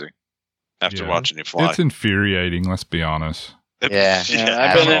amazing. After Yeah. watching you fly, It's infuriating, let's be honest. Yeah.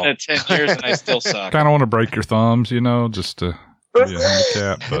 I've been in it 10 years and I still suck. Kind of want to break your thumbs, just to be a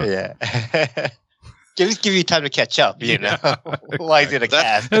handicap. But Yeah. Give you time to catch up, Why is it a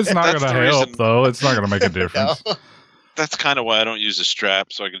cast? it's not That's going to the help, reason- though. It's not going to make a difference. No. that's kind of why I don't use a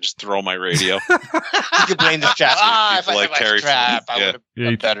strap, so I can just throw my radio. You could blame the strap. If I People had like my Terry strap, I Fleet, would have Yeah,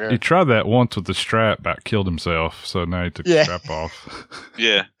 done better. he tried that once with the strap, about killed himself. So now he took the Yeah. strap off.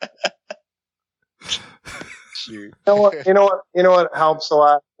 Yeah, Shoot. You know what helps a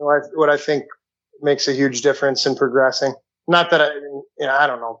lot. What I think makes a huge difference in progressing. Not that I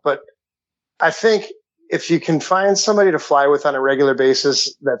don't know, but I think if you can find somebody to fly with on a regular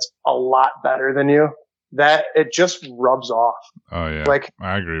basis that's a lot better than you, that it just rubs off. Oh yeah, Like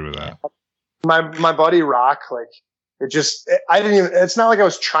I agree with that. my buddy Rock, like it's not like I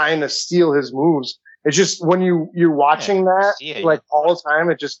was trying to steal his moves. It's just when you're watching that yeah, like all the time,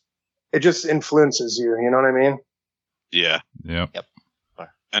 it just influences you. You know what I mean? yeah, Yep.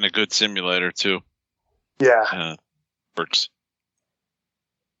 and a good simulator too. Yeah. Works.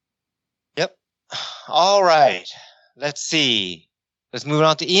 Yep. All right. Let's see. Let's move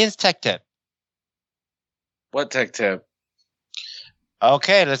on to Ian's tech tip. What tech tip?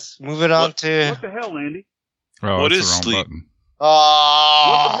 Okay, let's move it on to. What the hell, Andy? Oh, What that's is the wrong sleep? button. Oh.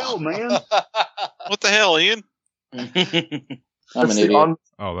 What the hell, man? What the hell, Ian? I'm That's an the idiot.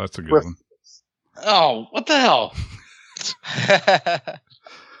 Oh, that's a good With- one. Oh, what the hell?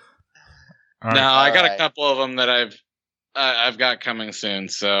 All right. No, I got Alright. a couple of them that I've got coming soon.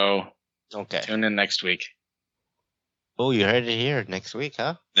 So Okay. tune in next week. Oh, you heard it here next week,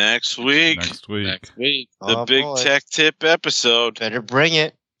 huh? Next week, Next week. Next week. the Oh, big boy. tech tip episode. Better bring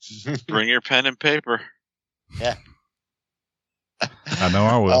it. Bring your pen and paper. I know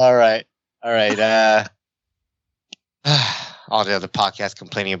I will. All right. All right. All the other podcasts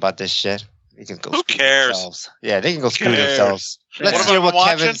complaining about this shit. They can go Who screw cares? themselves. Yeah, they can go screw cares? themselves. What Let's have I hear been what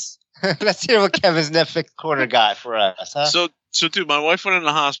watching? Kevin's. Let's hear what Kevin's Netflix corner got for us, huh? So dude, my wife went in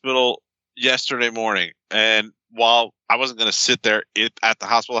the hospital yesterday morning, and while I wasn't going to sit there at the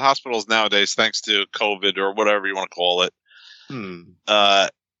hospitals nowadays, thanks to COVID or whatever you want to call it,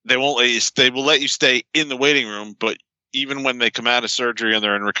 they won't let you. They will let you stay in the waiting room, but even when they come out of surgery and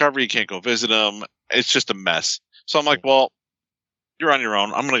they're in recovery, you can't go visit them. It's just a mess. So I'm like, well, you're on your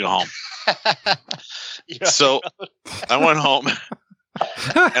own. I'm going to go home. So I went home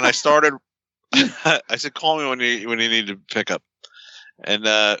and I started. I said, "Call me when you need to pick up." And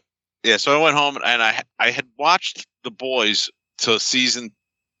so I went home and I had watched The Boys till season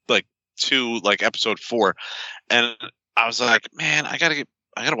 2, episode 4, and I was like, "Man, I gotta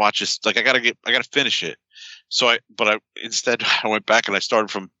watch this. I gotta finish it." So instead I went back and I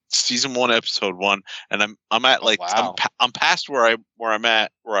started from season 1, episode 1, and I'm at wow. I'm past where I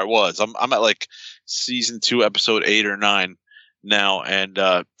was. I'm at season 2, episode 8 or 9 now, and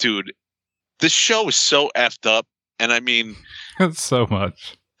dude, this show is so effed up, and I mean, It's so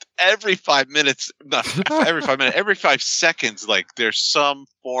much. every 5 minutes, not every 5 minutes, every 5 seconds, there's some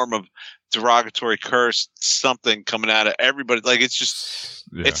form of derogatory curse, something coming out of everybody. It's just,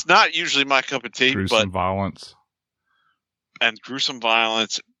 Yeah. it's not usually my cup of tea, Gruesome but violence. and gruesome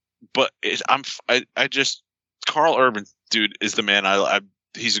violence. But I just Carl Urban, dude, is the man.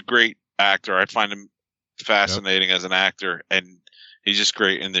 He's a great actor. I find him fascinating as an actor, and he's just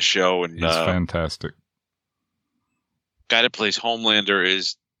great in the show. And He's fantastic. Guy that plays Homelander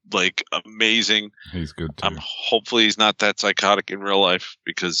is like amazing. He's good too. Hopefully he's not that psychotic in real life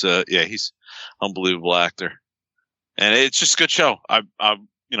because he's unbelievable actor. And it's just a good show. I'm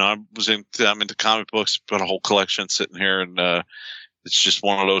into comic books, got a whole collection sitting here, and it's just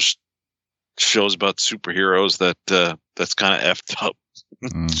one of those shows about superheroes that's kind of effed up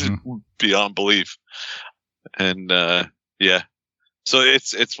beyond belief. And so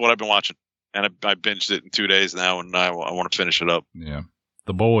it's what I've been watching, and I binged it in 2 days now, and I want to finish it up. Yeah,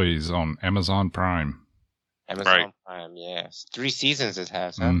 The Boys on Amazon Prime. Amazon Prime, yes. 3 seasons it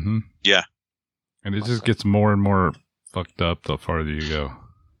has, huh? Mm-hmm. Yeah, and it just gets more and more fucked up the farther you go.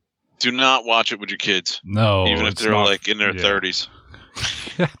 Do not watch it with your kids. No, even if they're like in their 30s.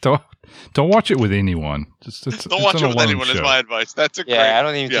 Yeah, don't watch it with anyone. Don't watch it with anyone. Is my advice. That's a great. Yeah, I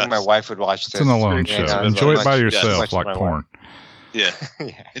don't even think my wife would watch this. It's an alone show. Enjoy it by yourself, like porn. Yeah.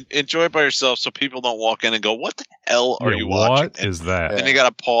 Enjoy it by yourself, so people don't walk in and go, "What the hell are you watching?" What is that? And you got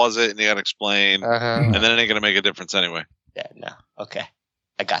to pause it and you got to explain, and then it ain't gonna make a difference anyway. Yeah. No. Okay.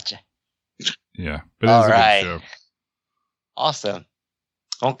 I gotcha. Yeah, but it's a good show. Awesome.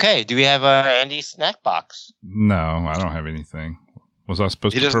 Okay. Do we have Andy's snack box? No, I don't have anything. Was I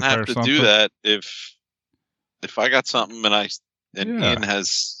supposed to prepare something? He doesn't have to do that if I got something and Ian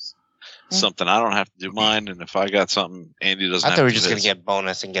has something, I don't have to do mine. And if I got something, Andy doesn't have to do I thought we were just going to get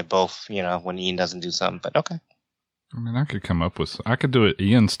bonus and get both, when Ian doesn't do something, but okay. I mean, I could do it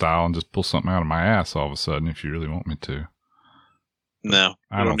Ian style and just pull something out of my ass all of a sudden if you really want me to. No,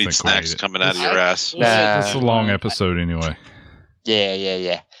 I don't need snacks coming out of your ass. Nah, it's a long episode anyway.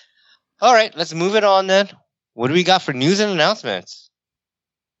 Yeah. All right, let's move it on then. What do we got for news and announcements?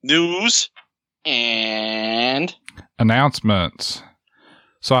 News and announcements.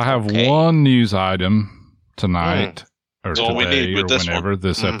 So I have one news item tonight or today or whenever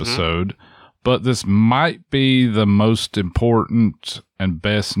this episode, but this might be the most important and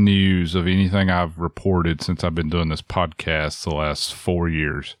best news of anything I've reported since I've been doing this podcast the last 4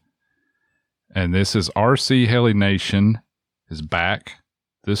 years. And this is RC Heli Nation is back,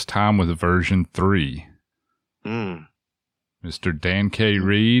 this time with version 3. Mr. Dan K.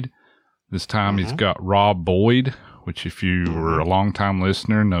 Reed. This time he's got Rob Boyd, which if you were a long-time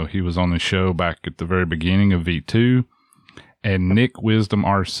listener, know he was on the show back at the very beginning of V2, and Nick Wisdom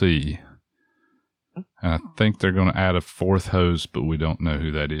RC. And I think they're going to add a 4th host, but we don't know who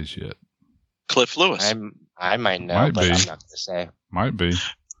that is yet. Cliff Lewis. I might know, but I'm not going to say. Might be.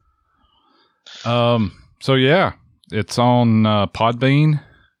 So yeah, it's on Podbean.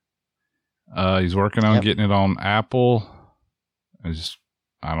 He's working on getting it on Apple. I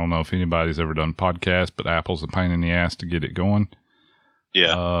don't know if anybody's ever done podcasts, but Apple's a pain in the ass to get it going.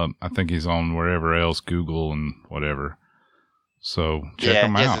 Yeah. I think he's on wherever else, Google and whatever. So check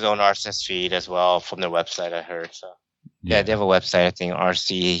him out. He has his own RSS feed as well from their website, I heard. So yeah, they have a website, I think,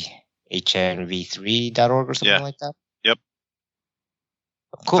 rchnv3.org or something like that. Yep.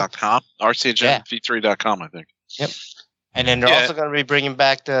 Cool. .com. rchnv3.com, I think. Yep. And then they're also going to be bringing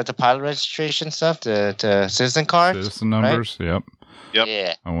back the pilot registration stuff, the citizen cards. Citizen numbers, right? Yep.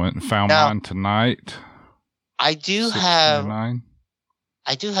 Yeah. I went and found mine tonight. I do have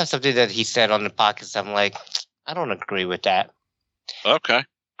something that he said on the podcast. I'm like, I don't agree with that. Okay.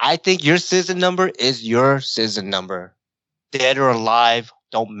 I think your citizen number is your citizen number. Dead or alive,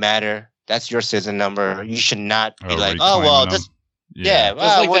 don't matter. That's your citizen number. You should not be like, this. Yeah,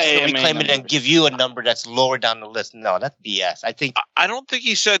 well, we're going to reclaim it and give you a number that's lower down the list. No, that's BS. I don't think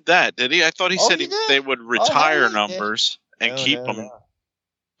he said that, did he? I thought he said they would retire numbers and keep them.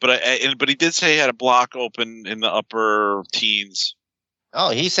 But he did say he had a block open in the upper teens. Oh,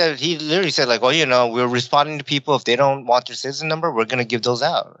 he literally said, like, well, we're responding to people. If they don't want their citizen number, we're going to give those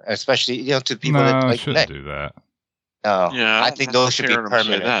out, especially, to people that like shouldn't do that. No, yeah, I think those should be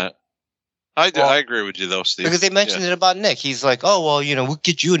permanent. I agree with you, though, Steve. Because they mentioned it about Nick. He's like, we'll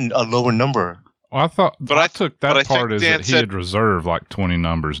get you a lower number. Well, I took that part as that he had reserved like 20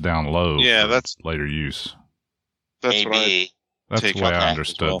 numbers down low. Yeah, that's later use. That's the way I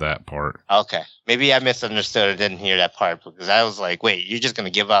understood that part. Okay. Maybe I misunderstood or didn't hear that part because I was like, wait, you're just going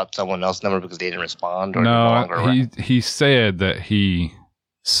to give out someone else's number because they didn't respond? Or no, he said that he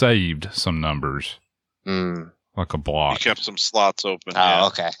saved some numbers. Like a block. He kept some slots open. Oh,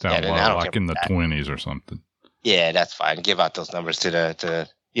 okay. Down low, like in the 20s or something. Yeah, that's fine. Give out those numbers to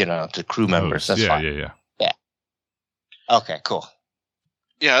crew members. That's fine. Yeah. Okay, cool.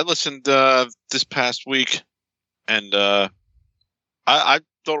 Yeah, I listened this past week, and I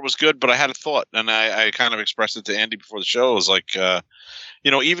thought it was good, but I had a thought, and I kind of expressed it to Andy before the show. It was like,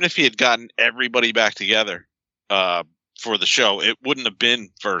 even if he had gotten everybody back together for the show. It wouldn't have been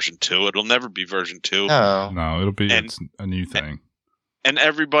version 2. It'll never be version 2. No, it'll be And- it's a new thing. And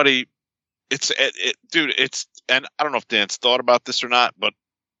everybody, dude, and I don't know if Dan's thought about this or not, but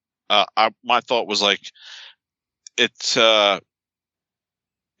my thought was like, it's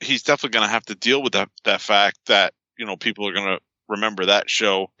he's definitely going to have to deal with that fact that, you know, people are going to remember that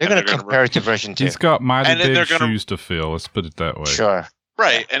show. They're going to compare it to version 2. He's got mighty And then big they're gonna- shoes to fill. Let's put it that way. Sure.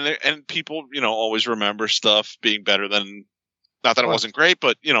 Right, and people, you know, always remember stuff being better than. Not that it wasn't great,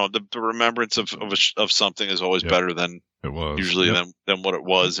 but you know, the remembrance of something is always Yep. better than It was usually Yep. than what it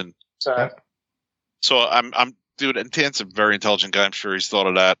was. And So, so I'm dude, and Dan's a very intelligent guy. I'm sure he's thought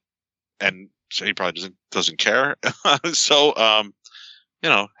of that, and so he probably doesn't care. So you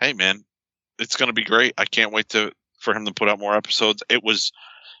know, hey man, it's gonna be great. I can't wait for him to put out more episodes. It was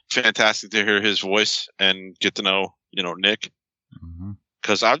fantastic to hear his voice and get to know, you know, Nick. Mhm.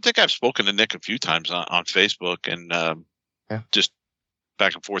 Because I think I've spoken to Nick a few times on Facebook and just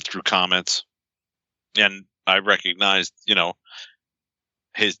back and forth through comments. And I recognized, you know,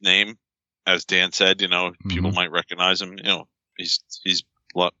 his name, as Dan said, you know, people might recognize him. You know, he's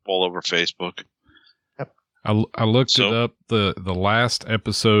all over Facebook. I looked So- it up. The last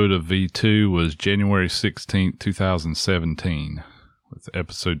episode of V2 was January 16th, 2017, with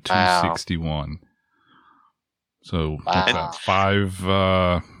episode 261. So what's Wow. that, five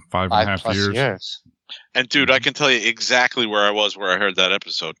and a half 5+ years. And dude, I can tell you exactly where I was where I heard that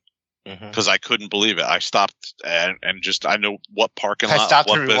episode Mhm. because I couldn't believe it. I stopped and just I know what parking I lot, stopped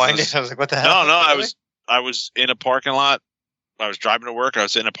what to rewind business. it. I was like, what the hell? No, Really? I was in a parking lot. I was driving to work. I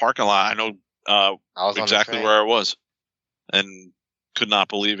was in a parking lot. I know I was on the exactly train. where I was, and could not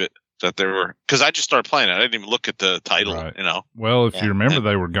believe it that they were because I just started playing it. I didn't even look at the title. Right. You know, Well, if Yeah. you remember,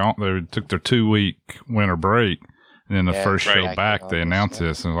 they were gone. They took their 2-week winter break, and then the Yeah, first right. show back, they August, announced yeah.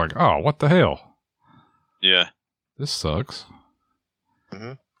 this, and it was like, oh, what the hell? yeah. This sucks.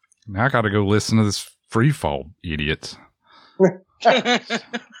 Mhm. Now I got to go listen to this free fall idiots. And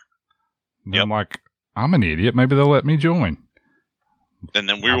Yep. I'm like, I'm an idiot. Maybe they'll let me join. And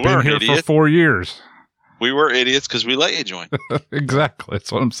then we I've were been an here idiot. for 4 years. We were idiots because we let you join. Exactly.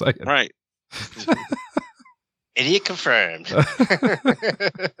 That's what I'm saying. Right. Idiot confirmed.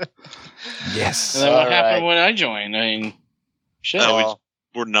 Yes. And then what All happened right. when I joined? I mean, shit. No, Well,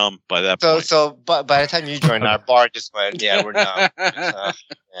 we're numb by that so, point. so, but by the time you joined, our bar just went, yeah, we're done. So, yeah.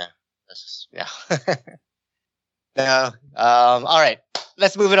 That's just- yeah. No. All right.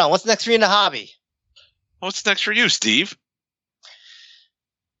 Let's move it on. What's next for you in the hobby? What's next for you, Steve?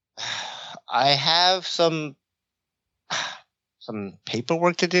 I have some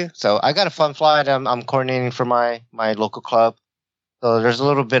paperwork to do. So I got a fun flight. I'm coordinating for my local club. So there's a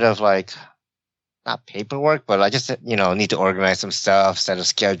little bit of like, not paperwork, but I just, need to organize some stuff, set a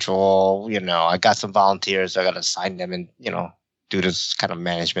schedule. I got some volunteers. So I got to assign them and, do this kind of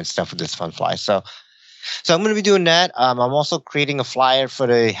management stuff with this fun fly. So I'm going to be doing that. I'm also creating a flyer for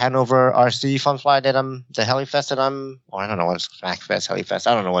the Hanover RC Fun Fly the Helifest that I don't know what it's MacFest, Helifest.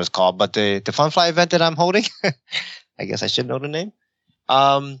 I don't know what it's called, but the Fun Fly event that I'm holding, I guess I should know the name.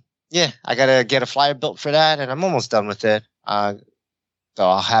 Yeah, I got to get a flyer built for that and I'm almost done with it. So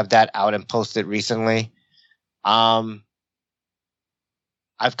I'll have that out and posted recently.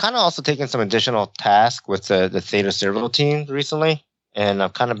 I've kind of also taken some additional tasks with the Theta Servo team recently, and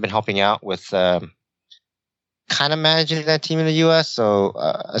I've kind of been helping out with kind of managing that team in the U.S. So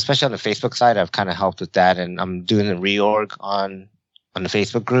especially on the Facebook side, I've kind of helped with that, and I'm doing the reorg on the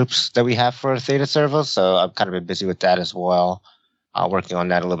Facebook groups that we have for Theta Servo. So I've kind of been busy with that as well, working on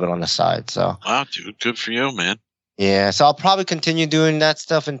that a little bit on the side. So Wow, dude, good for you, man. yeah, so I'll probably continue doing that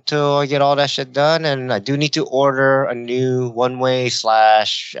stuff until I get all that shit done. And I do need to order a new one-way /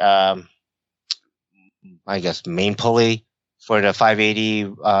 I guess main pulley for the 580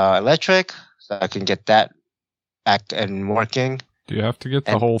 electric, so I can get that back and working. Do you have to get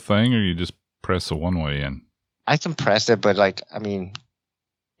the And- whole thing, or you just press a one-way in? I can press it, but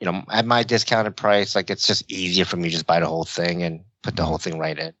at my discounted price, it's just easier for me to just buy the whole thing and put the whole thing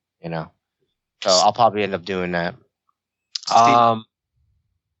right in, So I'll probably end up doing that.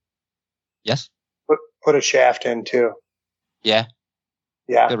 Yes. put a shaft in too. Yeah.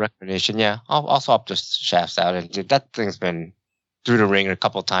 Yeah. Good recommendation. Yeah. I'll swap the shafts out, and dude, that thing's been through the ringer a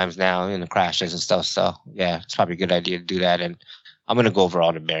couple of times now in the crashes and stuff. So yeah, it's probably a good idea to do that. And I'm gonna go over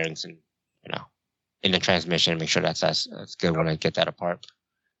all the bearings and in the transmission and make sure that's good when I get that apart.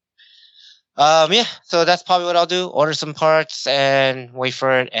 Yeah. So that's probably what I'll do. Order some parts and wait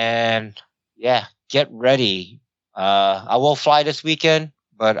for it, and yeah, get ready. I will fly this weekend,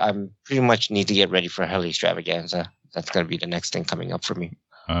 but I'm pretty much need to get ready for Heli Extravaganza. That's going to be the next thing coming up for me.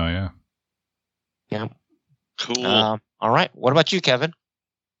 Oh, yeah. Cool. All All right. What about you, Kevin?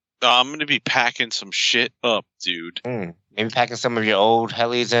 I'm going to be packing some shit up, dude. Maybe packing some of your old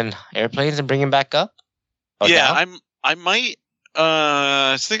helis and airplanes and bringing back up? Yeah, down? I might.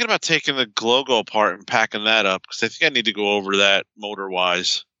 I was thinking about taking the Glogo apart and packing that up because I think I need to go over that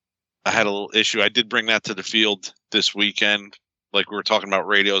motor-wise. I had a little issue. I did bring that to the field this weekend. Like we were talking about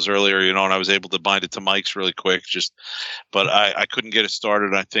radios earlier, and I was able to bind it to mics really quick. But I couldn't get it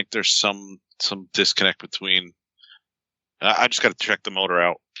started. I think there's some disconnect between. I just got to check the motor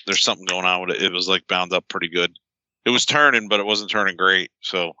out. There's something going on with it. It was like bound up pretty good. It was turning, but it wasn't turning great.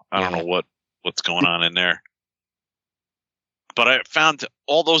 So I don't know what's going on in there. But I found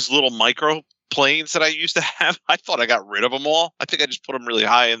all those little micro planes that I used to have. I thought I got rid of them all. I think I just put them really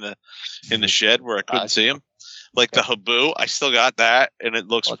high in the shed where I couldn't see them. Like the Habu, I still got that, and it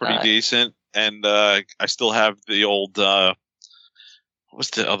looks pretty decent. And I still have the old.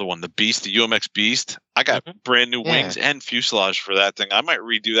 What's the other one? The Beast, the UMX Beast. I got brand new wings and fuselage for that thing. I might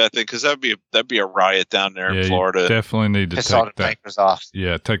redo that thing because that'd be a riot down there in Florida. You definitely need to Piss all the take that plankers off.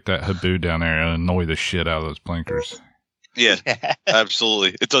 Yeah, take that Habu down there and annoy the shit out of those plankers. Yeah,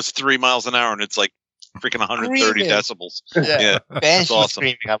 absolutely. It does 3 miles an hour and it's like freaking 130 decibels. Yeah, Banshee awesome.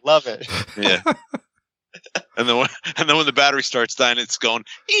 screaming. I love it. Yeah. And then when the battery starts dying, it's going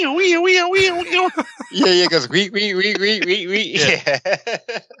ew, ew, ew, ew, ew. Yeah, it goes wee. Yeah.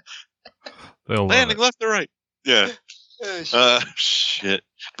 They'll Landing left or right. Yeah. Shit.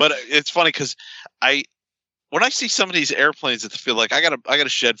 But it's funny because when I see some of these airplanes at the field, like I got a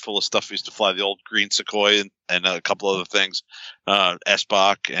shed full of stuff I used to fly, the old green Sukhoi and a couple other things,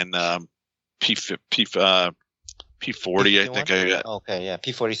 SBOC and P40. I think I got. Okay, yeah,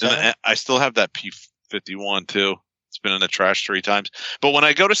 P47. And I still have that P51 too. It's been in the trash 3 times. But when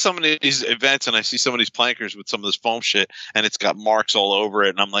I go to some of these events and I see some of these plankers with some of this foam shit and it's got marks all over it,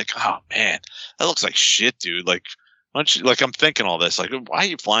 and I'm like, oh man, that looks like shit, dude. Like, why don't you, like I'm thinking all this, like, why are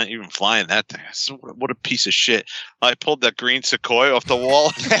you even flying that thing? What a piece of shit. I pulled that green Sukhoi off the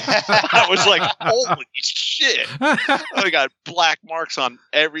wall. I was like, holy shit. I got black marks on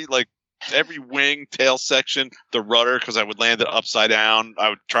every wing, tail section, the rudder, because I would land it upside down. I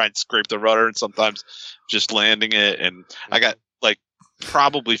would try and scrape the rudder and sometimes just landing it. And I got like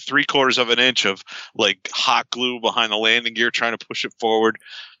probably 3/4 of an inch of like hot glue behind the landing gear trying to push it forward.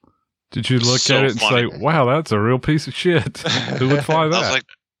 Did you look at it and say, wow, that's a real piece of shit? Who would fly that? I was like,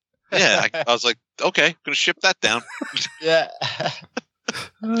 yeah. I was like, okay, I'm going to ship that down. Yeah.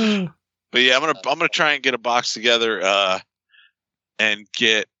 But yeah, I'm gonna try and get a box together and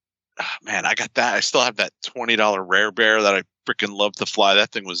get. Oh, man, I got that. I still have that $20 Rare Bear that I freaking love to fly.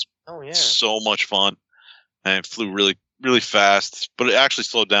 That thing was so much fun, and it flew really, really fast. But it actually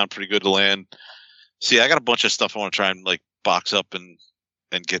slowed down pretty good to land. See, I got a bunch of stuff I want to try and like box up and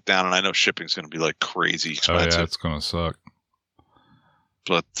get down, and I know shipping's going to be like crazy expensive. Oh yeah, it's going to suck.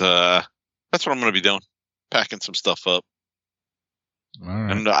 But that's what I'm going to be doing, packing some stuff up. All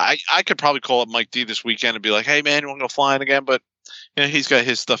right. And I could probably call up Mike D this weekend and be like, hey man, you want to go flying again? But he's got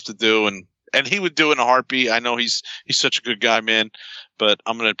his stuff to do, and he would do it in a heartbeat. I know he's such a good guy, man. But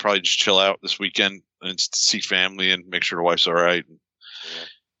I'm gonna probably just chill out this weekend and see family and make sure the wife's all right. And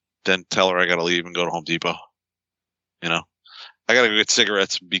then tell her I gotta leave and go to Home Depot. I gotta go get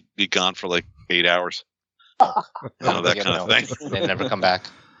cigarettes and be gone for like 8 hours. That kind of thing. They never come back.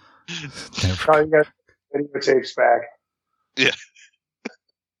 Oh, you got videotapes back. Yeah.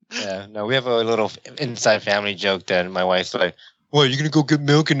 Yeah, no, we have a little inside family joke that my wife's like, "What, you're gonna go get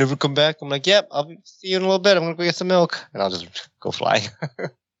milk and never come back?" I'm like, "Yep, I'll see you in a little bit. I'm gonna go get some milk, and I'll just go fly."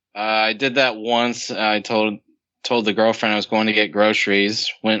 I did that once. I told the girlfriend I was going to get groceries.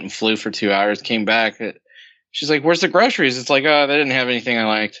 Went and flew for 2 hours. Came back. She's like, "Where's the groceries?" It's like, "Oh, they didn't have anything I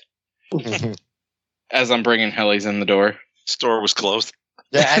liked." As I'm bringing helis in the door. Store was closed.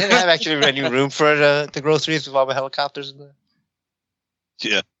 Yeah, I didn't have actually any room for the groceries with all the helicopters in there.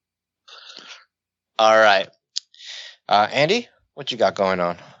 Yeah. All right. Andy, what you got going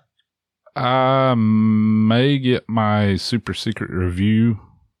on? I may get my super secret review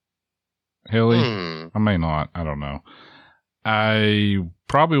heli. I may not. I don't know. I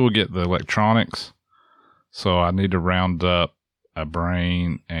probably will get the electronics. So I need to round up a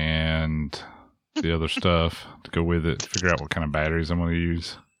brain and the other stuff to go with it, figure out what kind of batteries I'm going to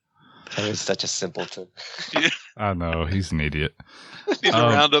use. That is such a simpleton. I know. He's an idiot. Need to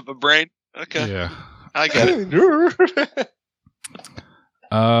round up a brain. Okay. Yeah. I get it.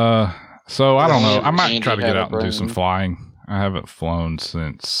 So I don't know. I might Andy try to get had a out and do some brain. flying. I haven't flown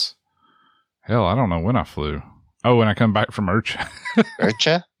since, hell, I don't know when I flew. Oh, when I come back from Urcha.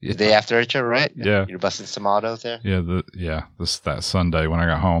 Urcha? Yeah. The day after Urcha, right? Yeah. You're busting some autos there? Yeah, that Sunday when I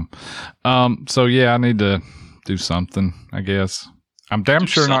got home. So yeah, I need to do something, I guess. I'm damn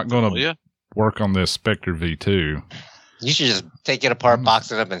sure not going to work on this Spectre V2. You should just take it apart,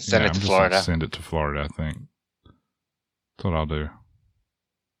 box it up, and send it to Florida. Send it to Florida, I think. That's what I'll do.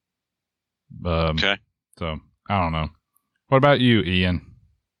 Okay. So, I don't know. What about you, Ian?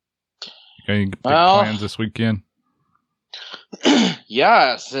 Any big plans this weekend?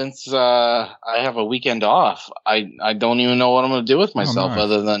 Yeah, since I have a weekend off, I don't even know what I'm going to do with myself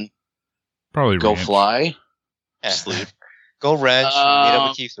other than probably go ranch. fly. Sleep. Go ranch. Meet up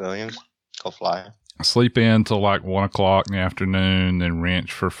with Keith Williams. Go fly. Sleep in till like 1 o'clock in the afternoon, then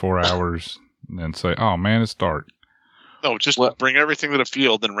ranch for 4 hours, and then say, "Oh man, it's dark." No, just bring everything to the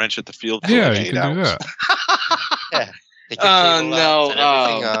field and wrench at the field. For Yeah, like you 8 can hours. do that. Yeah. Take your cable no, out, set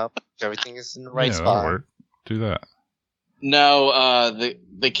everything up. Everything is in the right that'll spot. work. Do that. No,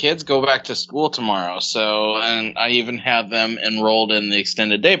 the kids go back to school tomorrow, so and I even have them enrolled in the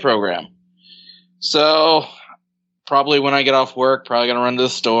extended day program. So probably when I get off work, probably gonna run to the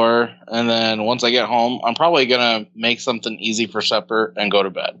store, and then once I get home, I'm probably gonna make something easy for supper and go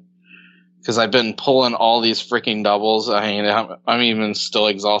to bed. Because I've been pulling all these freaking doubles. I mean, I'm even still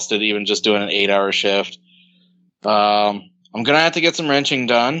exhausted, even just doing an 8-hour shift. I'm gonna have to get some wrenching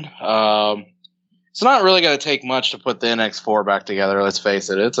done. It's not really gonna take much to put the NX4 back together. Let's face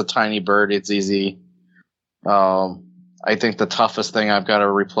it; it's a tiny bird. It's easy. I think the toughest thing I've got to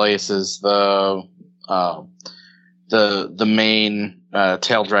replace is the main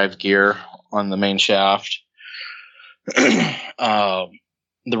tail drive gear on the main shaft.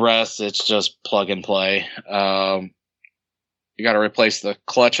 The rest, it's just plug and play. You got to replace the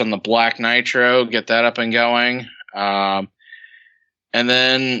clutch on the Black Nitro, get that up and going. And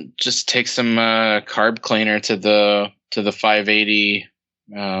then just take some carb cleaner to the 580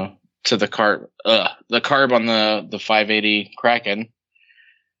 to the carb on the 580 Kraken.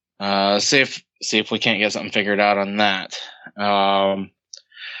 See if we can't get something figured out on that.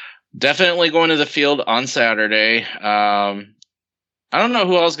 Definitely going to the field on Saturday. I don't know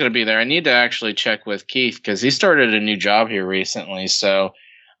who else is going to be there. I need to actually check with Keith because he started a new job here recently. So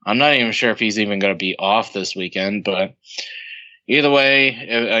I'm not even sure if he's even going to be off this weekend. But either way,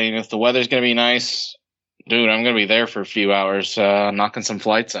 if the weather's going to be nice, dude, I'm going to be there for a few hours, knocking some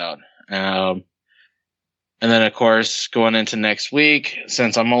flights out. And then, of course, going into next week,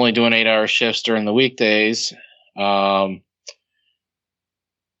 since I'm only doing 8-hour shifts during the weekdays, I'll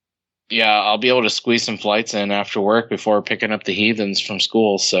be able to squeeze some flights in after work before picking up the heathens from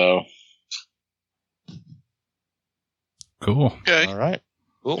school. So cool. Okay. All right.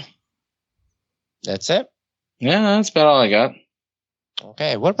 Cool. That's it. Yeah, that's about all I got.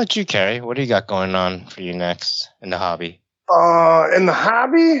 Okay. What about you, Carrie? What do you got going on for you next in the hobby? In the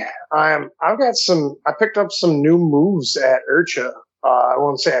hobby, I picked up some new moves at IRCHA. I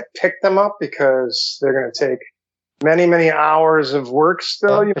won't say I picked them up because they're going to take many, many hours of work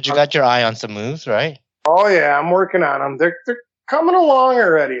still. But you got your eye on some moves, right? Oh yeah, I'm working on them. They're coming along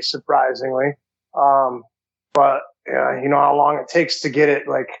already, surprisingly. But you know how long it takes to get it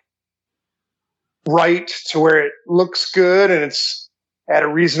like right to where it looks good and it's at a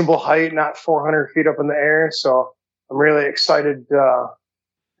reasonable height, not 400 feet up in the air. So I'm really excited.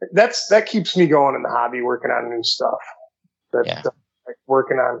 That keeps me going in the hobby, working on new stuff. Like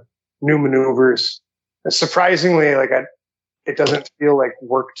working on new maneuvers. And surprisingly, it doesn't feel like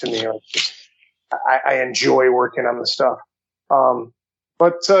work to me. I enjoy working on the stuff.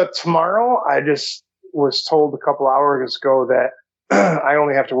 But tomorrow, I just was told a couple hours ago that I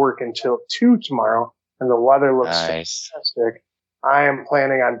only have to work until 2 tomorrow, and the weather looks fantastic. I am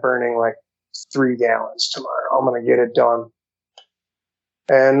planning on burning like 3 gallons tomorrow. I'm going to get it done.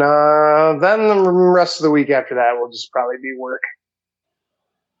 And then the rest of the week after that will just probably be work.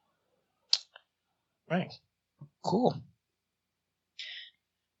 Right. Cool.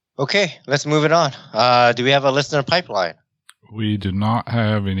 Okay, let's move it on. Do we have a listener pipeline? We do not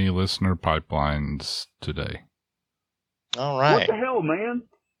have any listener pipelines today. All right. What the hell, man?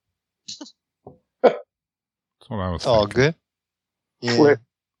 That's what I was all thinking. good. Yeah.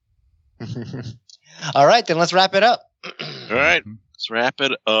 All right, then let's wrap it up. All right, let's wrap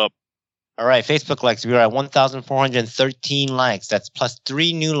it up. All right, Facebook likes. We are at 1,413 likes. That's plus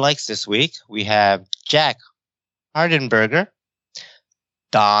 3 new likes this week. We have Jack Hardenberger,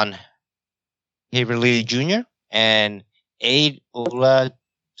 Don Haverly Jr., and Aid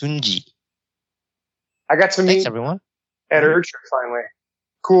Olatunji. I got to meet Thanks, everyone. at IRCHA finally.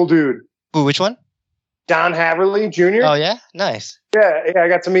 Cool dude. Ooh, which one? Don Haverly Jr. Oh, yeah? Nice. Yeah, I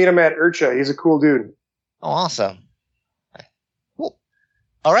got to meet him at IRCHA. He's a cool dude. Oh, awesome. Cool.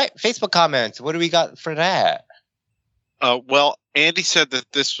 All right, Facebook comments. What do we got for that? Well, Andy said that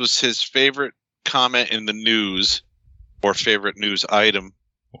this was his favorite comment in the news or favorite news item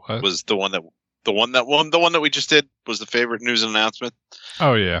What? was the one that we just did was the favorite news announcement,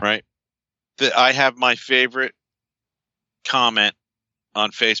 Oh yeah. right? I have my favorite comment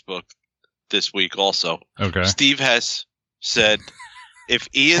on Facebook this week also. Okay. Steve Hess said, if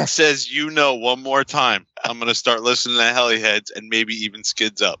Ian says one more time, I'm going to start listening to Heliheads and maybe even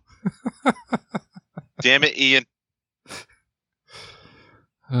Skids Up. Damn it, Ian.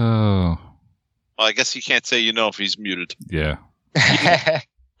 Oh. Well, I guess he can't say if he's muted Yeah.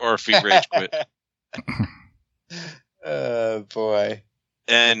 or if he rage quit. Oh boy.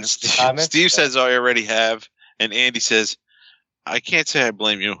 And Comments? Steve says, I already have. And Andy says, I can't say I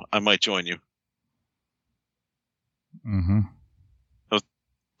blame you. I might join you. Mm-hmm.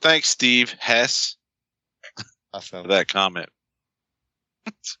 Thanks, Steve Hess, Awesome. for that comment.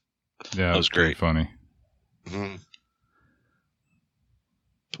 Yeah, That was pretty great. funny. Mhm.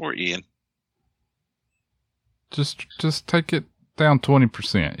 Poor Ian. Just take it down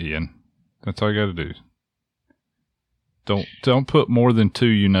 20%, Ian. That's all you got to do. Don't put more than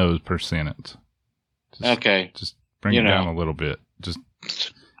 2 per sentence. Okay. Just bring it down a little bit. Just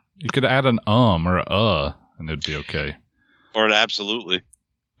you could add an or a and it'd be okay. Or an absolutely.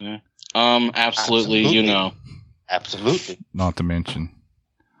 Absolutely. Absolutely. Not to mention.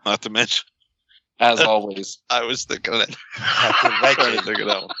 Not to mention, As always. I was thinking of that. Right. I was thinking of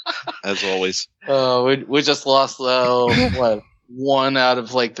that one. As always. We just lost, what, 1 out of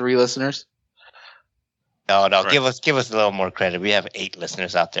 3 listeners? No, Right. give us a little more credit. We have 8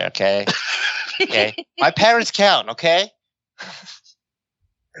 listeners out there, okay? Okay. My parents count, okay?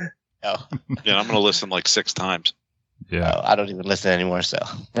 No, Yeah, I'm going to listen 6 times. Yeah. no, I don't even listen anymore, so.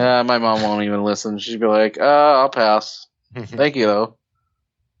 Yeah, my mom won't even listen. She'd be like, I'll pass. Thank you, though.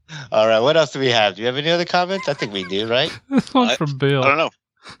 All right, what else do we have? Do you have any other comments? I think we do, right? This one's I- from Bill. I don't know.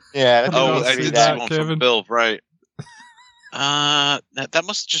 Yeah. I Oh, think I we did see that, one Kevin. from Bill, right. That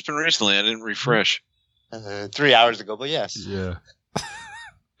must have just been recently. I didn't refresh. 3 hours ago, but yes. Yeah.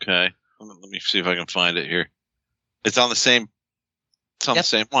 Okay. Let me see if I can find it here. It's on the same the Yep.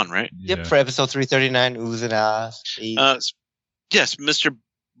 same one, right? Yep, Yeah. for episode 339, Oohs and Ahs. Yes, Mr.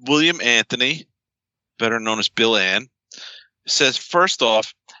 William Anthony, better known as Bill Ann, says, first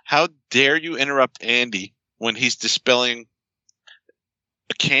off, how dare you interrupt Andy when he's dispelling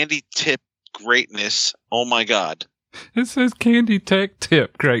a candy tip greatness? Oh my God. It says candy tech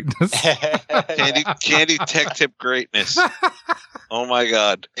tip greatness. Candy tech tip greatness. Oh my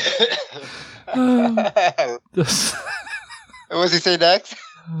God. This- What does he say next?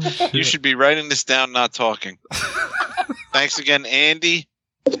 oh, shit. You should be writing this down, not talking. Thanks again, Andy.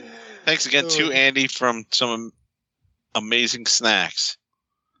 Thanks again to Andy from some amazing snacks.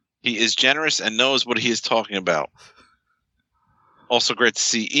 He is generous and knows what he is talking about. Also great to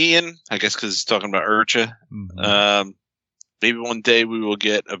see Ian, I guess because he's talking about Urcha. Mhm. Maybe one day we will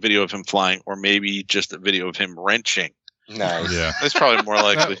get a video of him flying, or maybe just a video of him wrenching. Nice. Yeah. That's probably more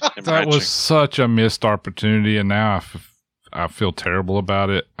likely. him That wrenching. was such a missed opportunity, and now I feel terrible about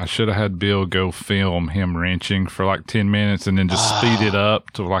it. I should have had Bill go film him wrenching for 10 minutes and then just speed it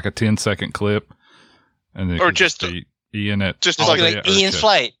up to a 10-second clip. And then it Or could just- be Ian at just all like- day Like at Ian's Urcha.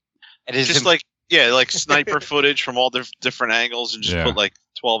 flight. It is just him- like sniper footage from all different angles, and just Yeah. put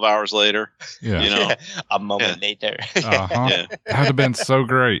 12 hours later. Yeah. You know, a moment later. Uh-huh. yeah. That would have been so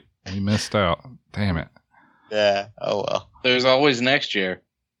great. He missed out. Damn it. Yeah. Oh well. There's always next year.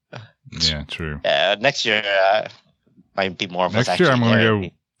 Yeah, true. Next year might be more of us Next year, I'm actually going to there.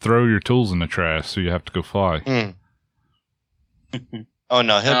 go throw your tools in the trash, so you have to go fly. Hmm. Oh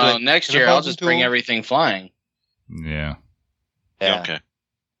no, he'll be like, Next "The year, I'll Frozen just bring tool?" everything flying. Yeah. Yeah. Okay.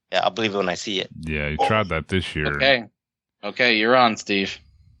 Yeah, I'll believe it when I see it. Yeah, you tried that this year. Okay, you're on, Steve.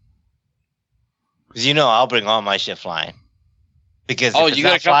 Because I'll bring all my shit flying. Because Oh, if it's you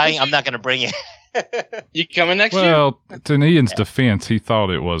gotta not come flying, this I'm not going to bring it. You coming next year? Well, to Ian's defense, he thought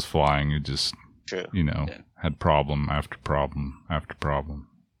it was flying. It just, True. Yeah. had problem after problem after problem.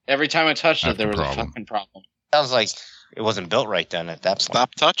 Every time I touched it, After there was problem. a fucking problem. Sounds like it wasn't built right then at that point.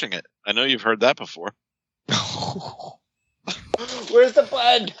 Stop touching it. I know you've heard that before. Where's the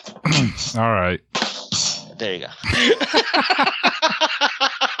bud? All right. There you go.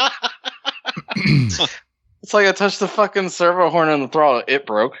 It's like I touched the fucking servo horn in the throttle. It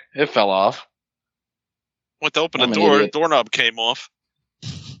broke. It fell off. Went to open I'm the an door. idiot. Doorknob came off.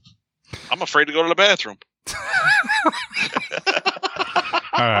 I'm afraid to go to the bathroom.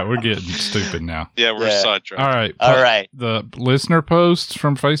 All right. We're getting stupid now. Yeah, we're Yeah. sidetracked. All right. All right. The listener posts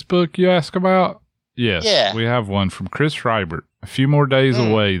from Facebook you ask about? Yes. Yeah. We have one from Chris Reibert. A few more days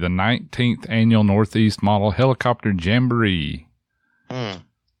Mm. away, the 19th annual Northeast Model Helicopter Jamboree.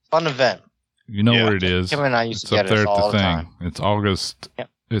 Fun event. You know Yeah. where it is. Kim and I used It's to up get there us at all the the thing. time. It's August. Yep.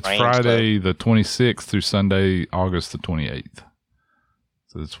 It's Range Friday the 26th through Sunday, August the 28th.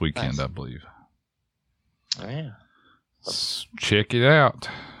 So this weekend, Nice. I believe. Oh, yeah. Check it out.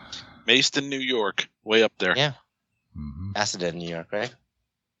 Maeston, New York, way up there. Yeah. Mhm. Aston, New York, right?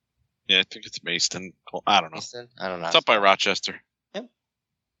 Yeah, I think it's Maeston. I don't know. Aston? I don't know. It's up by Rochester.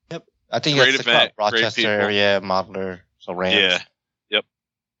 I think Great it's event, the great Rochester people. area, Modeler, so Rams. Yeah. It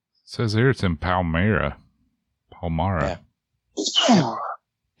says here it's in Palmyra. Yeah.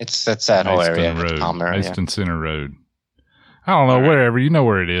 It's that whole Maeston area. Road. Palmer, yeah. Maeston Center Road. I don't know, All right. wherever. You know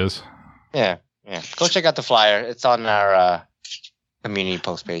where it is. Yeah. Go check out the flyer. It's on our community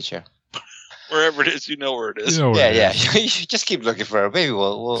post page here. Wherever it is, you know where it is. You know where it Yeah. is. You just keep looking for it. Maybe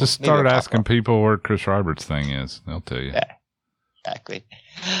we'll Just maybe start it'll pop asking up. people where Chris Roberts' thing is. They'll tell you. Yeah. Exactly.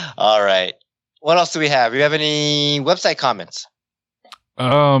 All right. What else do we have? Do you have any website comments?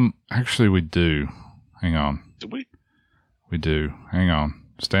 Actually, we do. Hang on. Did we? We do. Hang on.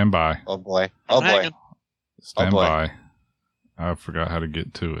 Stand by. Oh boy. Oh I'm boy. hanging. Stand boy. by. I forgot how to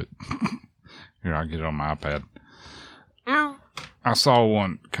get to it. Here, I'll get it on my iPad. I saw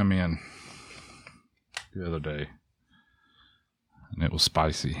one come in the other day, and it was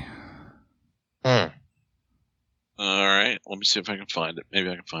spicy. Hmm. All right. Let me see if I can find it.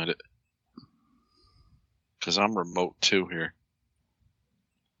 Maybe I can find it. Because I'm remote too here.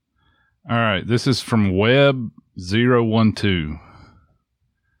 All right, this is from Web012.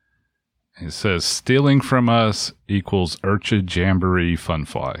 It says, stealing from us equals Urcha Jamboree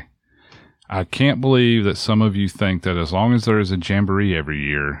Funfly. I can't believe that some of you think that as long as there is a jamboree every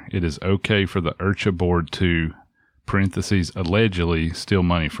year, it is okay for the Urcha board to, parentheses, allegedly steal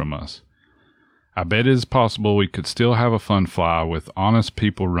money from us. I bet it is possible we could still have a Funfly with honest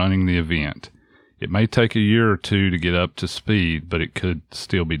people running the event. It may take a year or two to get up to speed, but it could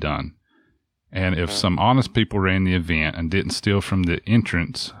still be done. And if some honest people ran the event and didn't steal from the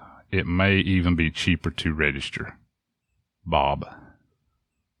entrance, it may even be cheaper to register. Bob.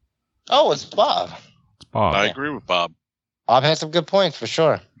 Oh, it's Bob. It's Bob. I agree with Bob. Bob has some good points for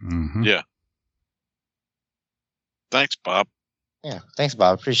sure. Mm-hmm. Yeah. Thanks, Bob. Yeah. Thanks,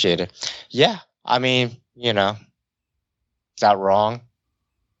 Bob. Appreciate it. Yeah. I mean, is that wrong?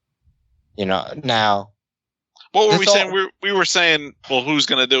 Now. What were This we all- saying? We were saying, well, who's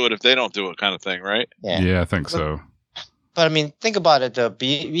going to do it if they don't do it, kind of thing, right? Yeah. Yeah, I think so. But I mean, think about it.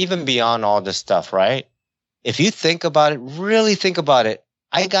 Even beyond all this stuff, right? If you think about it, really think about it.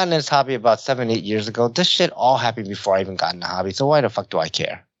 I got in this hobby about 7-8 years ago. This shit all happened before I even got in the hobby. So why the fuck do I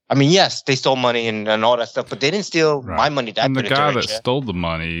care? I mean, yes, they stole money and all that stuff, but they didn't steal Right. my money. That And the put it to guy that Richard. stole the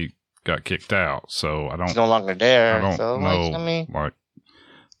money got kicked out, so I He's don't no longer there. I don't so, know. I mean, Like,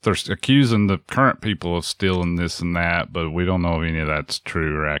 they're accusing the current people of stealing this and that, but we don't know if any of that's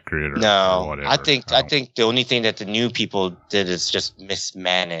true or accurate or no. whatever. I think don't- the only thing that the new people did is just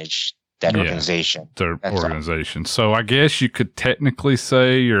mismanage that Yeah. organization. their That's all. organization. So I guess you could technically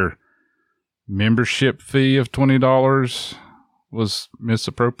say your membership fee of $20 was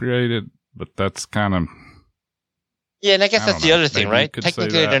misappropriated, but that's kind of Yeah, and I guess I that's don't the know. other thing, Maybe you right? could say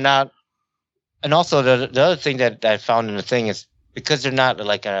Technically, that. they're not. And also, the other thing that I found in the thing is because they're not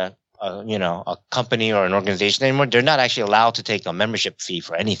like a company or an organization anymore. They're not actually allowed to take a membership fee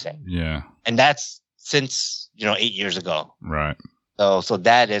for anything, yeah, and that's since 8 years ago. right. So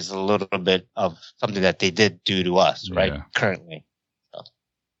that is a little bit of something that they did do to us, right? Yeah. Currently,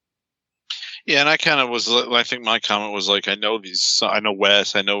 Yeah, and I kind of was. I think my comment was like, I know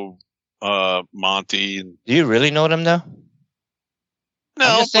Wes, I know Monty. And, do you really know them though? no,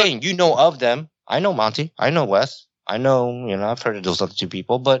 I'm just but saying, you know of them. I know Monty. I know Wes. I know, I've heard of those other two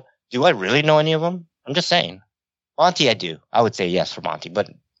people, but do I really know any of them? I'm just saying. Monty, I do. I would say yes for Monty, but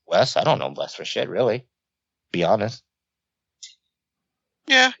Wes, I don't know Wes for shit, really. Be honest.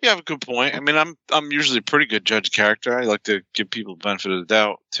 yeah, you have a good point. I mean, I'm usually a pretty good judge of character. I like to give people the benefit of the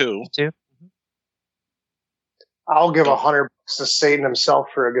doubt too. I'll give $100 to Satan himself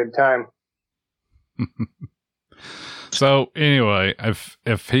for a good time. So anyway,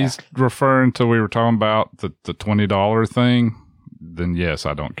 if he's referring to we were talking about the $20 thing, then yes,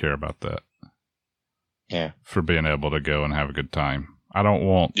 I don't care about that. Yeah. For being able to go and have a good time. I don't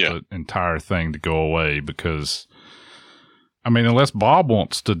want Yeah. the entire thing to go away because, I mean, unless Bob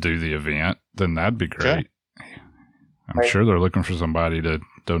wants to do the event, then that'd be great. I'm Right. sure they're looking for somebody to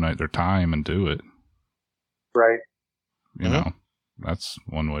donate their time and do it. Right. You know, that's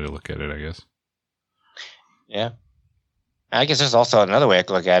one way to look at it, I guess. Yeah. I guess there's also another way I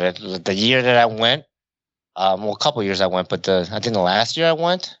could look at it. The year that I went, a couple years I went, but I think the last year I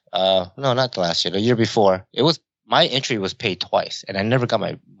went, no, not the last year, the year before, my entry was paid twice and I never got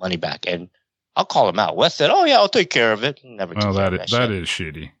my money back. And I'll call him out. Wes said, "Oh yeah, I'll take care of it." Never. Well, took care that of that is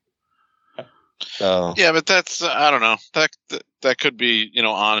shitty. So Yeah, but that's I don't know. That could be,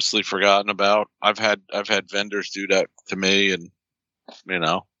 honestly forgotten about. I've had vendors do that to me, and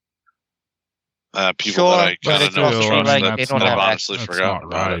people Sure, that I but kind of it's know and also trust like that they don't I've have honestly That's forgotten not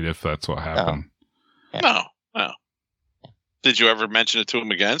about right it. if that's what happened. No. Did you ever mention it to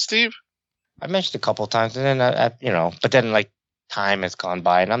him again, Steve? I mentioned a couple of times, and then but then like time has gone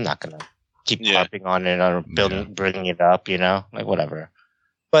by, and I'm not gonna keep harping on it or bringing it up, like whatever.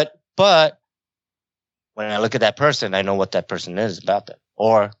 But when I look at that person, I know what that person is about them,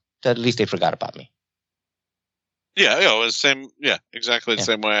 or at least they forgot about me. Yeah, it's same. Yeah, exactly the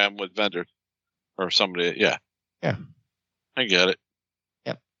same way I am with vendors or somebody. Yeah, I get it.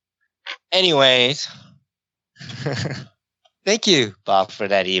 Yep. Anyways, thank you, Bob, for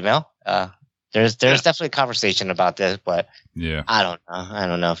that email. There's definitely a conversation about this, but I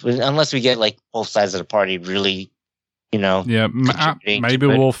don't know unless we get like both sides of the party really, maybe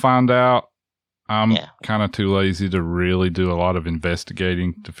we'll find out. I'm kind of too lazy to really do a lot of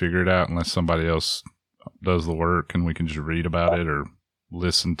investigating to figure it out unless somebody else does the work and we can just read about it or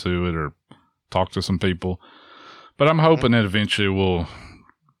listen to it or talk to some people. But I'm hoping that eventually we'll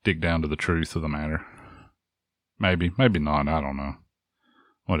dig down to the truth of the matter. Maybe not. I don't know.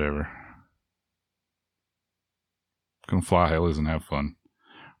 Whatever. Gonna fly helis and have fun.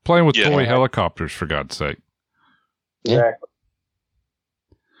 Playing with toy helicopters, for God's sake. Yeah.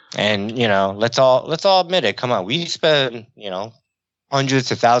 And let's all admit it. Come on, we spend hundreds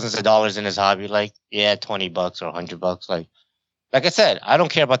of thousands of dollars in this hobby. Like $20 or $100. Like I said, I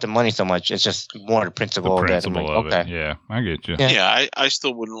don't care about the money so much. It's just more the principle. The principle of it. Yeah, I get you. Yeah, I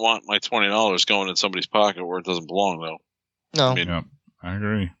still wouldn't want my $20 going in somebody's pocket where it doesn't belong, though. No, I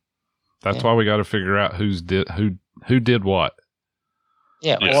agree. That's why we got to figure out who did what.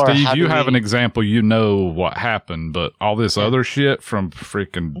 Yeah, or Steve, you have an example. You know what happened, but all this other shit from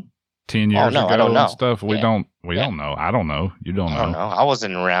freaking 10 years ago I don't know. And stuff, we don't know. I don't know. You don't know. I don't know. I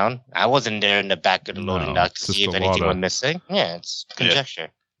wasn't around. I wasn't there in the back of the loading dock to see if anything went missing. Yeah, it's conjecture.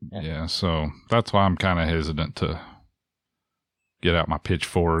 Yeah, so that's why I'm kind of hesitant to get out my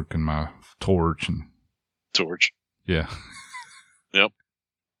pitchfork and my torch. Yeah. Yep.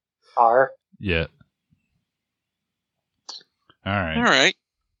 Yeah. All right.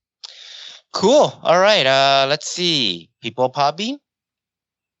 Cool. All right. Let's see. People Podbean?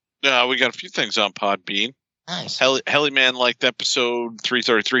 Yeah, we got a few things on Podbean. Nice. Heliman liked episode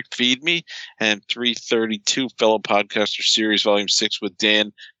 333, Feed Me, and 332, Fellow Podcaster Series, Volume 6 with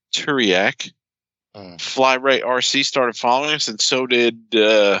Dan Turiak. Flyright RC started following us, and so did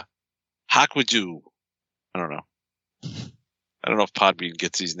Hakwadu. I don't know if Podbean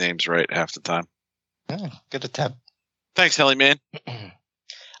gets these names right half the time. Good attempt. Thanks, Heliman.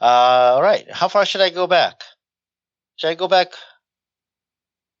 All right. How far should I go back? Should I go back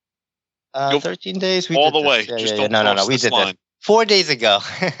 13 days? We all did the way. this. Just don't No. We did this 4 days ago.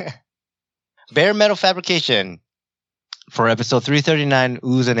 Bare Metal Fabrication for episode 339,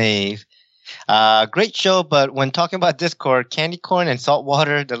 Oohs and A's. Great show, but when talking about Discord, candy corn and salt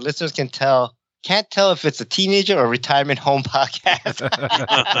water, the listeners can't tell if it's a teenager or retirement home podcast.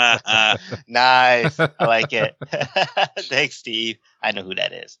 Nice. I like it. Thanks, Steve. I know who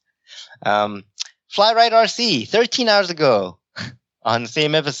that is. Flyright RC, 13 hours ago on the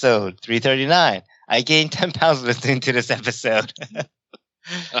same episode, 339. I gained 10 pounds listening to this episode.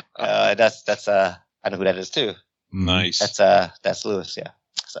 That's I know who that is too. Nice. That's Lewis, yeah.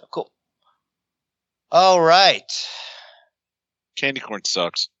 So cool. All right. Candy corn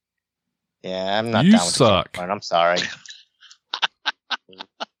sucks. Yeah, I'm not you down with suck. I'm sorry.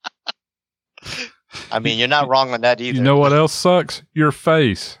 I mean, you're not wrong on that either. You know what else sucks? Your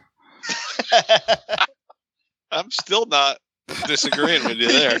face. I'm still not disagreeing with you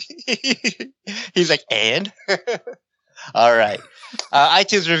there. He's like, and? All right.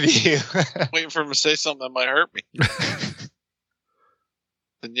 iTunes review. Waiting for him to say something that might hurt me.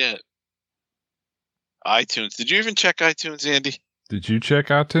 And yet. iTunes. Did you even check iTunes, Andy? Did you check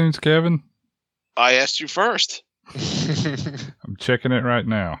iTunes, Kevin? I asked you first. I'm checking it right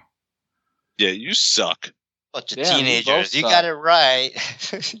now. Yeah, you suck. Bunch of teenagers. You got it right.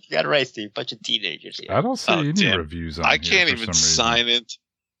 You got it right, Steve. Bunch of teenagers here. I don't see any reviews on I here can't for even some sign reason. it.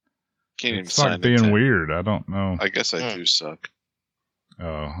 Can't even It's sign like it. being weird. I don't know. I guess I do suck.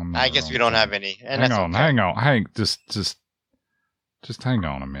 Oh, I guess we don't have any. And hang on. Just hang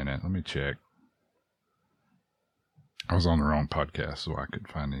on a minute. Let me check. I was on the wrong podcast, so I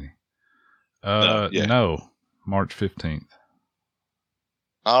couldn't find any. No, March 15th.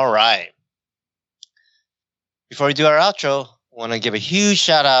 All right. Before we do our outro, want to give a huge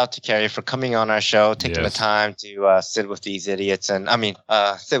shout out to Carrie for coming on our show, taking Yes. the time to sit with these idiots and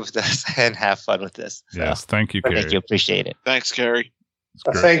sit with us and have fun with this. So, Yes, thank you, Carrie. thank you, appreciate it. Thanks, Carrie. It's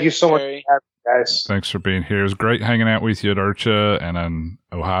great. Thank you so much, Carrie. guys. Thanks for being here. It was great hanging out with you at IRCHA and in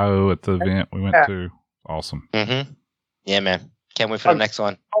Ohio at the event we went to. Awesome. Mm-hmm. Yeah, man. Can't wait for the next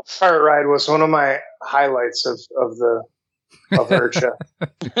one. Cart ride was one of my highlights of IRCHA.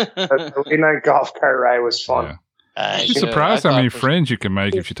 The late night golf cart ride was fun. Yeah. Nice. You're Yeah, surprised I how many thought for- friends you can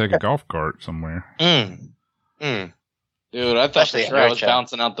make if you take a golf cart somewhere. Mm. Dude, I thought for Especially sure I was Archer.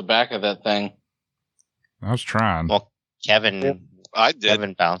 bouncing out the back of that thing. I was trying. Well, Kevin I did.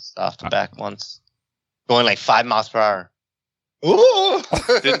 Kevin bounced off the back once, going like 5 miles per hour. Ooh!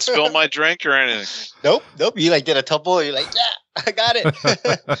 Didn't spill my drink or anything. Nope. You like did a tumble. You're like, yeah, I got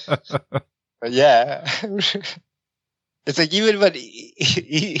it. But yeah, it's like even when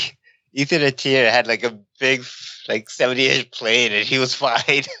Ethan Atier had like a big like 70-inch plane and he was fine.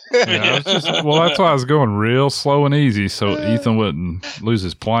 Yeah, I was just, well, that's why I was going real slow and easy so Ethan wouldn't lose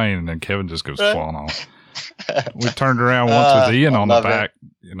his plane, and then Kevin just goes flying off. We turned around once with Ian on the love it. back,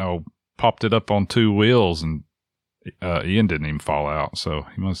 popped it up on 2 wheels, and Ian didn't even fall out, so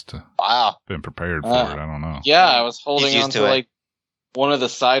he must have Wow. been prepared for it. I don't know. Yeah, I was holding He's used on to to it. like one of the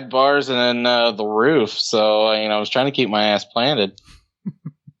sidebars and then the roof. So, I was trying to keep my ass planted.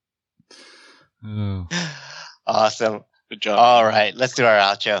 Oh. Awesome. Good job. All right, let's do our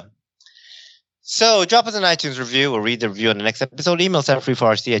outro. So drop us an iTunes review. We'll read the review on the next episode. Email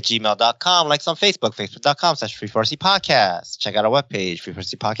freeforrc@gmail.com. Likes on Facebook, facebook.com/freeforrc podcast. Check out our webpage,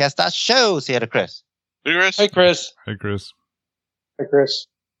 freeforrcpodcast.show. Say hi to Chris. Hey, Chris. Hey, Chris. Hey, Chris. Hey, Chris.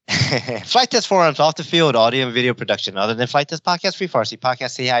 Flight Test Forums, off the field, audio and video production. Other than Flight Test Podcast, Free Farsi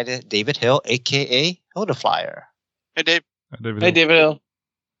Podcast, say hi to David Hill, a.k.a. Hoda Flyer. Hey, Dave. David. Hey, David Hill.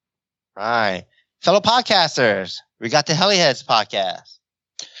 Right. Fellow podcasters, we got the Heliheads podcast.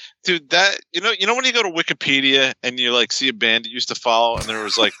 Dude, that you know when you go to Wikipedia and you like see a band you used to follow and there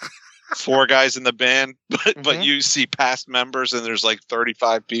was like 4 guys in the band, but Mhm. you see past members and there's like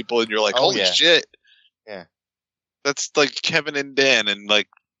 35 people and you're like, Oh, holy yeah. shit. Yeah. That's like Kevin and Dan and like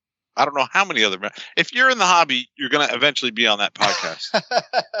I don't know how many other if you're in the hobby, you're gonna eventually be on that podcast.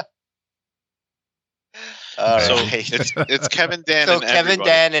 All So right. it's Kevin, Dan, So and Kevin, everybody.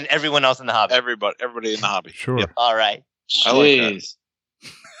 Dan, and everyone else in the hobby. Everybody in the hobby. Sure. Yep. All right. I like that. Jeez.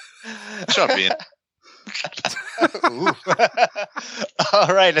 Shut up, Ian. Ooh. All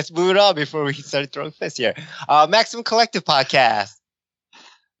right, let's move it on before we start throwing fists here. Maximum Collective podcast.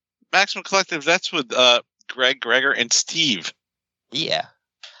 Maximum Collective, that's with Greg, Gregor, and Steve. Yeah.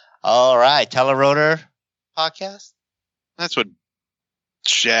 All right, Telerotor podcast. That's what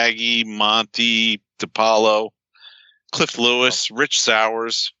Shaggy, Monty, DePaulo, Cliff Lewis, Rich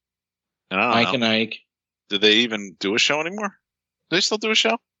Sowers. And I don't Mike know. and Ike. Do they even do a show anymore? Do they still do a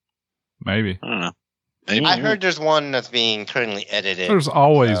show? Maybe. I don't know. Maybe. I heard there's one that's being currently edited. There's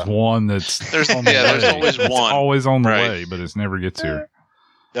always one that's There's- on the yeah, there's way. always It's one. always on the Right. way, but it never gets here.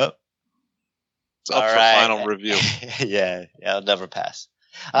 Yep. It's up All for right. final review. yeah, it'll never pass.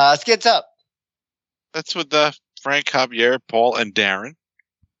 Skids up. That's with Frank Javier, Paul, and Darren.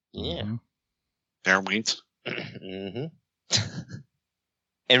 Yeah. Mhm. Darren Weeds. Mm-hmm.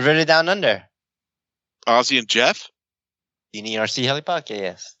 Inverted Down Under. Ozzy and Jeff. DNRC Heli Podcast.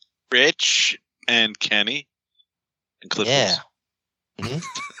 Yes. Rich and Kenny. And Cliff Yeah. Lewis.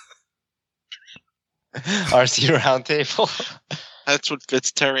 RC Roundtable. That's with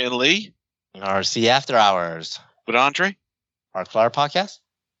Fitz, Terry, and Lee. RC After Hours. With Andre. Mark Flower Podcast.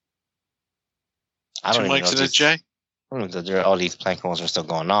 I Two don't even Mikes know. and a Just, J. I don't know that all these plank rolls are still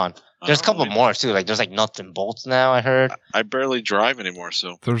going on. There's a Oh, couple yeah. more too. Like there's like nuts and bolts now. I heard. I barely drive anymore,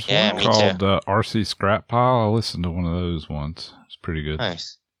 so There's Yeah, one me called too. RC Scrap Pile. I listened to one of those once. It's pretty good.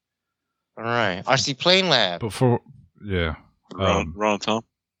 Nice. All right. RC Plane Lab. Before, yeah. Ron and Tom.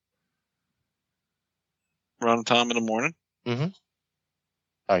 Ron and Tom in the morning.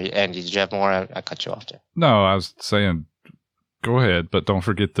 Sorry, Andy, did you have more? I cut you off there. No, I was saying, go ahead, but don't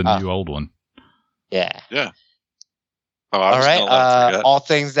forget the new old one. Yeah. Oh, I All was right. gonna let him forget. All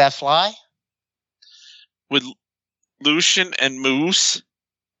Things That Fly. With Lucian and Moose.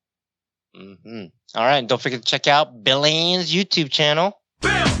 Mm-hmm. All right. And don't forget to check out Billion's YouTube channel.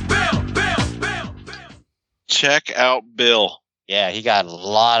 Check out Bill. Yeah, he got a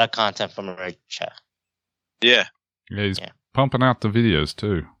lot of content from Rachel. Yeah. Yeah, he's Yeah. pumping out the videos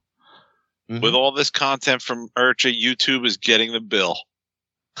too. Mhm. With all this content from Urcha, YouTube is getting the bill.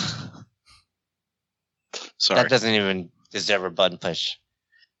 Sorry. That doesn't even deserve a button push.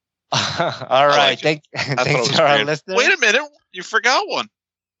 All right. like it. Thanks thought it was to our great. listeners. Wait a minute. You forgot one.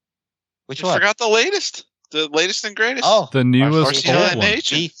 Which You one? forgot the latest. The latest and greatest. Oh, The newest RCHN old one.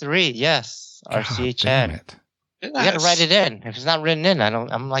 Nation. V3, yes. God damn RCHN. it. You gotta write it in. If it's not written in,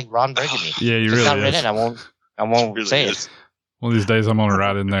 I'm like Ron Burgundy. Yeah, you If it's not really written is. in, I won't Really say is. it. One of these days I'm gonna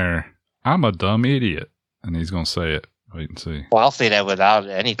write in there, I'm a dumb idiot. And he's gonna say it. Wait and see. Well, I'll say that without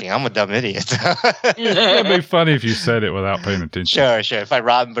anything. I'm a dumb idiot. It'd be funny if you said it without paying attention. Sure. If I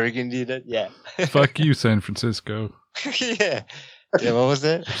Ron Burgundy it, yeah. Fuck you, San Francisco. Yeah. Yeah, what was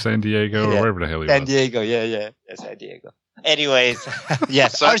it? San Diego or Yeah. wherever the hell he San was. Diego, yeah, San Diego. Anyways,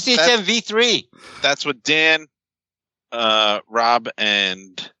 yes, So RCHM V3. That's what Dan, Rob,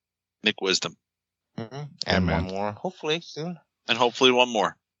 and Nick Wisdom, Mm-hmm. And man. one more, hopefully soon. and hopefully one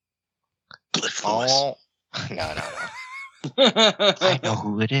more. Cliff Lewis. Oh, no. I know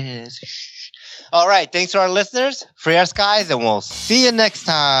who it is. Shh. All right, thanks to our listeners, free our skies, and we'll see you next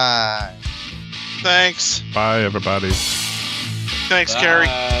time. Thanks. Bye, everybody. Thanks, Carrie.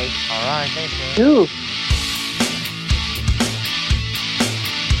 All right, thanks, man. Dude.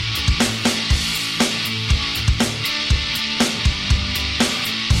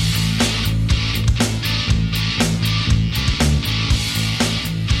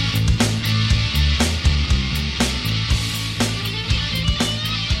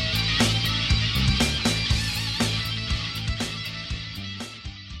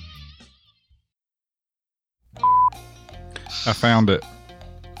 I found it.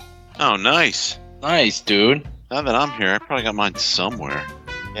 Oh, nice. Nice, dude. Now that I'm here, I probably got mine somewhere.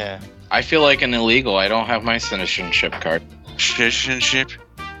 Yeah. I feel like an illegal. I don't have my citizenship card. Citizenship.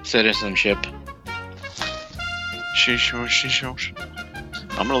 Citizenship.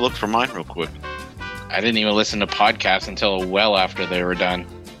 I'm gonna look for mine real quick. I didn't even listen to podcasts until well after they were done.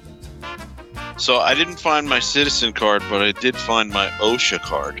 So I didn't find my citizen card, but I did find my OSHA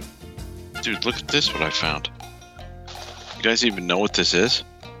card. Dude, look at this, what I found. You guys even know what this is?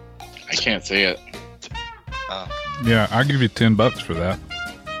 I can't see it. Yeah, I'll give you $10 for that.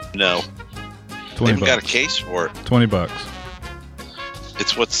 No. They 20 even got a bucks. case for it. $20.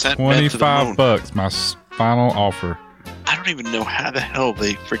 It's what sent men to the moon. $25. My final offer. I don't even know how the hell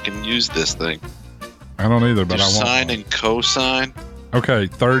they freaking use this thing. I don't either, but There's I want sign one. and co-sign. Okay,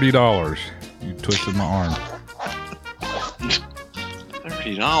 $30. You twisted my arm.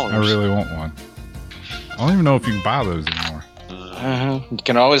 $30. I really want one. I don't even know if you can buy those anymore. You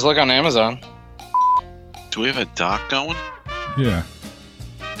can always look on Amazon. Do we have a doc going? Yeah,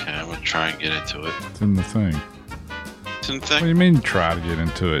 Okay, I'm gonna try and get into it. it's in the thing. It's in the What do thing? you mean try to get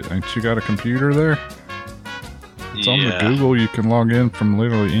into it? Ain't you got a computer there? It's on the Google. You can log in from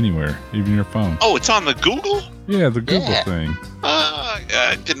literally anywhere, even your phone. Oh, it's on the Google? Yeah, the Google Yeah. thing.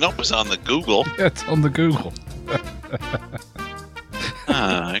 I didn't know it was on the Google. Yeah, it's on the Google.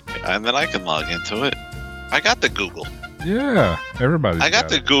 And then I can log into it. I got the Google. Yeah, everybody's I got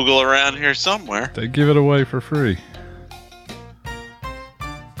the it. Google around here somewhere. They give it away for free.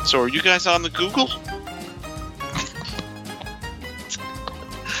 So are you guys on the Google?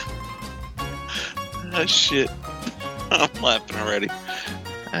 Oh, shit. I'm laughing already.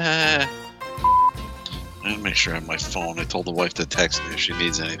 I gotta make sure I have my phone. I told the wife to text me if she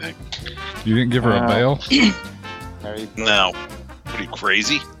needs anything. You didn't give her a bell? Very good. No. What are you,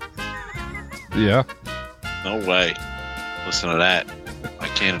 crazy? Yeah. No way. Listen to that. I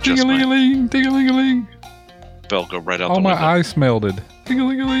can't adjust my Ding-a-ling-a-ling, ding-a-ling-a-ling. bell. Go right out All the my window. ice melted.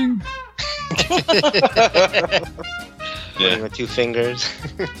 Ding-a-ling-a-ling. Yeah. With 2 fingers.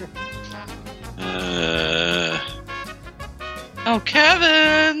 Oh,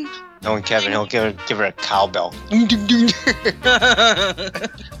 Kevin! Knowing Kevin, he'll give her a cowbell. If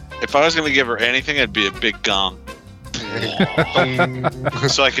I was going to give her anything, it'd be a big gong.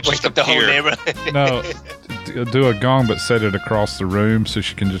 So I could just Wake up the whole appear. neighborhood. No, do a gong, but set it across the room so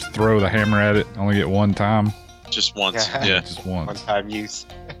she can just throw the hammer at it. Only get one time. Just once. Yeah. Yeah. Just once. One-time use.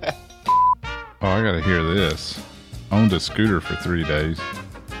 Oh, I gotta hear this. Owned a scooter for 3 days.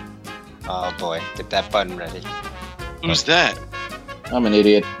 Oh boy, get that button ready. Who's that? I'm an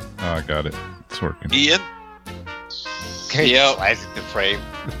idiot. Oh, I got it. It's working. Ian? Yep. Slides it to frame.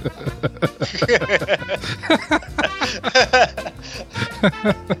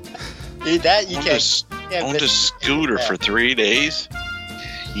 That you can't Owned a miss. scooter for 3 days?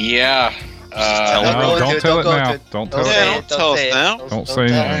 Yeah. tell Don't her. go No, into don't it, tell it go now. into it. Don't tell Yeah, it. say don't it, tell us say it. now. Don't say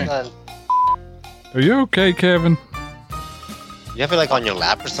tell anything. us. Are you okay, Kevin? You have it like on your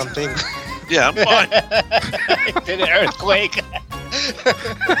lap or something? Yeah, I'm fine. Did an earthquake?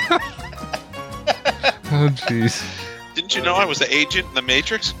 Oh, jeez. Didn't you know I was the agent in the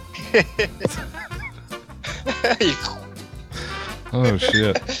Matrix? Oh,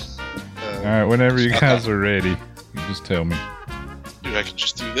 shit. All right, whenever you guys are ready, you just tell me. Dude, I can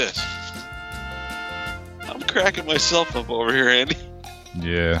just do this. I'm cracking myself up over here, Andy.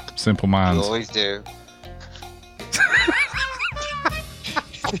 Yeah, simple You minds. always do.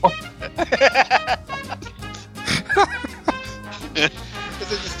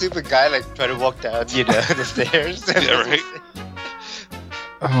 This is a stupid guy like trying to walk down, the stairs. Yeah, right.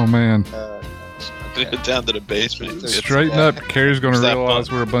 Oh man, Down to the basement. straighten up. Carrie's gonna Stop realize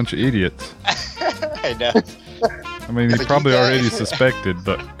up. we're a bunch of idiots. I know. I mean, he It's like, probably you guys- already suspected,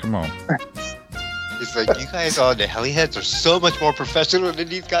 but come on. It's like you guys on the heliheads are so much more professional than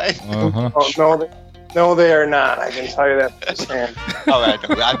these guys. Uh-huh. Oh, no, they are not. I can tell you that firsthand. Oh, I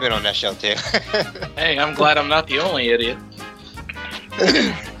know. I've been on that show too. Hey, I'm glad I'm not the only idiot.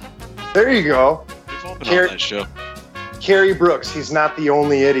 There you go. We've all been Here- on that show. Carrie Brooks, he's not the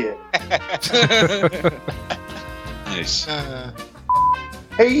only idiot. Nice.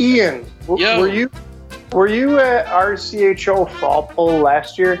 Hey, Ian, Yo. were you at RCHO Fall Pull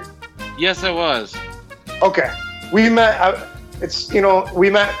last year? Yes, I was. Okay, we met. We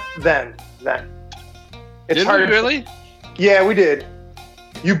met then. It's Did hard. we really? Yeah, we did.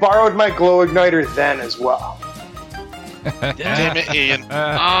 You borrowed my glow igniter then as well. Damn it, Ian.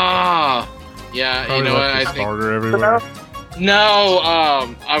 Ah, yeah. Probably You know what? left I the think starter everywhere. no.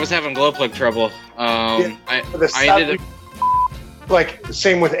 I was having glow plug trouble. The I stuff ended up. like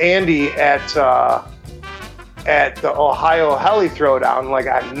same with Andy at the Ohio Heli Throwdown. Like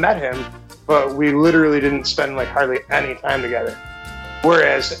I met him, but we literally didn't spend like hardly any time together.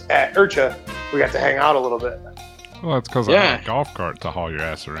 Whereas at Urcha, we got to hang out a little bit. Well, that's because I Yeah. have a golf cart to haul your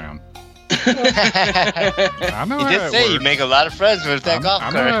ass around. You I know how did it say you works. make a lot of friends with that golf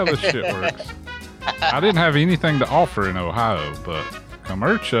I know how cart. this shit works. I didn't have anything to offer in Ohio, but come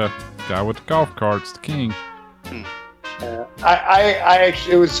Urcha, guy with the golf cart's the king. I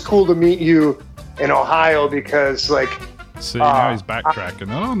actually, it was cool to meet you in Ohio because like, See, now he's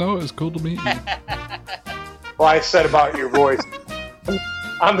backtracking. Oh, no, it's cool to meet you. well, I said about your voice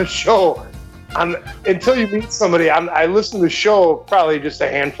on the show. Until you meet somebody, I listen to the show probably just a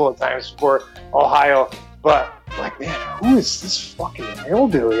handful of times before Ohio, but like, man, who is this fucking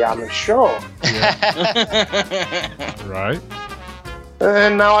hillbilly on the show? Right?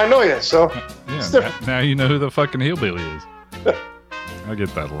 And now I know you, so Yeah, It's different. now you know who the fucking hillbilly is. I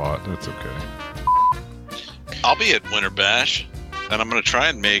get that a lot. That's okay. I'll be at Winter Bash, and I'm going to try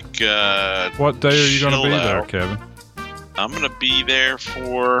and make. What day are you going to Chill be there, out. Kevin? I'm going to be there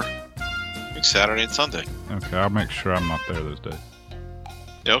for Saturday and Sunday. Okay, I'll make sure I'm not there those days.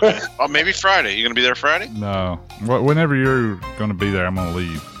 Yeah, okay. Oh, maybe Friday. You going to be there Friday? No. Whenever you're going to be there, I'm going to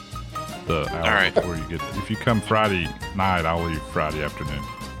leave the hour All right. before you get there. If you come Friday night, I'll leave Friday afternoon.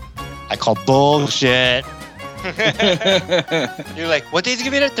 I call bullshit. You're like, what day is it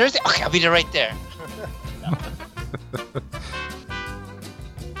gonna be there? Thursday? Okay, I'll be there right there.